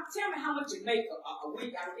 tell me how much you make a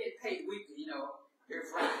week. I was getting paid weekly, every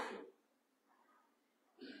Friday.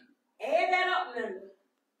 Add that up, Linda.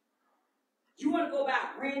 You want to go buy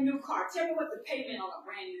a brand new car. Tell me what the payment on a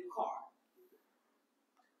brand new car.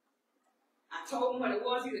 I told him what it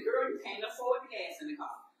was. He said, girl, you can't afford the gas in the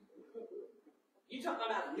car. You talking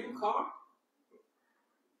about a new car?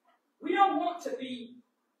 We don't want to be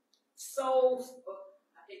so,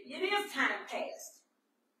 it is time past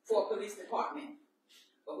for a police department.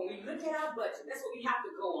 But when we look at our budget, that's what we have to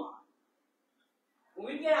go on.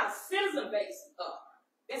 When we get our citizen base up,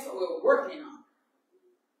 that's what we're working on.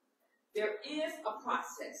 There is a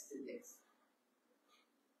process to this.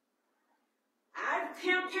 I've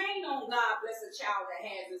campaigned on God bless a child that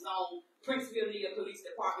has his own Princeville Police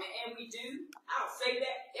Department, and we do. I'll say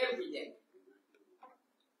that every day.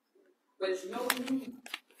 But there's no need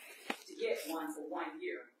to get one for 1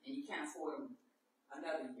 year, and you can't afford them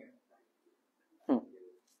another year.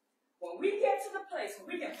 When we get to the place where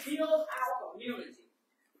we can build our community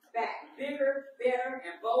back bigger, better,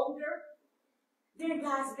 and bolder, then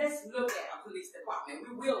guys, let's look at our police department.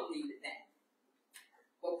 We will need it then.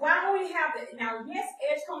 But why don't we have it? Now, yes,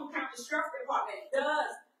 Edgecombe County Sheriff Department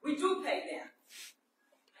we do pay them.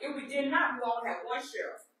 If we did not, we only have one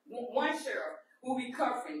sheriff. One sheriff who will be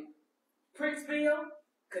covering Princeville,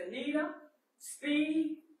 Canita,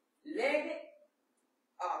 Speed, Leggett,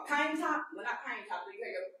 Pine Top. Well, not Pine Top, but you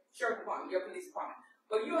have your sheriff department, your police department.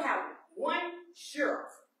 But you'll have one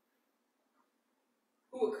sheriff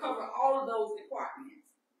who will cover all of those departments.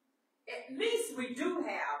 At least we do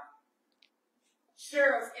have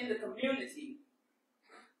sheriffs in the community,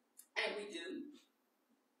 and we do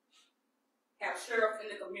have sheriffs in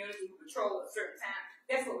the community who patrol at a certain time.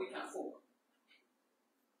 That's what we can afford.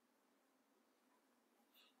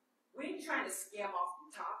 We ain't trying to skim off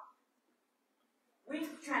the top. We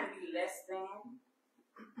ain't trying to be less than.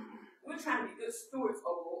 We're trying to be good stewards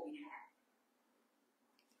over what we have.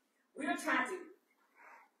 We're trying to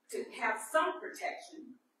have some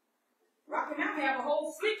protection. Rocky Mount have a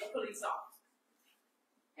whole fleet of police officers.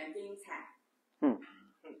 And things happen.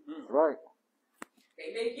 Right.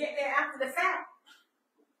 They may get there after the fact.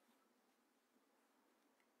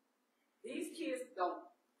 These kids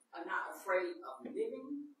are not afraid of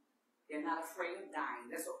living. They're not afraid of dying.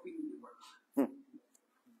 That's what we need to work on.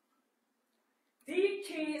 These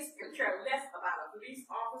kids can care less about a police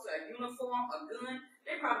officer, a uniform, a gun.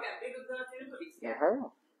 They probably got bigger guns than the police got.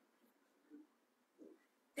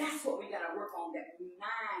 That's what we got to work on, that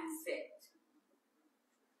mindset.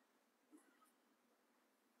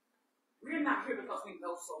 We're not here because we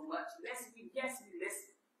know so much. Yes, we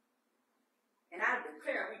listen. And I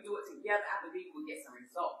declare we do it together, I believe we'll get some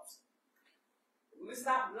results. We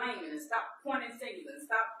stop blaming and stop pointing fingers and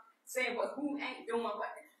stop saying who ain't doing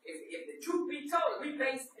what. If the truth be told, we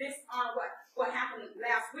base this on what happened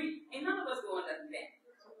last week, ain't none of us doing nothing bad.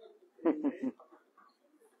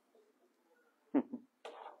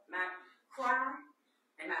 My cry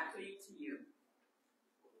and my plea to you.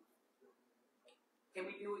 Can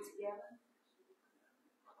we do it together?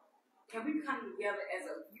 Can we come together as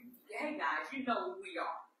hey guys, you know who we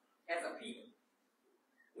are as a people.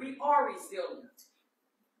 We are resilient.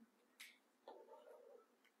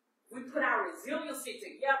 We put our resiliency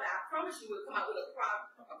together. I promise you we'll come out with a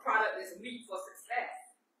product that's meet for success.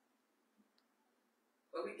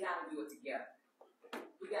 But we got to do it together.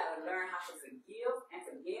 We got to learn how to forgive and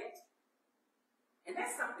forget. And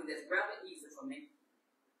that's something that's rather easy for me.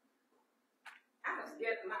 I can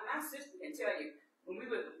forget, my sister can tell you, when we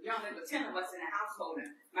were young, there were 10 of us in the household,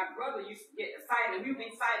 and my brother used to get to fight, and we'd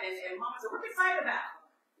be fighting, and Mama said, what did they fight about?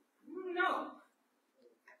 No.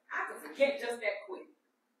 I can forget just that quick.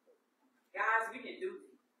 Guys, we can do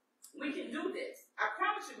this. We can do this. I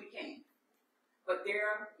promise you we can. But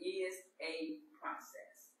there is a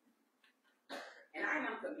process. And I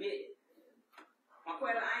am committed.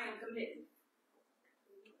 Marquetta, I am committed.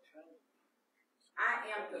 I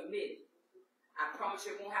am committed. I promise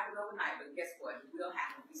you it won't happen overnight, but guess what? It will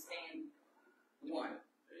happen. We stand one.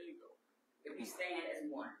 There you go. If we stand as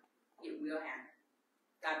one, it will happen.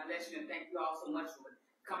 God bless you and thank you all so much for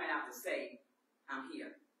coming out to say, I'm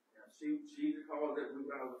here. She called that we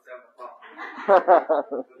went over 7 o'clock.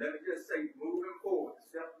 So let me just say, moving forward,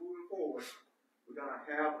 we're going to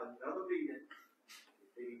have another meeting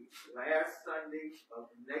the last Sunday of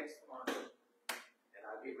next month. And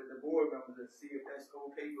I'll get with the board members and see if that's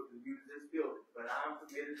okay for to use this building. But I'm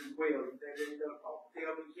committed as well. You think they're going to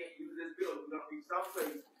tell me you can't use this building? We're going to be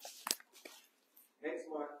someplace next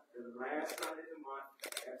month, the last Sunday of the month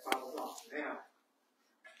at 5 o'clock. Now,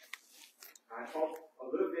 I talked a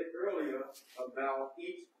little bit earlier about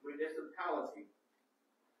each municipality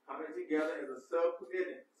coming together as a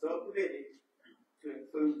subcommittee to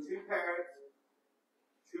include 2 parents,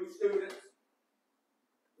 2 students,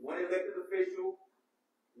 1 elected official,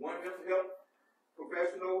 1 mental health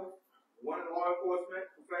professional, 1 law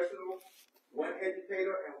enforcement professional, 1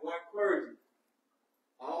 educator, and 1 clergy.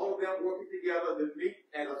 All of them working together to meet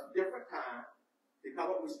at a different time to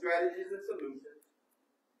come up with strategies and solutions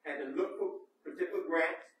and to look for particular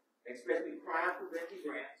grants, especially crime prevention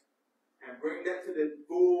grants, and bring that to the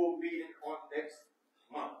full meeting on next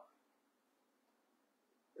month.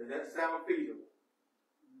 Does that sound feasible?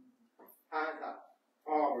 Harbor.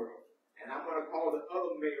 And I'm going to call the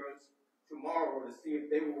other mayors tomorrow to see if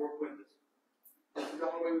they will work with us. This is the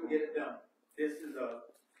only way we can get it done. This is a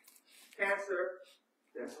cancer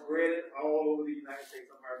that's spread all over the United States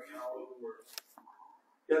of America and all over the world.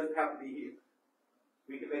 Doesn't have to be here.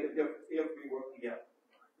 We can make a difference if we work together.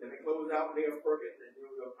 Let me close out Mayor Perkins and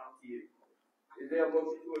then we'll come to you. Is there a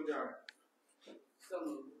motion to adjourn? So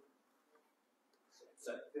moved.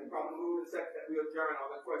 Then probably move the second that we adjourn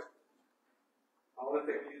on the question. All in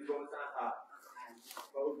favor, use vote sign aye.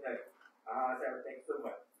 Opposed, nay. Sarah, thank you so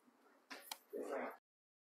much. Yes, ma'am.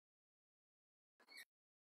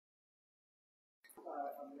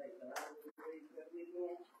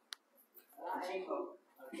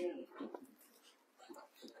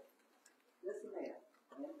 Listen here.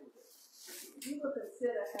 You would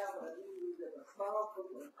consider having a meeting with a small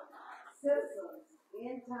group of citizens,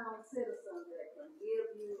 in-town citizens that can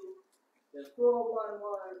give you the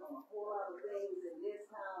 411 on a whole lot of things in this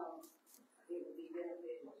town, it would be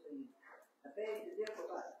beneficial to you. I beg to differ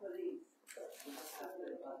about the police. I'm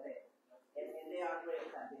good about that. And they are great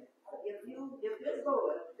out there. But if this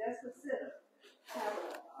board, just consider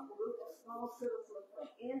having a group of small citizens from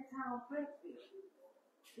in-town Princeville,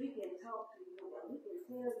 we can talk to you and we can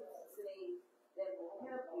tell you some things that will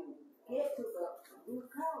help you get to the root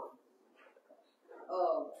cause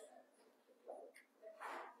of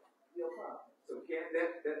your problem. So can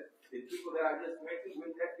that the people that I just mentioned,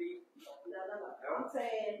 wouldn't that be? No. I'm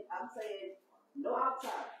saying no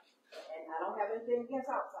outside. And I don't have anything against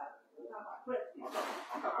outside. I'm talking about Princeville.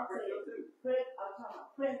 I'm talking about Princeville too. I'm talking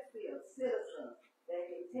about Princeville citizens that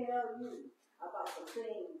can tell you about the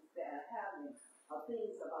things that are happening, or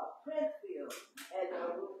things about Princeville and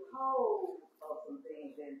the root cause of some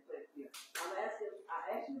things in Princeville. I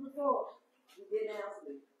asked you before, you didn't answer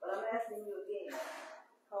me, but I'm asking you again.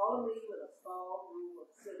 Call me with a small group of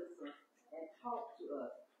citizens and talk to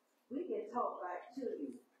us. We can talk back to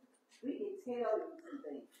you. We can tell you some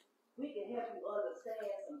things. We can help you understand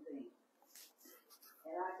some things.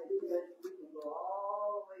 And I can do it. We can go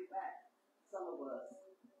all the way back. Some of us,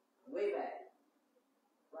 way back.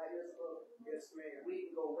 Right, Ms. Book? Yes, ma'am. We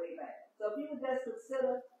can go way back. So if you would just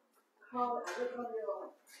consider calling, I look on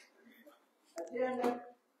your agenda,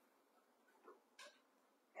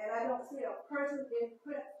 and I don't see a person in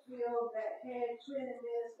Princeville that had 20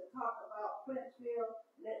 minutes to talk about Princeville,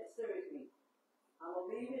 that disturbs me. I'm going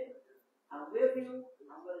to leave it. I'm with you.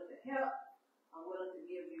 I'm willing to help. I'm willing to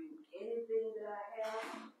give you anything that I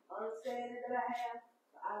have, understanding that I have.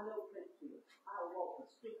 But I know Princeville. I walk the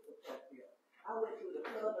streets of Princeville. I went through the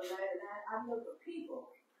club of 99. I know the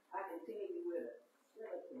people. I can tell you where the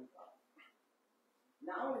skeletons are.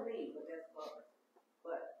 Not only me, but that's others.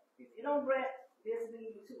 But if you don't grant this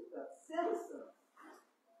meeting to the citizens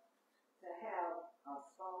to have a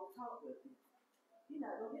small talk with you, you're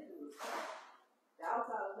not going to get the root problem. The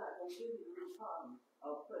outside is not going to give you the root problem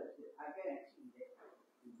of Princeville. I guarantee you that.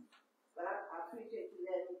 But I appreciate you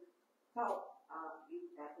letting me talk after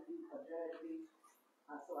you adjourned me.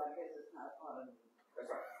 So I guess it's not a part of the That's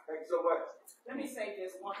right. Thank you so much. Let me say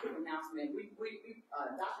this one quick announcement.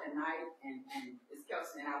 Dr. Knight and Ms.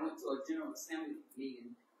 Kelsey and I went to a General Assembly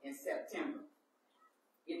meeting in September.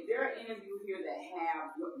 If there are any of you here that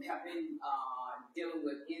have been dealing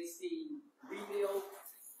with NC rebuild,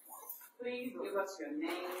 please give us your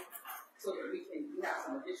name so that we can have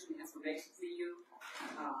some additional information to you.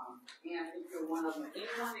 And if you're one of them,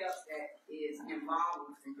 anyone else that is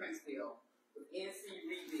involved in Princeville with NC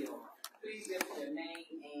rebuild, please give us your name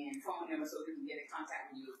and phone number so we can get in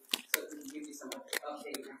contact with you so we can give you some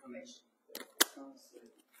updated information.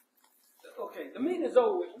 Okay, the meeting is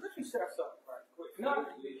over. Let me share something right quick. Now,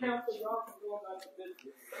 the council, y'all can go about the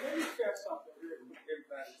business. Let me share something here with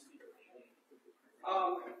everybody.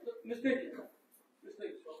 Ms. Dickens,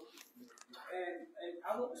 and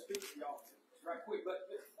I want to speak to y'all right quick, but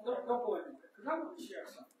don't go in there because I want to share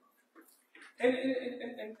something. And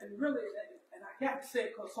really, and I got to say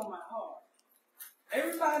it because it's on my heart.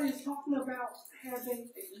 Everybody is talking about having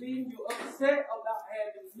a meeting. You're upset about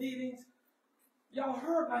having meetings. Y'all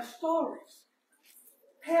heard my stories.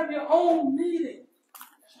 Have your own meeting.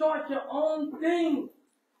 Start your own thing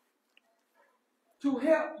to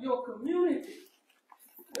help your community.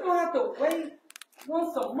 You don't have to wait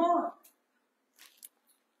once a month.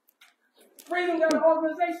 Freedom got an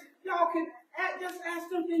organization. Y'all can just ask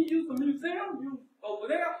them to use the museum, use over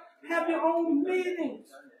there. Have your own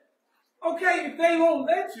meetings. Okay, if they won't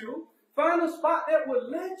let you, find a spot that will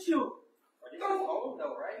let you.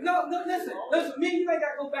 No, listen, me and you ain't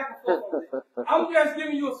got to go back and forth on it. I'm just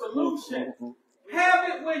giving you a solution. Have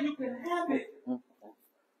it where you can have it.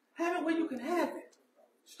 Have it where you can have it.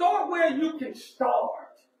 Start where you can start.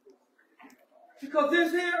 Because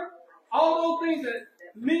this here, all those things that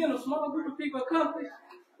me and a small group of people accomplished,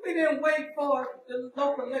 we didn't wait for the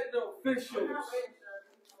local elected officials.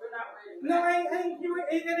 No, it ain't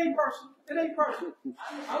personal. It ain't personal.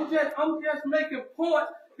 I'm just making point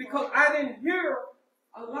because I didn't hear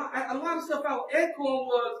a lot of stuff I was echoing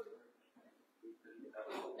was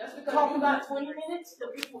talking about 20 minutes, the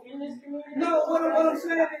people in this community. No, what I'm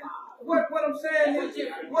saying is the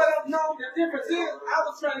difference is I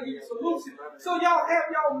was trying to give you a solution. So y'all have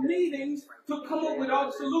y'all meetings to come up with all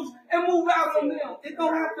the solutions and move out on them. It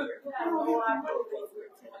don't have to.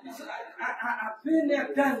 I've been there,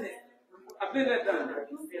 done that. I've been there, done that.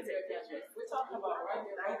 We're talking about right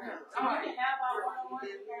now. Okay. So we can have our one-on-one.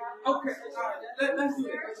 Okay. All right. Let's do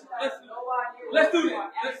this. Let's do that.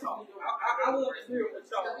 Let's talk. I want to hear what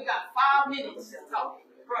y'all. We got 5 minutes to talk.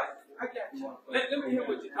 Right. I got you. Let me hear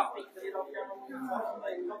what you're talking about. I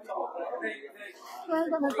ain't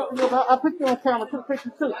got nothing to talk to you about. I put you on camera. Took a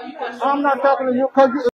picture too. I'm not talking to you because you.